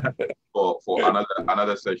 for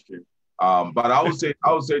another session. But I would say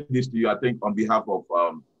this to you. I think on behalf of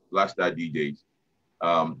Black Star DJs,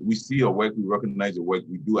 we see your work, we recognize your work,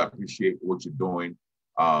 we do appreciate what you're doing.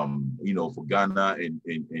 You know, for Ghana and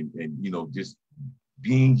you know, just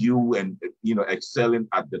being you and, you know, excelling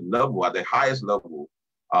at the level, at the highest level,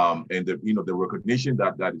 and the, you know, the recognition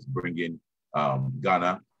that is bringing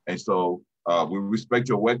Ghana. And so we respect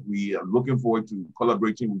your work. We are looking forward to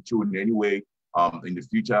collaborating with you in any way in the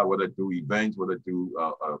future, whether through events, whether through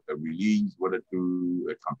a release, whether through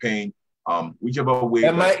a campaign, whichever way.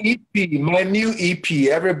 And my EP, my new EP,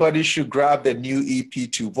 everybody should grab the new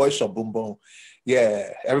EP too, Voice of Boom Boom. Yeah,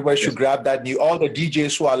 everybody should grab that new, all the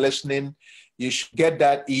DJs who are listening, you should get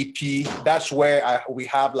that EP. That's where we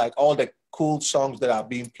have like all the cool songs that are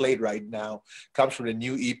being played right now comes from the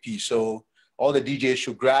new EP. So all the DJs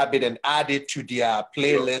should grab it and add it to their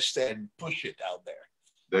playlist and push it out there.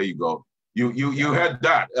 There you go. You heard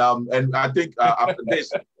that. And I think after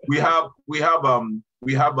this, we have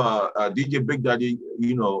DJ Big Daddy,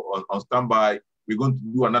 you know, on standby. We're going to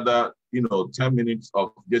do another, you know, 10 minutes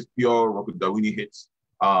of just pure Rocky Dawuni hits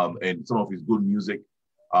and some of his good music.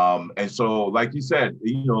 And so, like you said,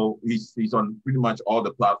 you know, he's on pretty much all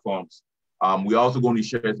the platforms. We're also going to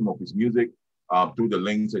share some of his music through the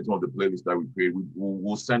links and some of the playlists that we create.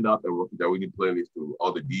 We'll send out the Rocky Dawuni playlist to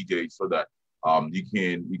all the DJs so that you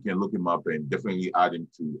can look him up and definitely add him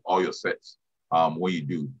to all your sets when you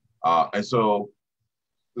do. And so,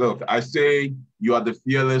 look, I say you are the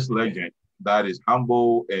fearless legend that is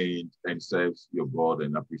humble and serves your God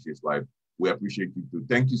and appreciates life. We appreciate you too.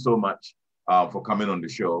 Thank you so much for coming on the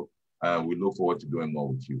show. We look forward to doing more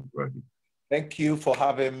with you, Rocky. Thank you for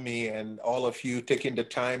having me and all of you taking the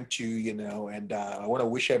time to, and I want to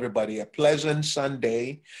wish everybody a pleasant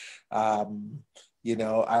Sunday. I've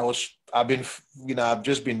just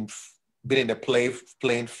been in the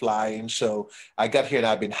plane flying. So I got here and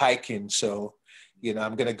I've been hiking. So,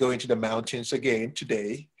 I'm going to go into the mountains again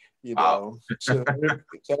today, so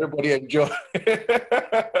everybody enjoy.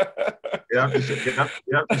 You have to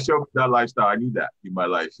show me that lifestyle. I need that in my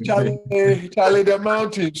life. Charlie, the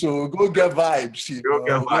mountains. So go get vibes. Go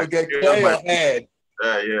get clear your head.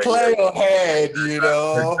 Clear your head.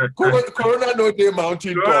 Corona no day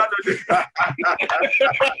mountain top.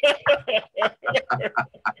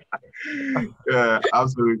 Yeah,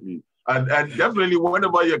 absolutely. And definitely,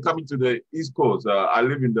 whenever you're coming to the East Coast, I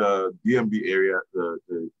live in the DMV area, the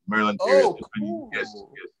Maryland area. Cool. Yes.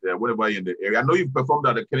 Yeah, whenever you're in the area, I know you've performed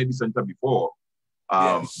at the Kennedy Center before.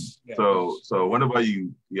 Yes. So whenever you're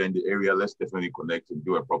in the area, let's definitely connect and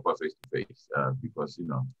do a proper face-to-face because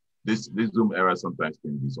this Zoom era sometimes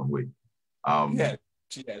can be some way. Yes.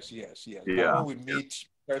 Yeah. When we meet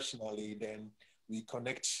personally, then we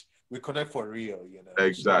connect. We connect for real,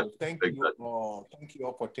 Exactly. So thank you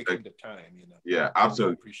all for taking the time, Yeah,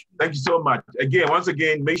 absolutely. Thank you so much. Once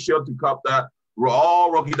again, make sure to cop that.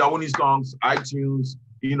 All Rocky Dawuni songs, iTunes,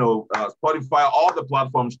 Spotify, all the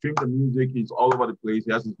platforms. Stream the music. He's all over the place.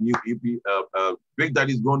 He has his new EP. Big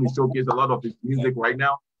Daddy's going to showcase a lot of his music right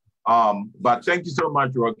now. But thank you so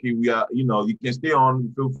much, Rocky. We are, you can stay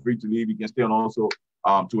on. Feel free to leave. You can stay on also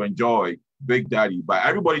to enjoy Big Daddy. But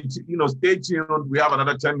everybody, stay tuned. We have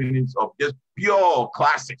another 10 minutes of just pure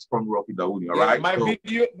classics from Rocky Dawuni. All right. My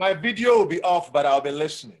video will be off, but I'll be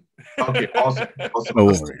listening. Okay, awesome. No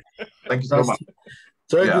worries. Thank you so much.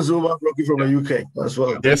 Thank you so much, Rocky, from the UK as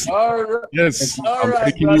well. Yes. All right. Yes. All I'm right,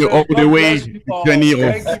 taking you all the way. Thank Journey you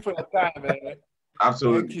for the time, man.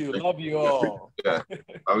 Absolutely. Thank you. Love you all. Yeah.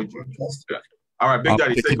 All right, Big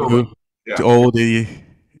Daddy, take over. To all the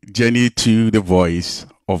journey to the voice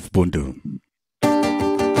of Bondo.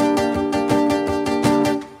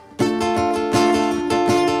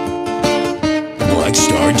 Black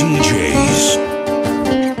Star DJs.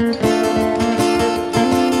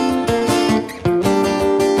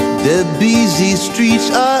 The busy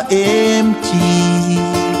streets are empty.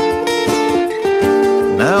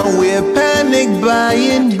 Now we're panic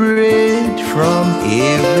buying bread from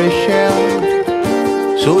every shelf.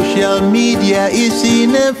 Social media is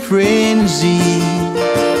in a frenzy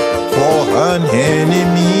for an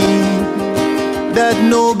enemy that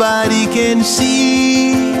nobody can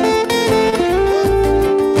see.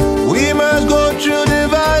 We must go through the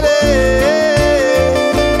valley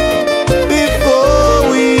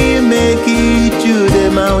before we make it to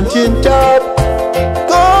the mountaintop.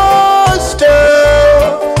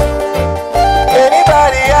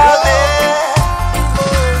 Anybody out there?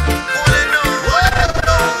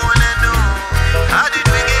 How did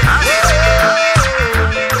we get here?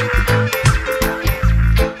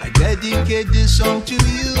 I dedicate this song to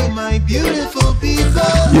you, my beautiful people.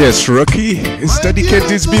 Yes, Rocky is dedicated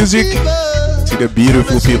this music to the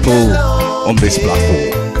beautiful people on this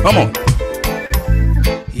platform. Come on.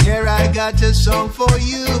 Here I got a song for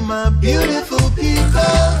you, my beautiful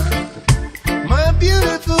people. My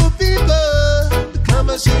beautiful people, come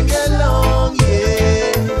and sing along,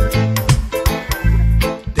 yeah.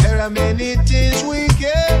 There are many things we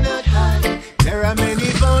cannot hide. There are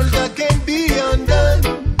many bonds that can be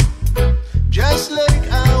undone, just like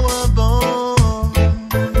our bond,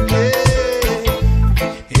 yeah.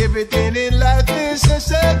 Everything in life is a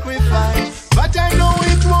sacrifice, but I know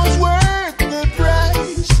it was worth the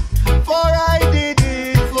price, for I did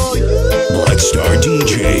it for you. Black Star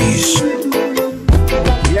DJs.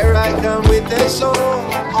 Here I come with a song.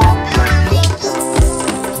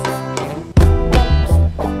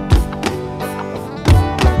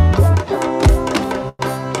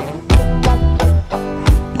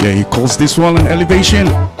 Yeah, he calls this one an elevation.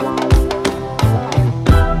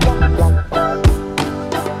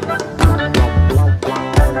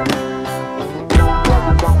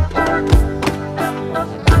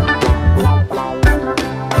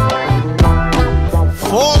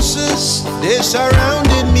 Forces, they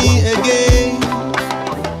surrounded me again.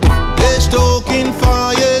 They're stoking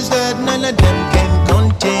fires that none of them can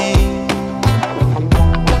contain.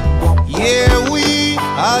 Yeah, we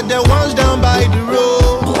are the ones down by the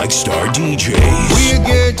road. Black Star DJs. We're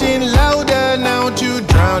getting louder now to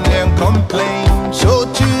drown them complaints. So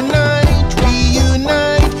tonight we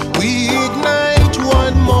unite, we ignite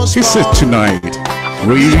one more spark. He said tonight,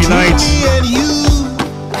 reunite. Me and you,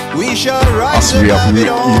 we shall rise As we have above it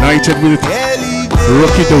all. united with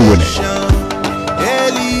Rocky Dawuni.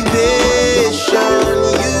 Elevation,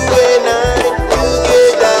 you and I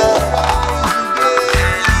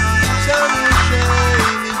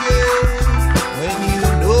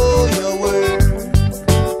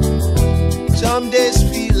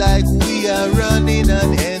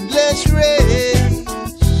an endless race.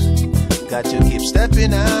 Got to keep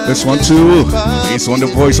stepping out. This one too is on the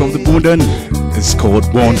voice of the Buddhan. It's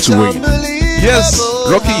called Born to Win. Yes,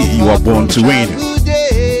 Rocky, you are born to win.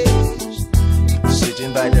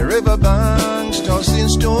 Sitting by the riverbanks, tossing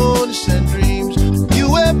stones and dreams.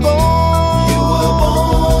 You were born. You were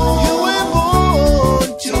born. You were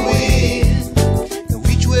born to win. And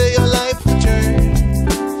which way your life will turn,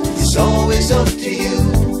 it's always up to you.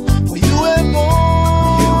 You were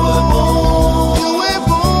born. You were born. You were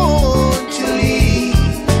born to lead.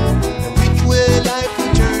 And which way life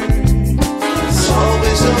will turn, it's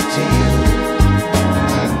always up to you.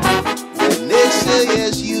 And they say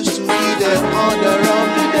yes used to be the order of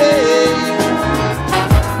the day.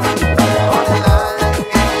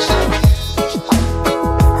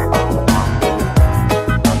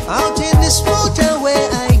 Out in this water where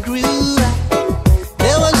I grew up,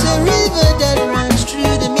 there was a river that runs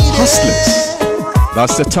through the middle. Hustlers.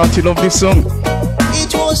 That's the title of this song.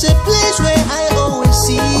 It was a place where I always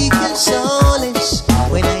seek a solace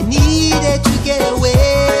when I needed to get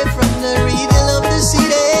away from the riddle of the city.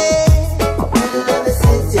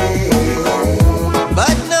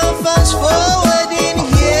 But now fast forwarding,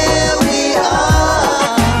 here we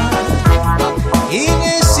are in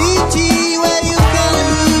a city where you can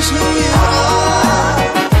lose who you are.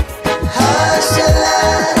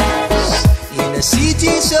 Hustlers in a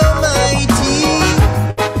city so mighty,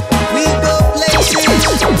 we go places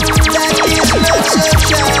that is not so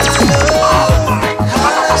shallow.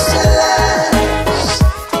 Hustlers,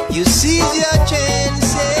 you seize your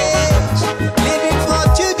chances, living for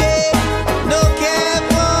today, no care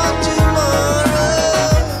for tomorrow.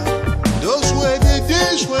 Those were the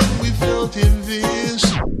days when we felt envious.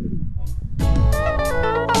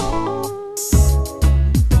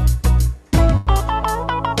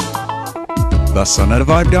 That's another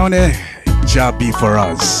vibe down there. Job be for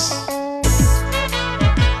us.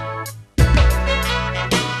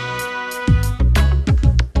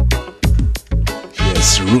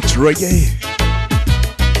 Yes, roots reggae.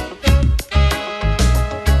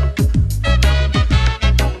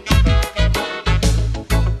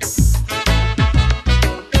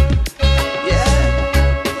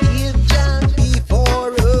 If John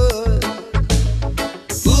before us,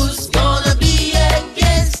 who's gonna be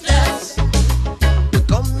against us? We're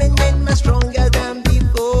coming in much stronger than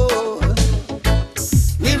before.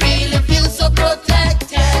 We really feel so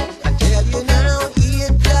protected. I tell you now,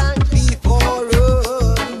 if John before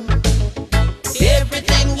us,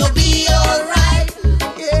 everything will be alright.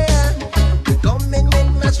 Yeah, we're coming in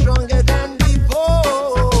much stronger than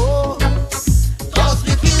before. Cause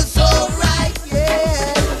we feel so right,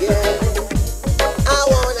 yeah, yeah. I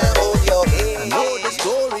wanna hold your hand. I know the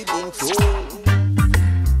story been told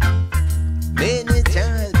many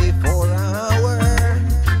times before our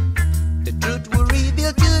the truth will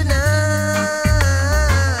reveal tonight.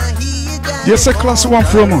 He died Yes, a class one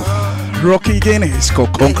from Rocky again. It's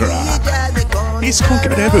called Conqueror. He's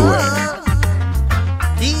conquered everywhere.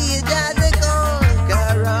 He died the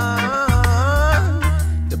conqueror.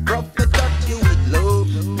 The prophet got you with love.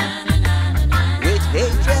 With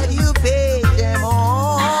hatred you paid them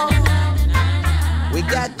all. We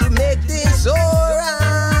got to make this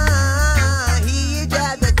alright. He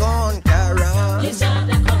died the conqueror. Yes, he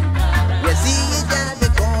died the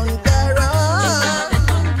conqueror.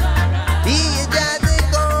 He died the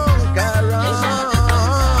conqueror.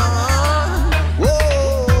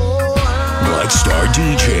 Whoa. Black Star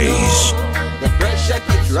DJs. The pressure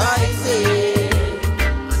keeps rising.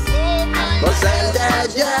 Cause under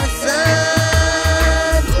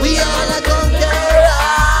Jackson, we are a conqueror.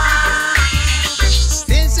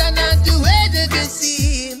 Things are not the way that they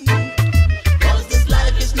seem. Cause this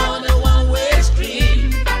life is not a one-way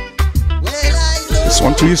street. Well, I know This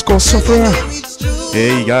one too is called Sufferer. it's true.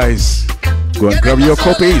 Hey guys, go and grab your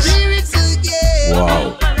copies.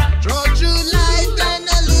 Wow. Draw through life and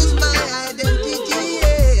I lose my identity.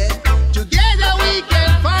 Yeah. Together we can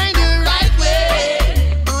find the right way,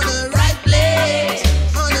 on the right place,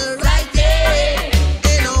 on the right day,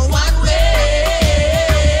 in a one way.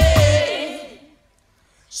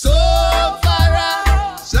 So far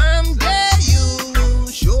out, someday you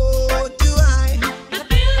show to I. The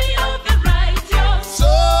beauty of the righteous. So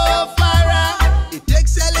far out, it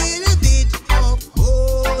takes a little bit of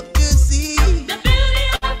hope to see. The beauty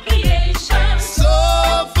of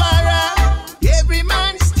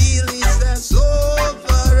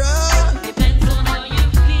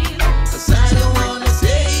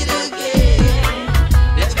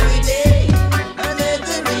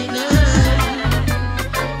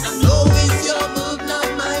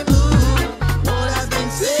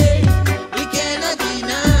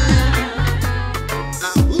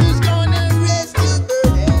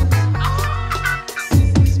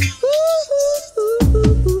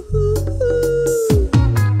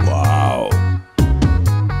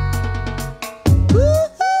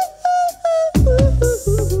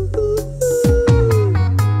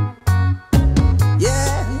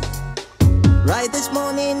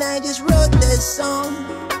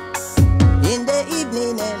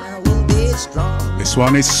This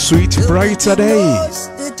one is Sweet Brighter Day.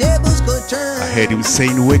 I heard him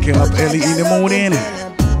saying waking up early in the morning.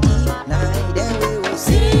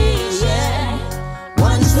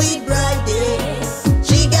 One sweet bright day,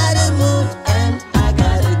 she got a move and I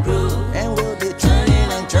got a groove, and we'll be turning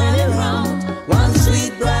and turning around. One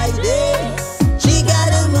sweet bright day, she got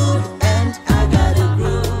a move and I got a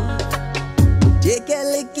groove. Take a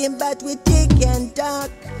licking, but we take and talk.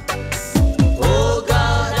 Oh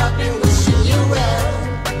God, I've been wishing you well.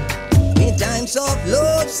 In times of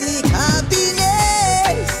love, seek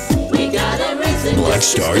happiness. We got a reason. Black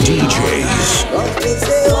Star DJs.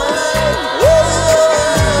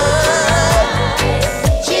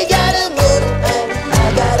 She got a move and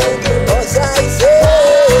I got a groove. Cause I say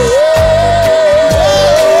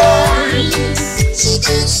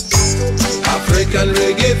African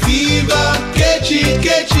reggae fever, catch it,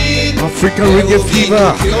 catch it. African reggae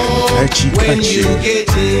fever, catch it, When catch you it. get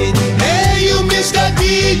it, hey you Mr.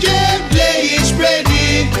 DJ, play it, spread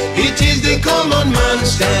it. It is the common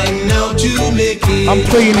man's time now to make it. I'm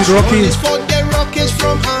playing it, Rocky. It's for the Rockets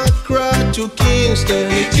from Accra to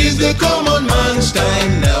Kingston. It is the common man's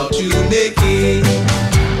time now to make it.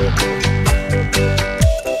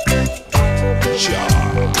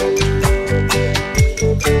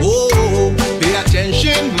 Oh, pay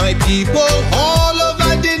attention, my people, all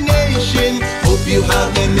over the nation. Hope you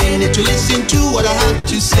have a minute to listen to what I have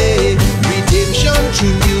to say. Redemption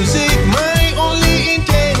through music, my only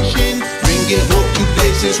intention. Bringing hope to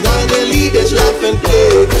places while the leaders laugh and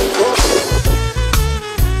play.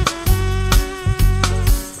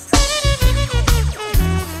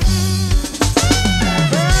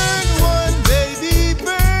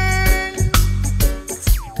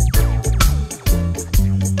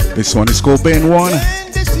 This one is called Ben One.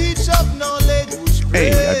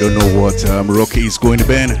 Hey, I don't know what Rocky is going to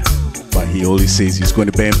ban, but he only says he's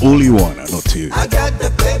going to ban only one, not two.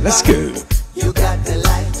 Let's go. You got the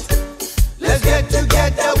light. Let's get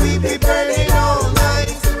together, we be burning all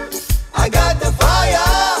night. I got the fire,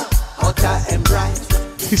 hotter and bright.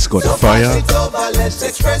 He's got So a fire. pass it over, let's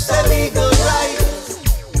express a legal right.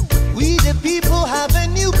 We the people have a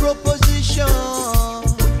new proposition.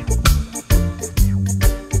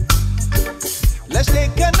 Let's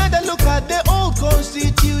take another look at the old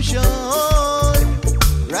constitution.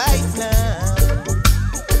 Right now,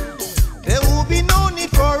 there will be no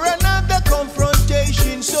need for another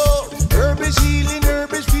confrontation. So, herb is healing,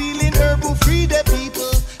 herb is feeling, herb will free the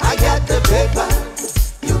people. I got the paper,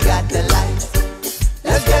 you got the light.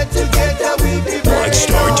 Let's get together, we be Black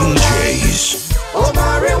Star DJs. Oh,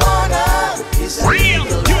 marijuana is real.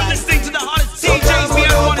 You're listening to the hottest DJs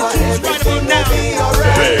beyond 1 and 2 right about now.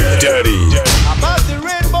 Big Daddy. About the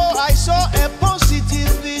rainbow, I saw a positive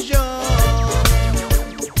vision.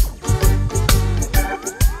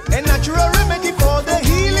 A natural remedy for the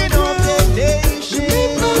healing of the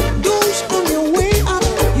nation. Those on your way up,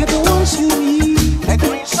 you're the ones you need. A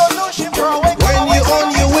green solution for when you're on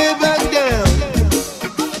your way back down.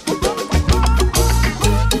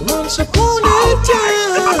 Once upon a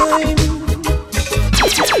time,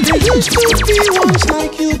 there used to be ones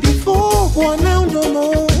like you before, one now no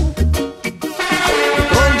more.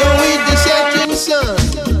 Sun.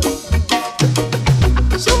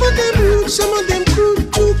 Some of them rude, some of them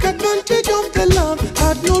crude, took advantage of the love.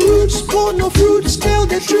 Had no roots, bore no fruits, tell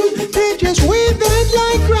the truth. They just withered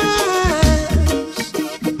like grass,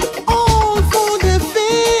 all for the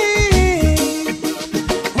fame.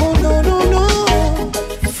 Oh no, no, no,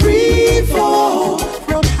 free fall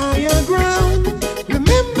from higher ground.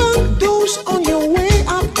 Remember those on your way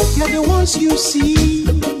up, you're the ones you see.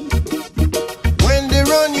 When they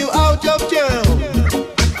run you out of town,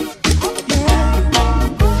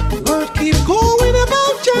 going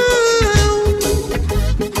about town,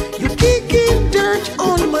 you're kicking dirt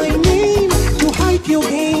on my name to hide your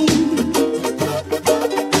game.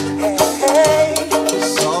 Hey,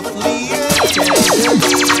 softly and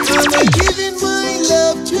tenderly, I'm giving my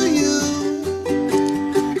love to you.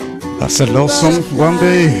 That's a love song one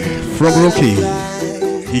day from Rocky.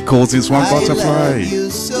 He calls this one Butterfly.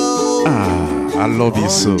 I love you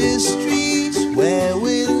so. On the street where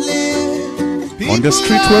we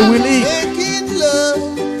live.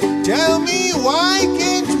 Tell me why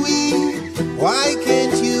can't we? Why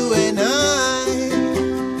can't you and I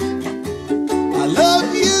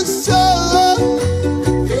love you so.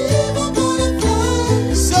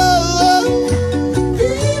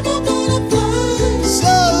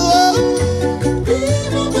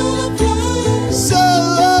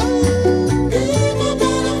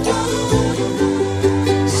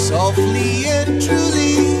 Softly and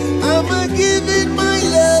truly, I'm giving my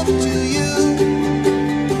love to you.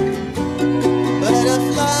 But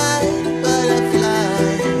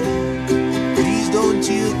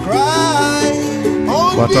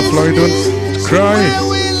Butterfly, don't cry.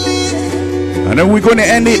 And then we're going to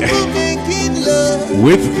end it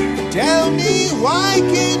with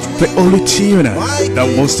the only tune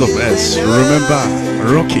that most of us remember,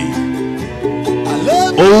 Rocky.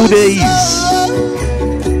 Old days.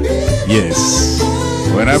 Yes.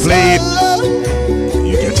 When I play it,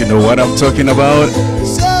 you get to know what I'm talking about.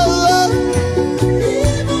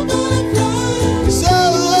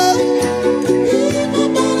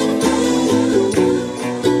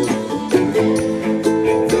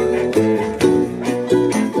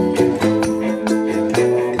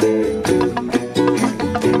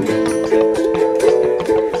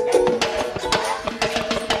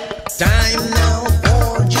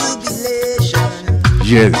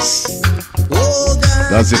 Yes,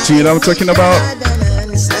 that's the tune I'm talking about.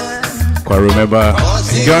 Quite remember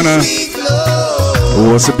Ghana.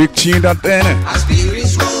 It was a big tune that then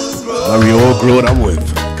that we all grew up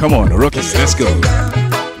with. Come on, Rocky, let's go.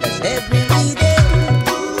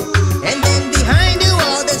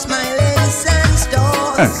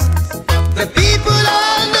 The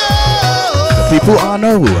people all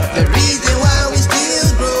know. The reason why we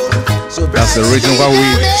still grow. So that's the reason why we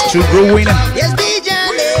still growing.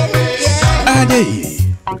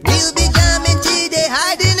 We'll be jamming today,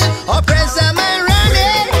 hiding it, oppressor man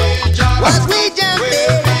running. Was we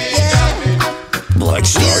jumping? Yeah. Black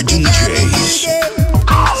Star DJs.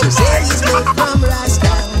 So say he's not from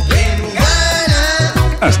Rasta. In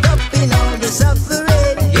Ghana, stopping all the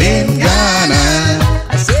suffering. In Ghana,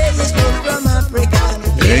 I say he's not from Africa.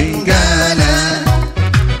 In Ghana,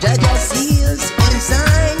 Jaja seals and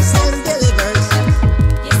signs and delivers.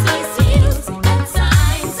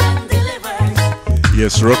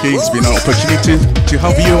 Yes, Rocky, it's been an opportunity to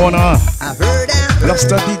have you on our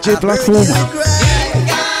Blaster DJ platform.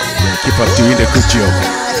 Keep up doing the good job.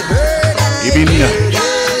 Even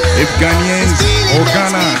if Ghanaians or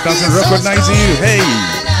Ghana doesn't recognize you, hey,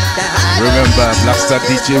 remember Blaster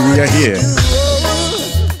DJ, we are here.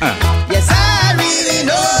 Yes, I really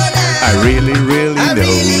know that. I really know that.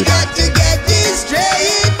 Got to get this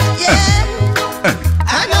straight, yeah.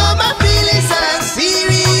 I know my feelings are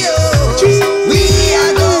serious. We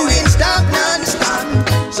are going stop non-stop.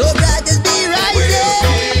 So brothers be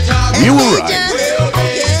rising. You were right.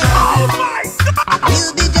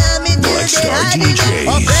 We'll be jamming Black Star DJs.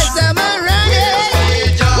 Oppressor man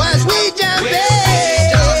running. Once we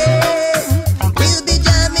jumping, we'll be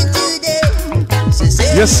jamming today. So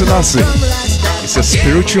say Yes, Selassie. It's a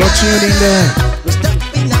spiritual tune in there. we're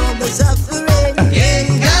stopping all the suffering.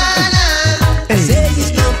 In Ghana, say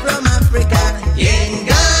he's not from Africa. In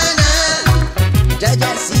Ghana,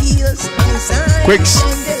 Jaja seals and signs. Quicks,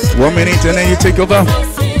 1 minute and then you take over.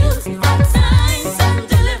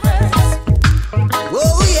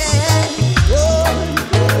 Oh yeah, oh,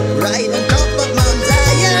 right on top of Mount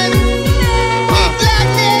Zion. With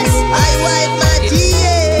gladness, I wipe my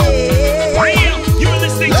tears. You're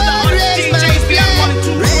listening to the Lord, raise my DJs we are wanting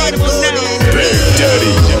to right about now.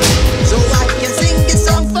 so I can sing this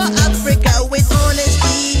song for Africa with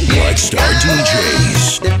honesty. Black Star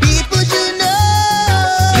DJs. The people should know.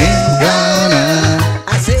 In Ghana.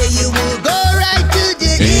 I say you will go right to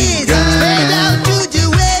the east, spread out to the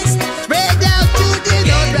west, spread out to the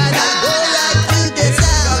north, brother. Go right to the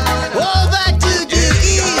south, over to the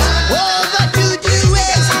east, over to the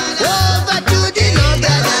west, over to the north,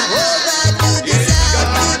 brother. Over to the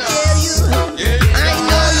south. To tell you, I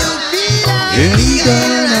know you feel In it.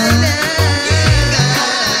 Ghana.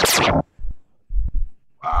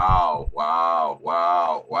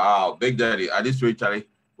 Wow. Big Daddy, at this rate, Charlie,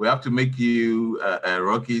 we have to make you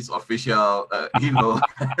Rocky's official,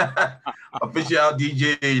 official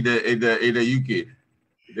DJ in the UK.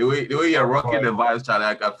 The way you're rocking the vibes, Charlie,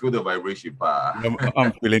 I can feel the vibration.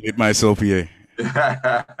 I'm feeling it myself here.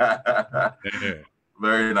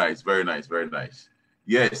 Very nice.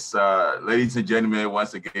 Yes, ladies and gentlemen,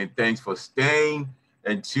 once again, thanks for staying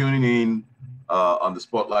and tuning in on the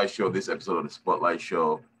Spotlight Show, this episode of the Spotlight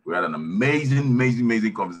Show. We had an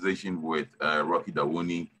amazing conversation with Rocky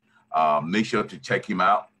Dawuni. Make sure to check him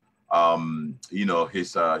out.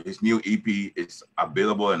 His new EP is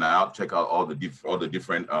available and out. Check out all the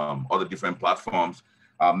different platforms.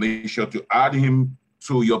 Make sure to add him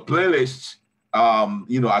to your playlist.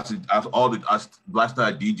 As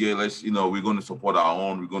Blaster DJ, we're going to support our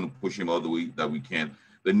own. We're going to push him all the way that we can.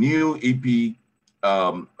 The new EP,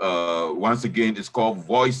 once again, is called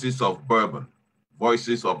Voices of Bourbon.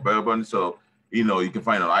 So, you can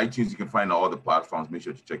find it on iTunes. You can find it on all the platforms. Make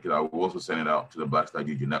sure to check it out. We'll also send it out to the Black Star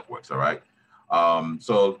DJ networks. All right.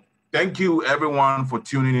 So thank you everyone for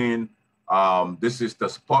tuning in. This is the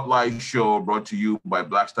Spotlight Show brought to you by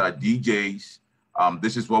Black Star DJs.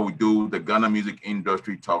 This is what we do, the Ghana music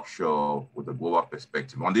industry talk show with a global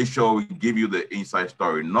perspective. On this show, we give you the inside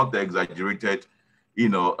story, not the exaggerated,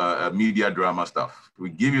 media drama stuff. We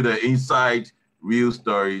give you the inside real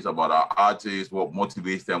stories about our artists, what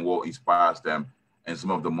motivates them, what inspires them, and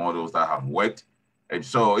some of the models that have worked. And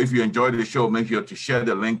so if you enjoyed the show, make sure to share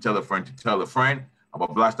the link, tell a friend to tell a friend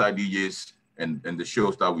about Black Star DJs and the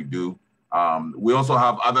shows that we do. We also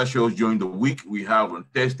have other shows during the week. We have on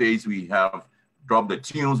Thursdays, we have Drop the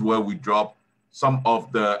Tunes, where we drop some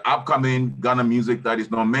of the upcoming Ghana music that is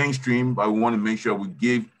not mainstream, but we want to make sure we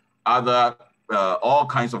give other all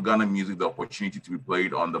kinds of Ghana music the opportunity to be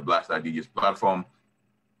played on the Black Star DJs platform.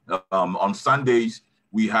 On Sundays,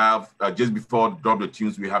 we have, just before Drop the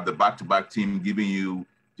Tunes, we have the back-to-back team giving you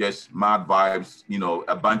just mad vibes,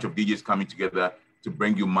 a bunch of DJs coming together to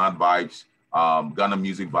bring you mad vibes, Ghana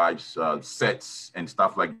music vibes, sets and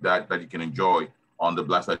stuff like that you can enjoy on the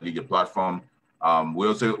Black Star DJ platform. We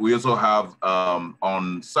also have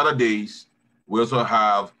on Saturdays, we also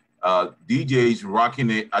have DJs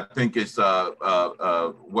rocking it. I think it's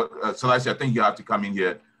Celeste, I think you have to come in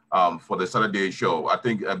here for the Saturday show. I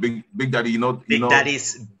think Big Daddy,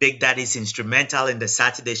 Big Daddy's instrumental in the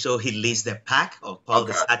Saturday show. He leads the pack called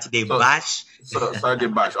the Saturday Bash. So Saturday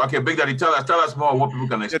Bash. Okay, Big Daddy, tell us more what people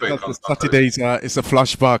can expect. Saturdays, it's a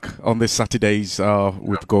flashback on the Saturdays.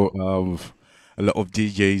 We've got a lot of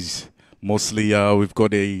DJs. Mostly, we've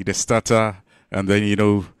got the starter, and then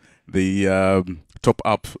the top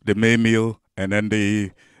up, the main meal, and then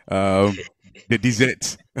the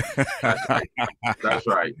dessert. That's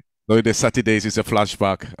right. So the Saturdays is a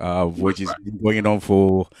flashback, which has been going on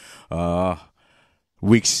for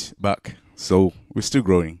weeks back. So we're still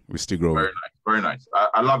growing. Very nice.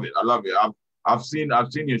 I love it. I've seen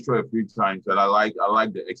your show a few times, and I like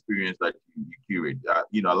the experience that you curate. I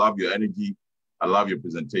love your energy. I love your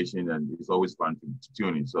presentation, and it's always fun to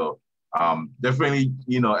tune in. So definitely,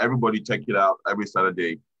 everybody check it out every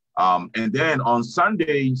Saturday. And then on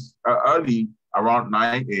Sundays, early around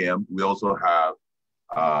 9 a.m., we also have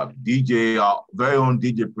our very own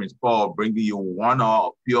DJ Prince Paul bringing you 1 hour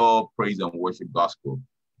of pure praise and worship gospel.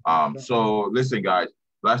 So listen, guys,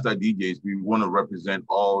 Black Star DJs, we want to represent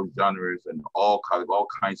all genres and all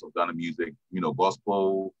kinds of Ghana music,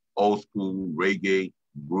 gospel, old school, reggae,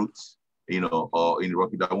 roots, or in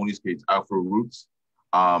Rocky Dawuni's case, Afro roots.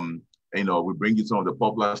 We bring you some of the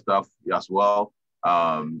popular stuff as well,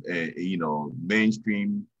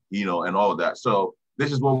 mainstream, and all of that. So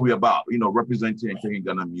this is what we're about, representing and taking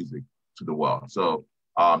Ghana music to the world. So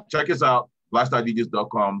check us out,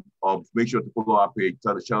 blackstardjs.com, or make sure to follow our page,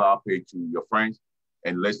 share our page to your friends,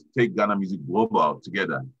 and let's take Ghana music global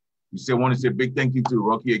together. We want to say big thank you to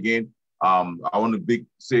Rocky again. I want to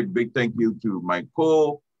say big thank you to my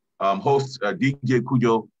host, DJ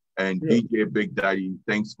Kujo and DJ Big Daddy.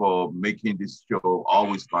 Thanks for making this show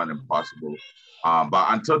always fun and possible.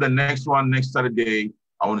 But until the next one, next Saturday,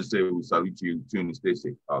 I want to say we salute you. Tune and stay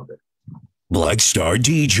safe out there. Black Star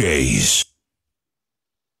DJs.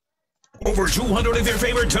 Over 200 of their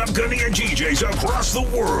favorite top Ghanaian DJs across the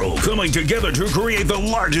world coming together to create the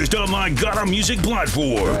largest online Ghana music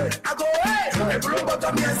platform.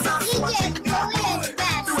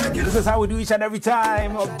 This is how we do each and every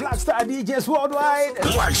time of Black Star DJs Worldwide.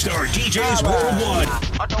 Black Star DJs Worldwide.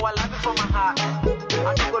 Although I love you from my heart, I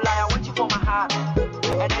don't go lie, I want you for my heart.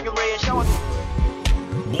 And then you raise shower.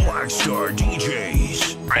 Black Star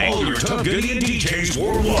DJs. All your top Ghanaian DJs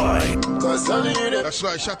worldwide. That's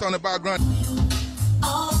right, shut down the background.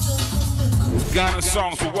 Ghana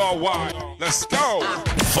songs for worldwide. Let's go.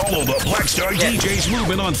 Follow the Black Star DJs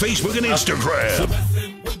movement on Facebook and Instagram.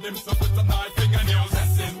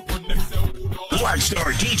 Black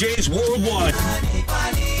Star DJs worldwide.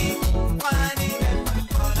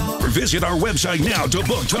 Visit our website now to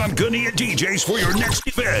book top Ghanaian DJs for your next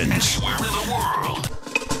event.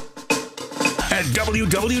 At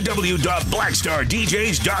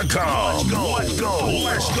www.blackstardjs.com.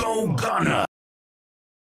 Let's go, Ghana.